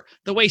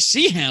the way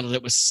she handled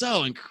it was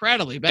so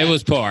incredibly bad. It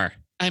was poor.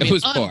 It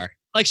was poor.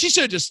 Like she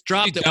should have just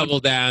dropped it. Double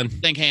down.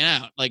 Thing came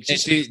out. Like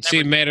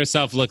she made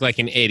herself look like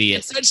an idiot.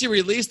 Instead, she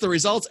released the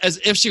results as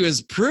if she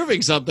was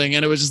proving something,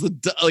 and it was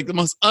just the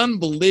most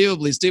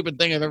unbelievably stupid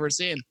thing I've ever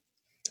seen.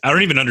 I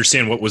don't even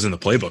understand what was in the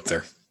playbook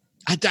there.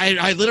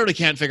 I literally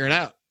can't figure it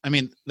out. I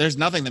mean, there's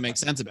nothing that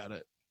makes sense about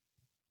it.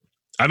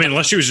 I mean,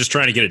 unless she was just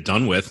trying to get it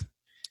done with.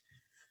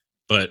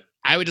 But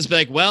I would just be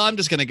like, well, I'm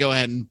just going to go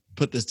ahead and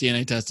put this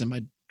DNA test in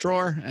my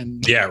drawer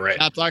and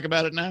not talk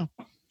about it now.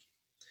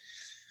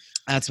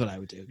 That's what I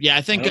would do. Yeah,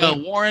 I think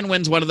Warren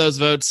wins one of those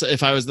votes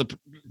if I was the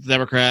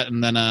Democrat,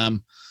 and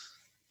then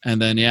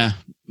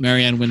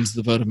Marianne wins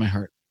the vote of my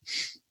heart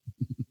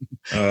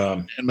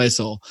and my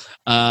soul.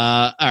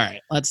 All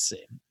right, let's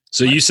see.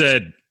 So you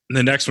said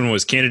the next one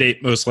was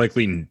candidate most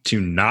likely to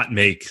not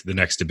make the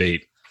next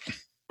debate.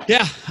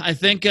 Yeah, I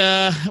think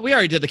we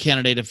already did the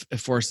candidate if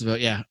forced to vote.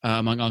 Yeah,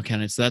 among all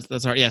candidates. So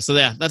that's our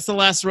that's the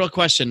last real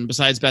question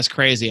besides best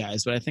crazy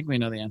eyes. But I think we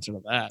know the answer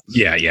to that.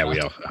 Yeah, we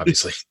all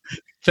obviously.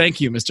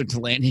 Thank you, Mr.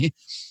 Delaney.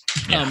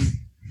 Yeah.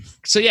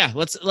 So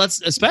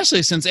let's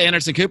especially since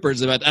Anderson Cooper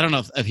is about. I don't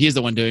know if he's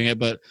the one doing it,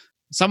 but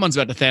someone's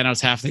about to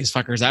Thanos half these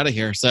fuckers out of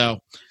here. So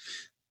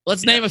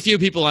let's name a few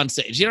people on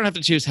stage. You don't have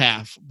to choose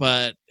half,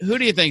 but who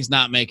do you think's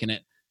not making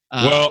it?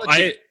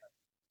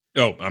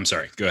 I'm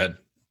sorry. Go ahead.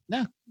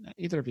 No,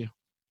 either of you.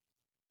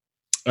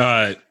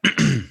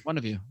 One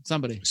of you,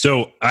 somebody.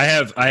 So I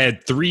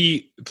had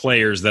three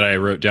players that I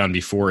wrote down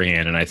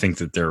beforehand, and I think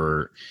that they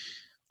were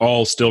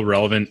all still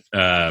relevant.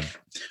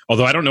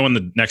 Although I don't know when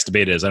the next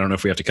debate is. I don't know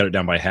if we have to cut it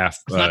down by half.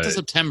 It's not till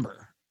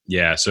September.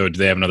 Yeah. So do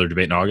they have another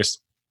debate in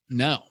August?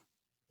 No.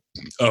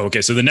 Oh,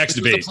 okay. So the next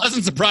debate. It was a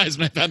pleasant surprise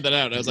when I found that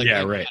out. I was like,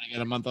 right. I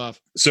got a month off.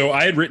 So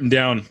I had written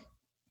down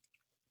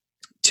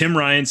Tim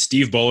Ryan,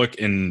 Steve Bullock,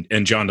 and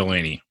John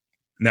Delaney.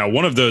 Now,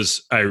 one of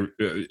those,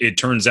 it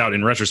turns out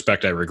in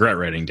retrospect, I regret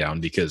writing down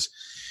because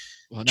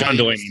John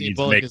Delaney needs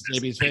to make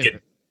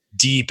it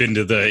deep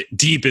into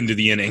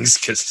the innings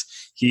because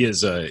he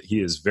is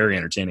very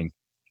entertaining.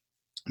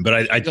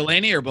 But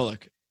Delaney or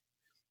Bullock?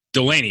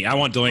 Delaney. I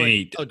want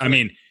Delaney. I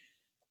mean,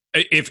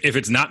 if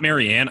it's not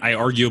Marianne, I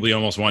arguably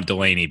almost want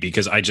Delaney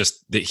because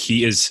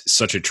he is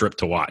such a trip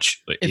to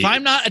watch. If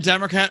I'm not a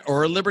Democrat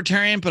or a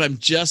Libertarian, but I'm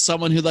just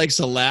someone who likes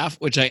to laugh,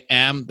 which I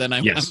am, then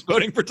I'm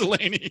voting for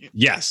Delaney.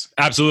 Yes,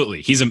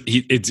 absolutely. He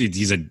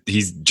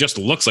just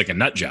looks like a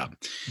nut job.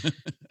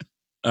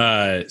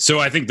 So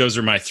I think those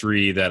are my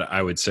three that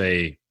I would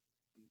say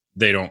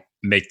they don't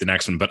make the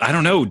next one. But I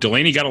don't know.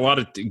 Delaney got a lot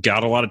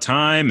of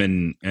time,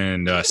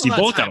 and Steve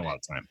Bullock got a lot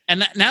of time.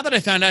 And now that I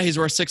found out he's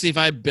worth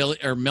 $65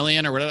 billion or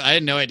million or whatever, I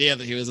had no idea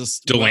that he was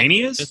a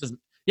Delaney is.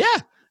 Yeah.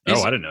 I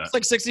didn't know. It's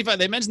like 65.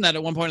 They mentioned that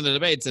at one point in the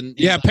debates, and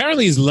yeah,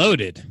 apparently he's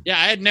loaded. Yeah,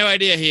 I had no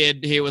idea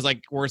he was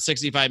like worth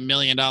 $65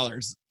 million.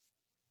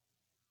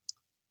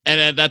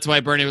 And that's why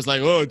Bernie was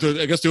like, "Oh,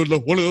 I guess you're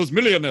one of those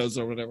millionaires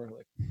or whatever."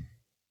 Like,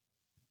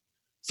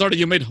 sorry,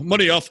 you made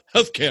money off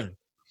healthcare.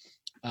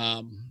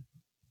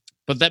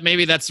 But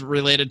maybe that's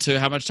related to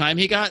how much time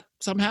he got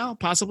somehow,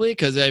 possibly.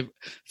 Because I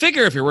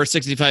figure if you're worth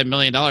 $65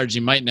 million,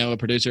 you might know a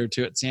producer or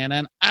two at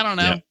CNN. I don't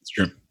know. Yeah, it's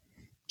true.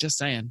 Just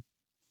saying.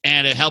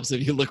 And it helps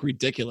if you look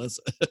ridiculous.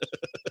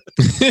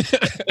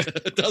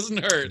 It doesn't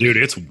hurt. Dude,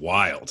 it's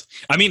wild.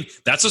 I mean,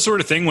 that's the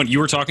sort of thing when you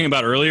were talking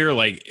about earlier,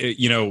 like,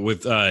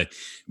 with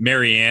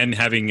Marianne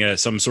having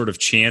some sort of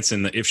chance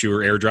if she were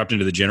airdropped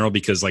into the general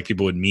because like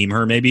people would meme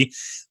her maybe.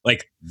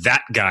 Like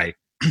that guy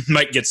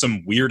might get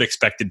some weird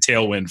expected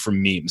tailwind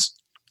from memes.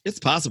 It's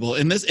possible.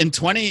 In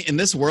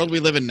this world we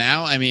live in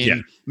now, I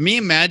mean,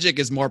 meme magic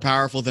is more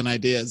powerful than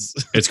ideas.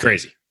 It's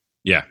crazy.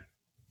 Yeah.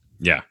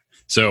 Yeah.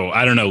 So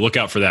I don't know. Look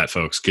out for that,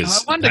 folks.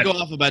 Because I wanted to go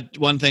off about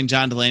one thing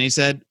John Delaney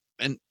said,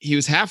 and he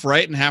was half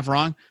right and half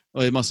wrong.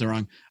 Well, he's mostly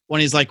wrong. When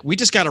he's like, "We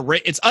just got to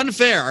rate. It's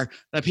unfair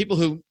that people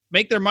who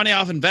make their money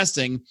off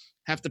investing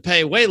have to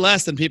pay way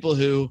less than people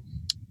who,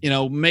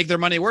 make their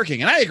money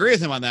working." And I agree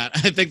with him on that.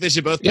 I think they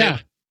should both pay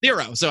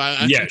zero. So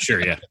yeah, sure,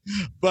 yeah.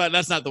 But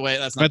that's not the way.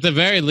 That's not. At the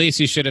very least,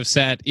 you should have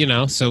said,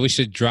 so we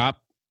should drop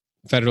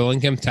federal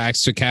income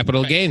tax to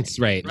capital gains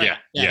rate. Right.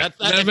 Yeah.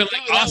 That'd be like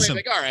awesome.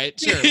 Like, all right,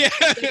 sure.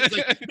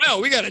 Like, no,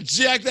 we got to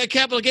jack that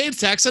capital gains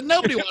tax, and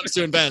nobody wants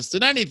to invest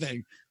in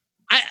anything.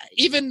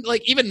 Even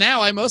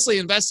now, I mostly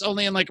invest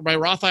only in like my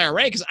Roth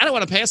IRA because I don't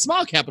want to pay a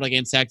small capital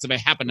gains tax if I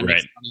happen to make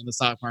some money in the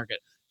stock market,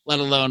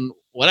 let alone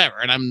whatever.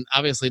 And I'm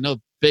obviously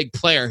no big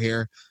player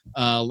here,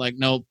 like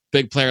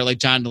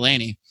John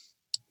Delaney.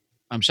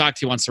 I'm shocked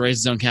he wants to raise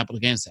his own capital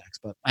gains tax,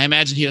 but I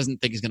imagine he doesn't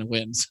think he's going to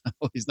win, so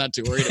he's not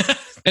too worried.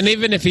 And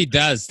even if he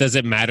does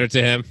it matter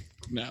to him?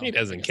 No, he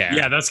doesn't care.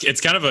 Yeah, it's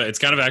kind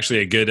of actually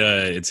a good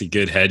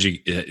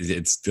hedge.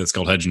 It's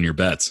called hedging your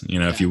bets.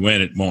 If you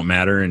win, it won't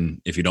matter,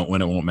 and if you don't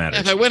win, it won't matter.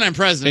 If I win, I'm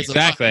president.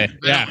 Exactly.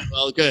 So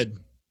well, good.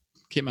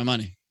 Keep my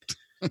money.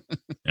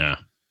 Yeah.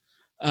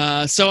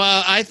 So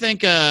I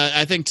think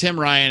Tim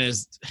Ryan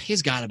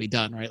he's got to be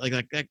done, right?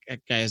 Like that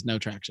guy has no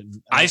traction.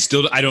 I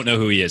don't know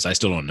who he is. I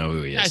still don't know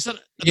who he is.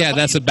 Yeah,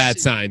 that's a bad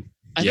sign.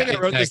 I think I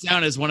wrote this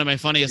down as one of my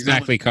funniest.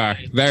 Exactly, Carr.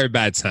 Very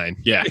bad sign.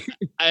 Yeah.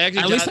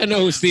 At least I know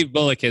who Steve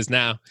Bullock is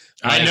now.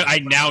 I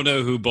now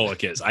know who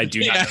Bullock is. I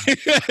do not know.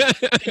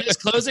 In his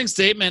closing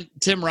statement,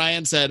 Tim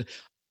Ryan said,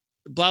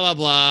 blah, blah,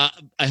 blah.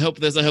 I hope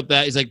this, I hope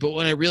that. He's like, but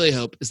what I really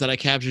hope is that I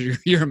captured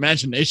your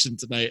imagination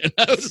tonight. And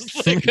I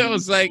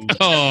was like,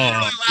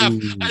 oh.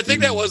 I think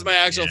that was my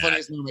actual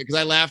funniest moment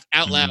because I laughed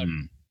out loud.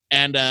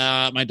 And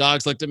my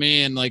dogs looked at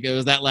me and like it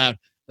was that loud.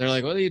 They're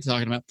like, what are you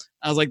talking about?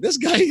 I was like, this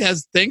guy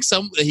thinks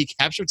he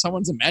captured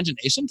someone's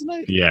imagination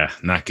tonight? Yeah,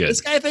 not good. This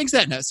guy thinks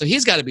that. No, so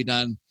he's got to be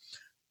done.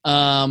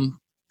 And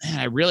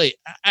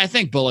I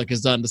think Bullock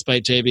is done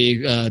despite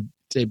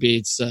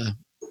JB's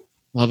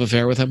love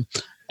affair with him.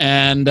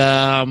 And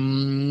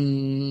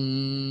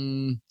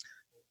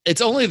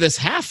it's only this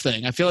half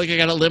thing. I feel like I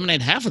got to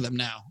eliminate half of them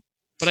now.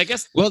 But I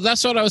guess... Well,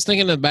 that's what I was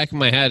thinking in the back of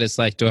my head. It's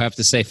like, do I have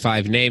to say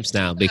 5 names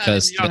now?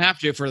 Because you don't have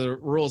to for the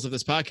rules of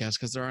this podcast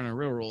because there aren't no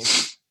real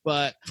rules.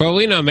 But for all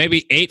we know,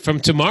 maybe 8 from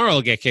tomorrow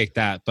will get kicked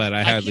out. But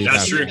I hardly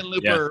That's true.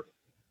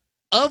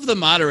 Of the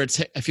moderates,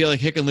 I feel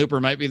like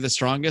Hickenlooper might be the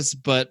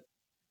strongest, but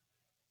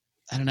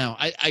I don't know.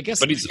 I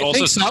guess... But he's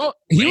also... So?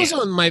 He was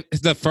on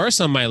the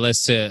first on my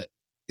list to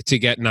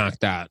get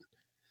knocked out.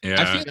 Yeah.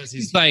 I feel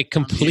he's like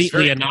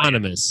completely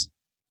anonymous.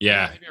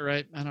 Yeah, you're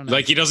right. I don't know.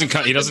 Like he doesn't.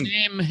 He doesn't. The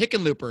name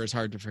Hickenlooper is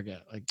hard to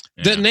forget. Like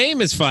the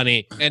name is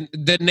funny, and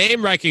the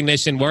name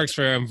recognition works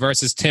for him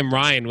versus Tim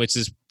Ryan, which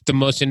is the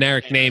most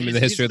generic name in the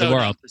history of the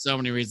world for so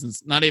many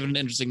reasons. Not even an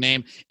interesting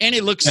name, and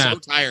he looks so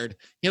tired.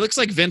 He looks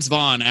like Vince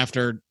Vaughn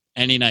after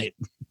any night.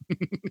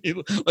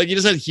 Like he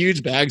just had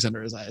huge bags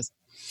under his eyes.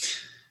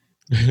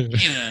 For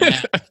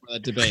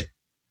that debate.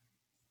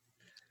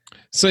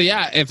 So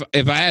yeah, if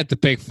I had to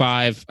pick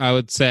 5, I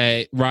would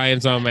say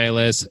Ryan's on my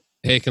list.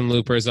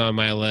 Hickenlooper's on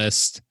my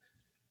list.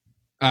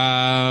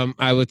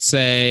 I would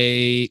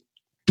say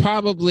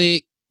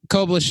probably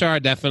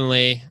Klobuchar,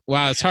 definitely.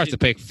 Wow, it's hard to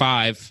pick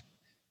 5.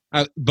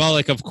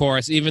 Bullock, of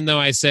course. Even though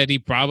I said he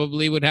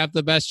probably would have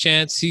the best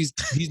chance, he's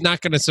not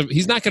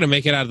gonna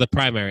make it out of the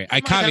primary. I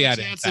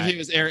caveated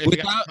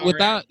that.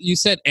 Without you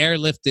said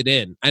airlifted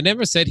in. I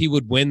never said he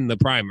would win the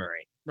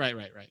primary. Right.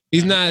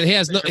 He's not.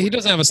 He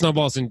doesn't have a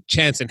snowball's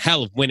chance in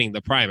hell of winning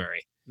the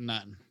primary.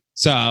 None.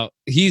 So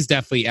he's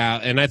definitely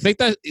out, and I think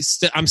that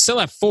I'm still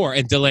at 4,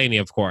 and Delaney,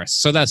 of course.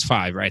 So that's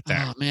 5 right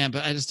there. Oh man,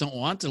 but I just don't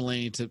want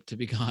Delaney to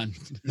be gone.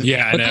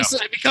 Yeah, I know.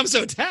 I become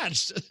so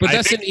attached. But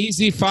that's an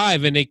easy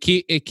 5, and it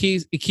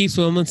keeps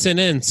Wilmington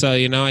in, so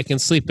I can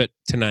sleep it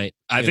tonight.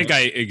 I think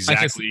I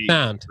exactly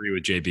agree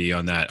with JB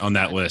on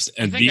that list.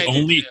 And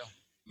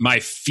My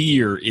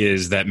fear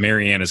is that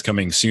Marianne is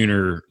coming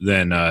sooner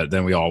than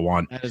we all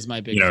want. That is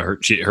my big. Her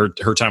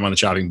time on the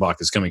chopping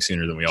block is coming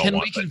sooner than we all want.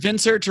 Can we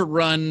convince her to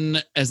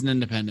run as an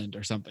independent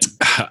or something?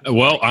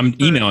 Well, I'm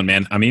emailing,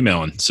 man. I'm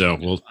emailing,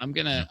 so I'm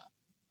gonna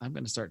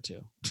start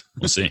too.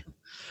 We'll see.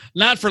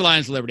 Not for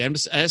Lions of Liberty. I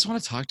just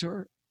want to talk to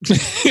her.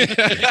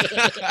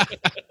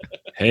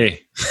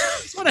 Hey, I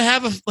just want to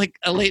have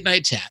a late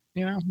night chat.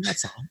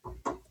 That's all.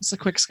 It's a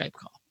quick Skype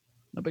call.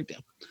 No big deal.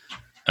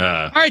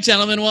 All right,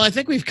 gentlemen. Well, I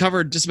think we've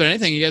covered just about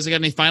anything. You guys got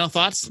any final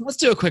thoughts? Let's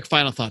do a quick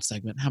final thought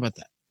segment. How about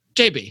that?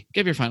 JB,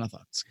 give your final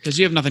thoughts because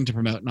you have nothing to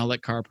promote, and I'll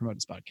let Carr promote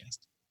his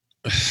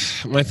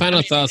podcast. My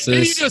final thoughts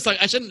is...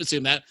 I shouldn't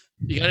assume that.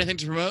 You got anything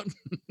to promote?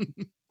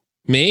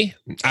 Me?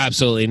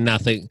 Absolutely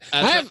nothing.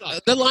 I have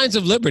the Lions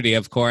of Liberty,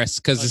 of course,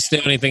 because it's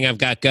the only thing I've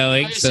got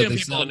going. So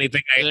there's the only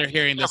thing they're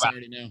hearing this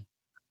already know.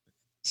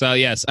 So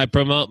yes, I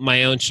promote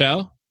my own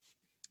show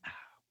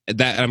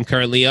that I'm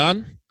currently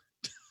on,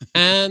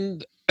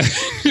 and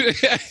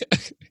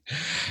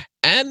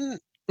and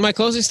my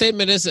closing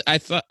statement is I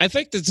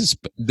think that this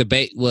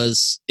debate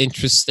was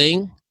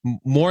interesting,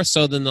 more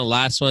so than the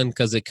last one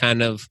because it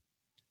kind of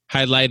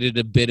highlighted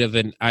a bit of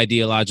an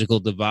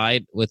ideological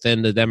divide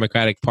within the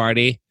Democratic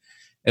Party.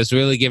 It's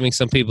really giving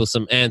some people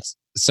some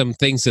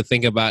things to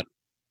think about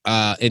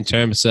in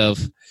terms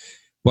of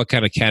what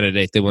kind of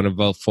candidate they want to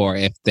vote for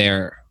if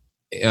they're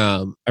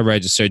a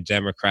registered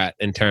Democrat,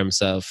 in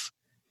terms of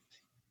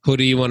who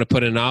do you want to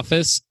put in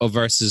office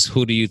versus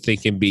who do you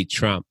think can beat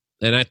Trump.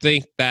 And I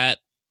think that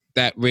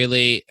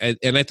really,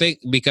 and I think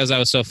because I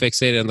was so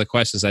fixated on the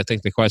questions, I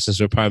think the questions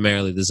were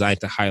primarily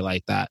designed to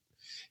highlight that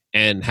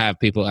and have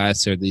people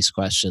answer these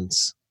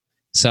questions.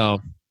 So,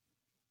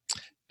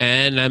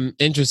 and I'm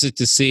interested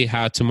to see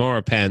how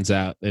tomorrow pans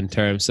out in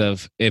terms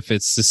of if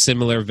it's a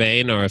similar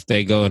vein or if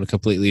they go in a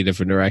completely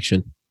different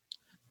direction.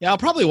 Yeah, I'll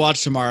probably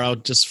watch tomorrow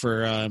just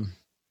for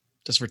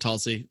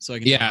Tulsi. So I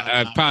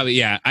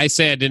can. I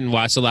say I didn't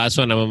watch the last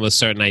one. I'm almost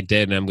certain I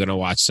did, and I'm going to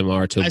watch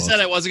tomorrow too. I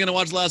said I wasn't going to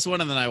watch the last one,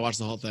 and then I watched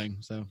the whole thing.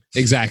 So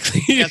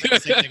exactly. I guess the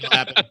same thing will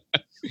happen.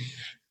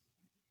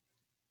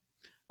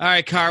 All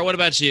right, Carr, what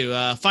about you?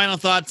 Final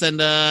thoughts, and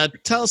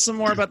tell us some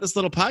more about this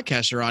little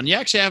podcast you're on. You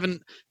actually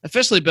haven't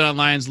officially been on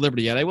Lions of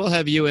Liberty yet. I will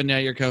have you and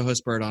your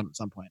co-host Bird on at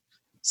some point.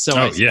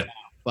 So,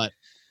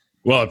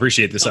 Well, I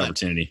appreciate this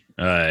opportunity.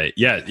 So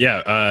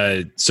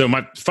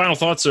my final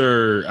thoughts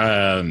are,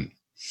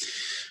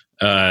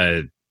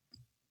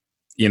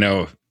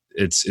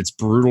 it's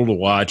brutal to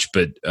watch,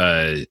 but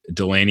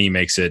Delaney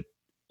makes it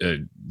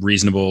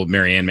reasonable.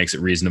 Marianne makes it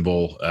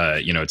reasonable.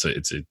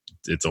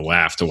 It's a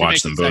laugh to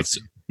watch them both.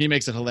 Sexy. He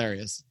makes it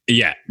hilarious.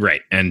 Yeah, you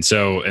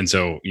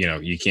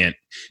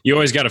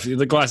always got to,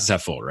 the glasses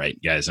half full, right,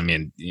 guys? I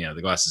mean,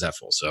 the glasses half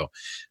full. So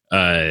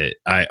I'll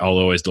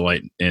always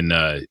delight in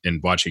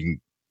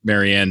watching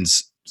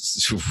Marianne's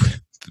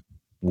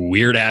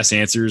weird ass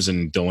answers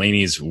and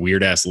Delaney's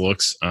weird ass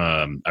looks.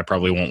 I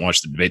probably won't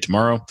watch the debate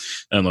tomorrow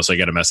unless I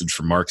get a message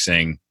from Mark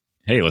saying,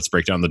 "Hey, let's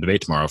break down the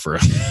debate tomorrow for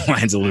a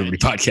Lions of Liberty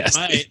podcast."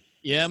 Might.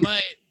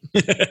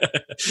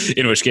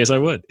 In which case I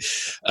would.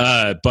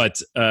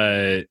 But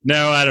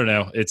no, I don't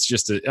know. It's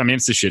just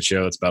it's a shit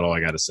show. It's about all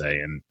I got to say.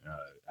 And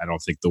I don't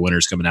think the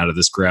winner's coming out of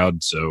this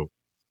crowd. So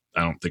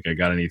I don't think I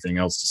got anything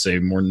else to say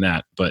more than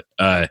that. But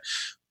to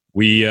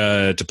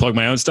plug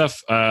my own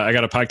stuff, I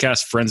got a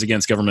podcast, Friends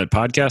Against Government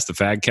podcast, the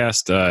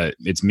Fagcast.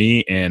 It's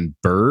me and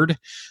Bird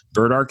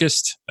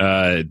Archist.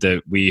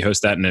 That we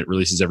host that, and it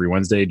releases every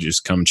Wednesday.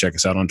 Just come check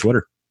us out on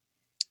Twitter.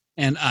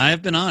 And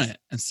I've been on it,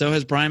 and so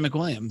has Brian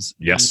McWilliams.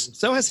 Yes, and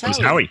so has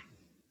Howie.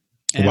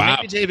 And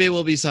maybe JB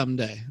will be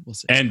someday. We'll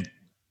see. And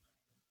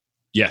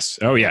yes,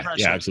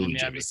 absolutely.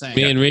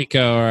 Me and Rico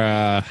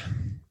are,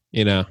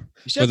 we're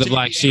the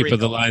black sheep of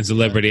the Lions of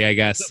Liberty, I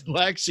guess. The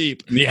black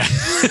sheep. Yeah.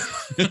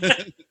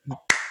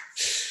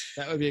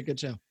 That would be a good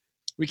show.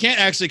 We can't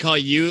actually call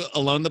you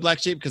alone the black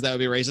sheep because that would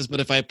be racist. But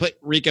if I put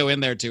Rico in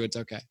there too, it's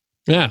okay.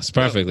 Yeah, it's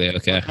perfectly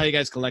okay. How you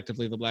guys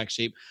collectively the black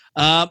sheep.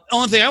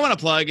 Only thing I want to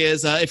plug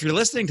is if you're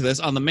listening to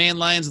this on the main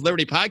Lions of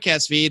Liberty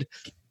podcast feed,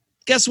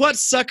 guess what,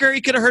 sucker?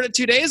 You could have heard it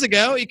 2 days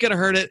ago. You could have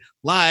heard it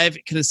live.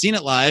 You could have seen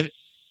it live.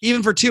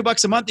 Even for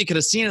 $2 a month, you could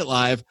have seen it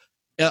live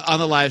on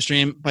the live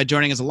stream by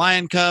joining as a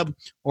Lion Cub.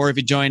 Or if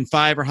you join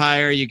 5 or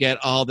higher, you get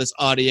all this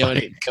audio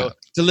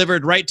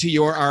delivered right to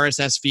your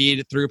RSS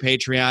feed through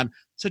Patreon.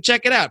 So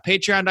check it out.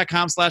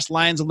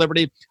 Patreon.com/Lions of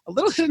Liberty. A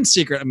little hidden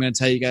secret I'm going to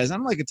tell you guys. I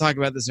don't like to talk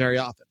about this very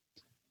often.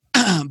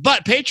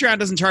 But Patreon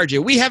doesn't charge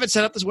you. We have it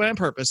set up this way on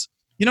purpose.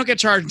 You don't get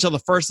charged until the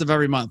 1st of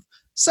every month.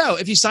 So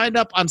if you signed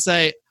up on,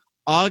 say,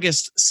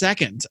 August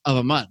 2nd of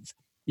a month,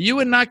 you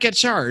would not get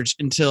charged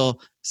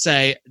until,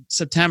 say,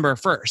 September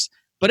 1st.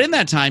 But in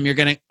that time, you're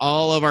getting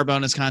all of our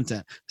bonus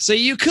content. So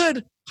you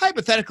could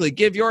hypothetically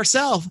give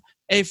yourself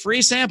a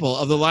free sample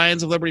of the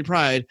Lions of Liberty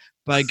Pride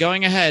by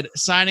going ahead,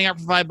 signing up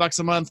for $5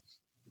 a month,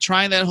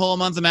 trying that whole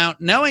month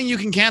amount, knowing you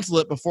can cancel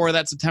it before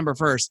that September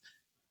 1st.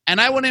 And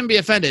I wouldn't even be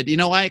offended. You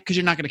know why? Because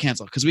you're not going to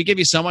cancel. Because we give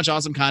you so much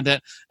awesome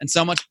content and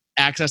so much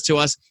access to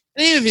us.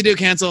 And even if you do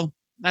cancel,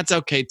 that's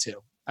okay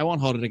too. I won't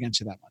hold it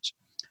against you that much.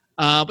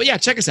 But yeah,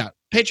 check us out.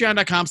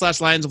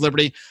 Patreon.com/Lions of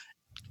Liberty.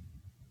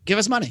 Give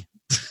us money.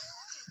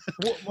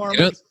 More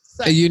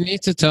you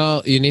need to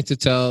tell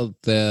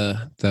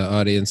the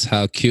audience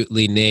how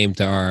cutely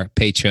named our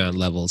Patreon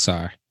levels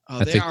are.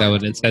 I think that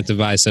would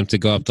incentivize them to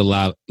go up the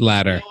ladder.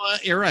 You know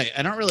what? You're right.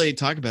 I don't really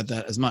talk about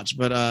that as much,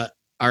 but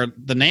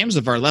the names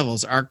of our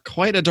levels are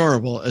quite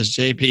adorable, as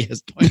JP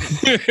has pointed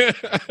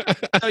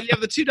out. So you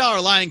have the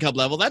 $2 Lion Cub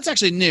level. That's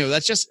actually new.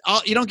 That's just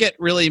you don't get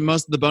really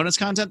most of the bonus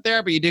content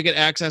there, but you do get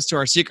access to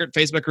our secret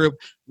Facebook group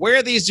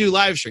where these do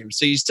live streams.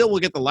 So you still will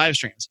get the live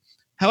streams.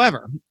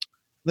 However,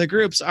 the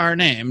groups are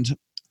named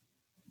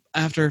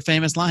after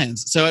famous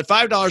lions. So at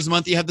 $5 a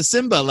month, you have the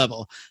Simba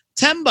level.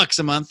 $10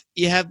 a month,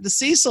 you have the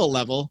Cecil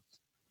level.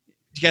 Do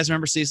you guys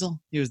remember Cecil?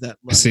 He was that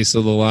lion.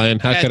 Cecil the lion.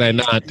 How could I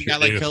not? He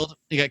got killed.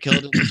 He got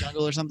killed in the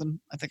jungle or something.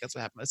 I think that's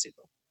what happened to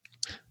Cecil.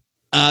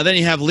 Then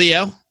you have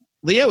Leo.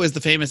 Leo is the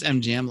famous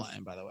MGM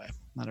lion, by the way.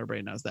 Not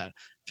everybody knows that.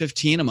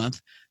 $15 a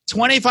month.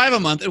 $25 a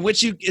month, in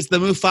which it's the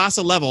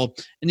Mufasa level,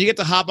 and you get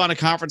to hop on a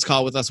conference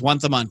call with us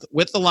once a month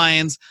with the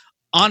lions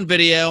on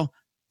video.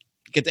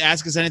 Get to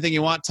ask us anything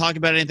you want, talk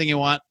about anything you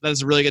want. That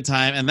is a really good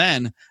time. And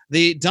then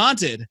the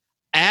daunted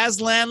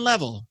Aslan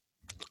level.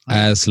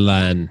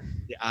 Aslan.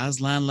 The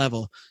Aslan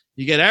level.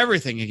 You get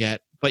everything you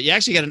get, but you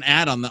actually get an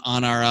ad on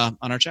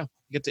our show.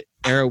 You get to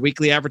air a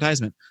weekly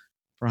advertisement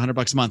for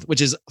 $100 a month,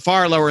 which is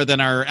far lower than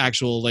our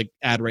actual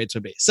ad rates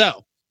would be.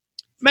 So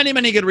many,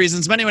 many good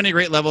reasons, many, many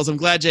great levels. I'm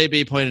glad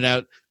JB pointed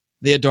out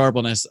the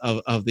adorableness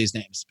of these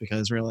names,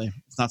 because really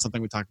it's not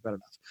something we talk about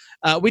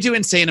enough. We do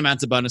insane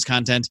amounts of bonus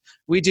content.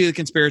 We do the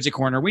Conspiracy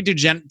Corner. We do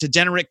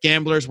Degenerate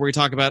Gamblers, where we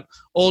talk about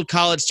old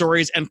college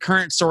stories and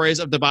current stories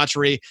of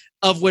debauchery,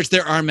 of which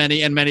there are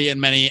many and many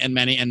and many and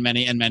many and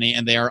many and many,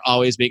 and they are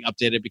always being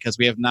updated because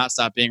we have not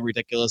stopped being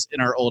ridiculous in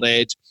our old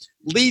age.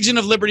 Legion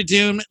of Liberty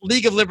Doom,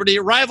 League of Liberty,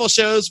 rival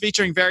shows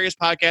featuring various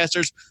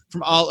podcasters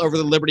from all over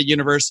the Liberty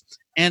universe,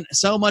 and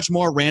so much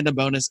more random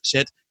bonus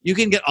shit. You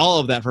can get all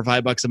of that for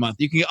 $5 a month.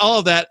 You can get all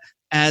of that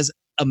as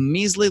a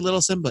measly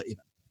little Simba even.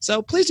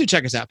 So please do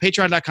check us out.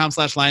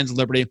 Patreon.com/Lions of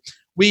Liberty.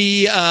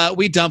 We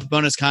dump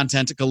bonus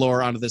content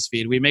galore onto this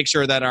feed. We make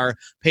sure that our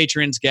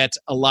patrons get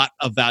a lot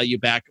of value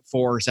back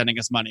for sending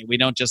us money. We're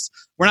not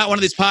one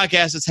of these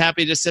podcasts that's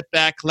happy to sit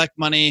back, collect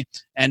money,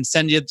 and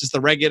send you just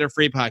the regular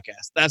free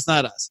podcast. That's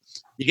not us.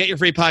 You get your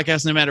free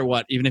podcast no matter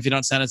what, even if you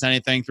don't send us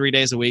anything 3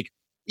 days a week.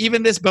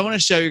 Even this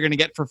bonus show you're going to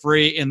get for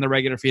free in the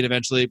regular feed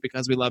eventually,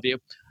 because we love you.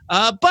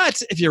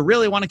 But if you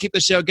really want to keep the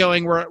show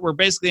going, we're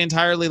basically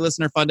entirely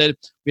listener funded.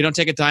 We don't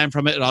take a dime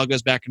from it. It all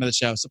goes back into the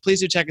show. So please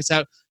do check us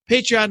out.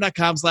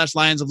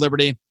 Patreon.com/Lions of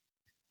Liberty.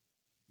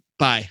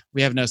 Bye.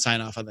 We have no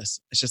sign off on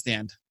this. It's just the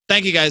end.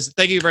 Thank you guys.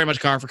 Thank you very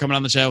much, Carr, for coming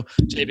on the show.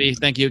 JB,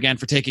 thank you again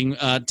for taking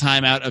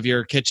time out of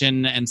your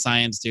kitchen and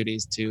science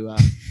duties to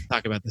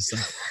talk about this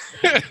stuff.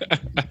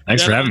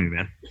 Thanks for having me,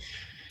 man.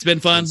 It's been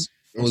fun.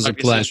 It was a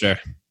pleasure.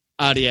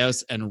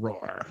 Adios and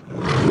roar.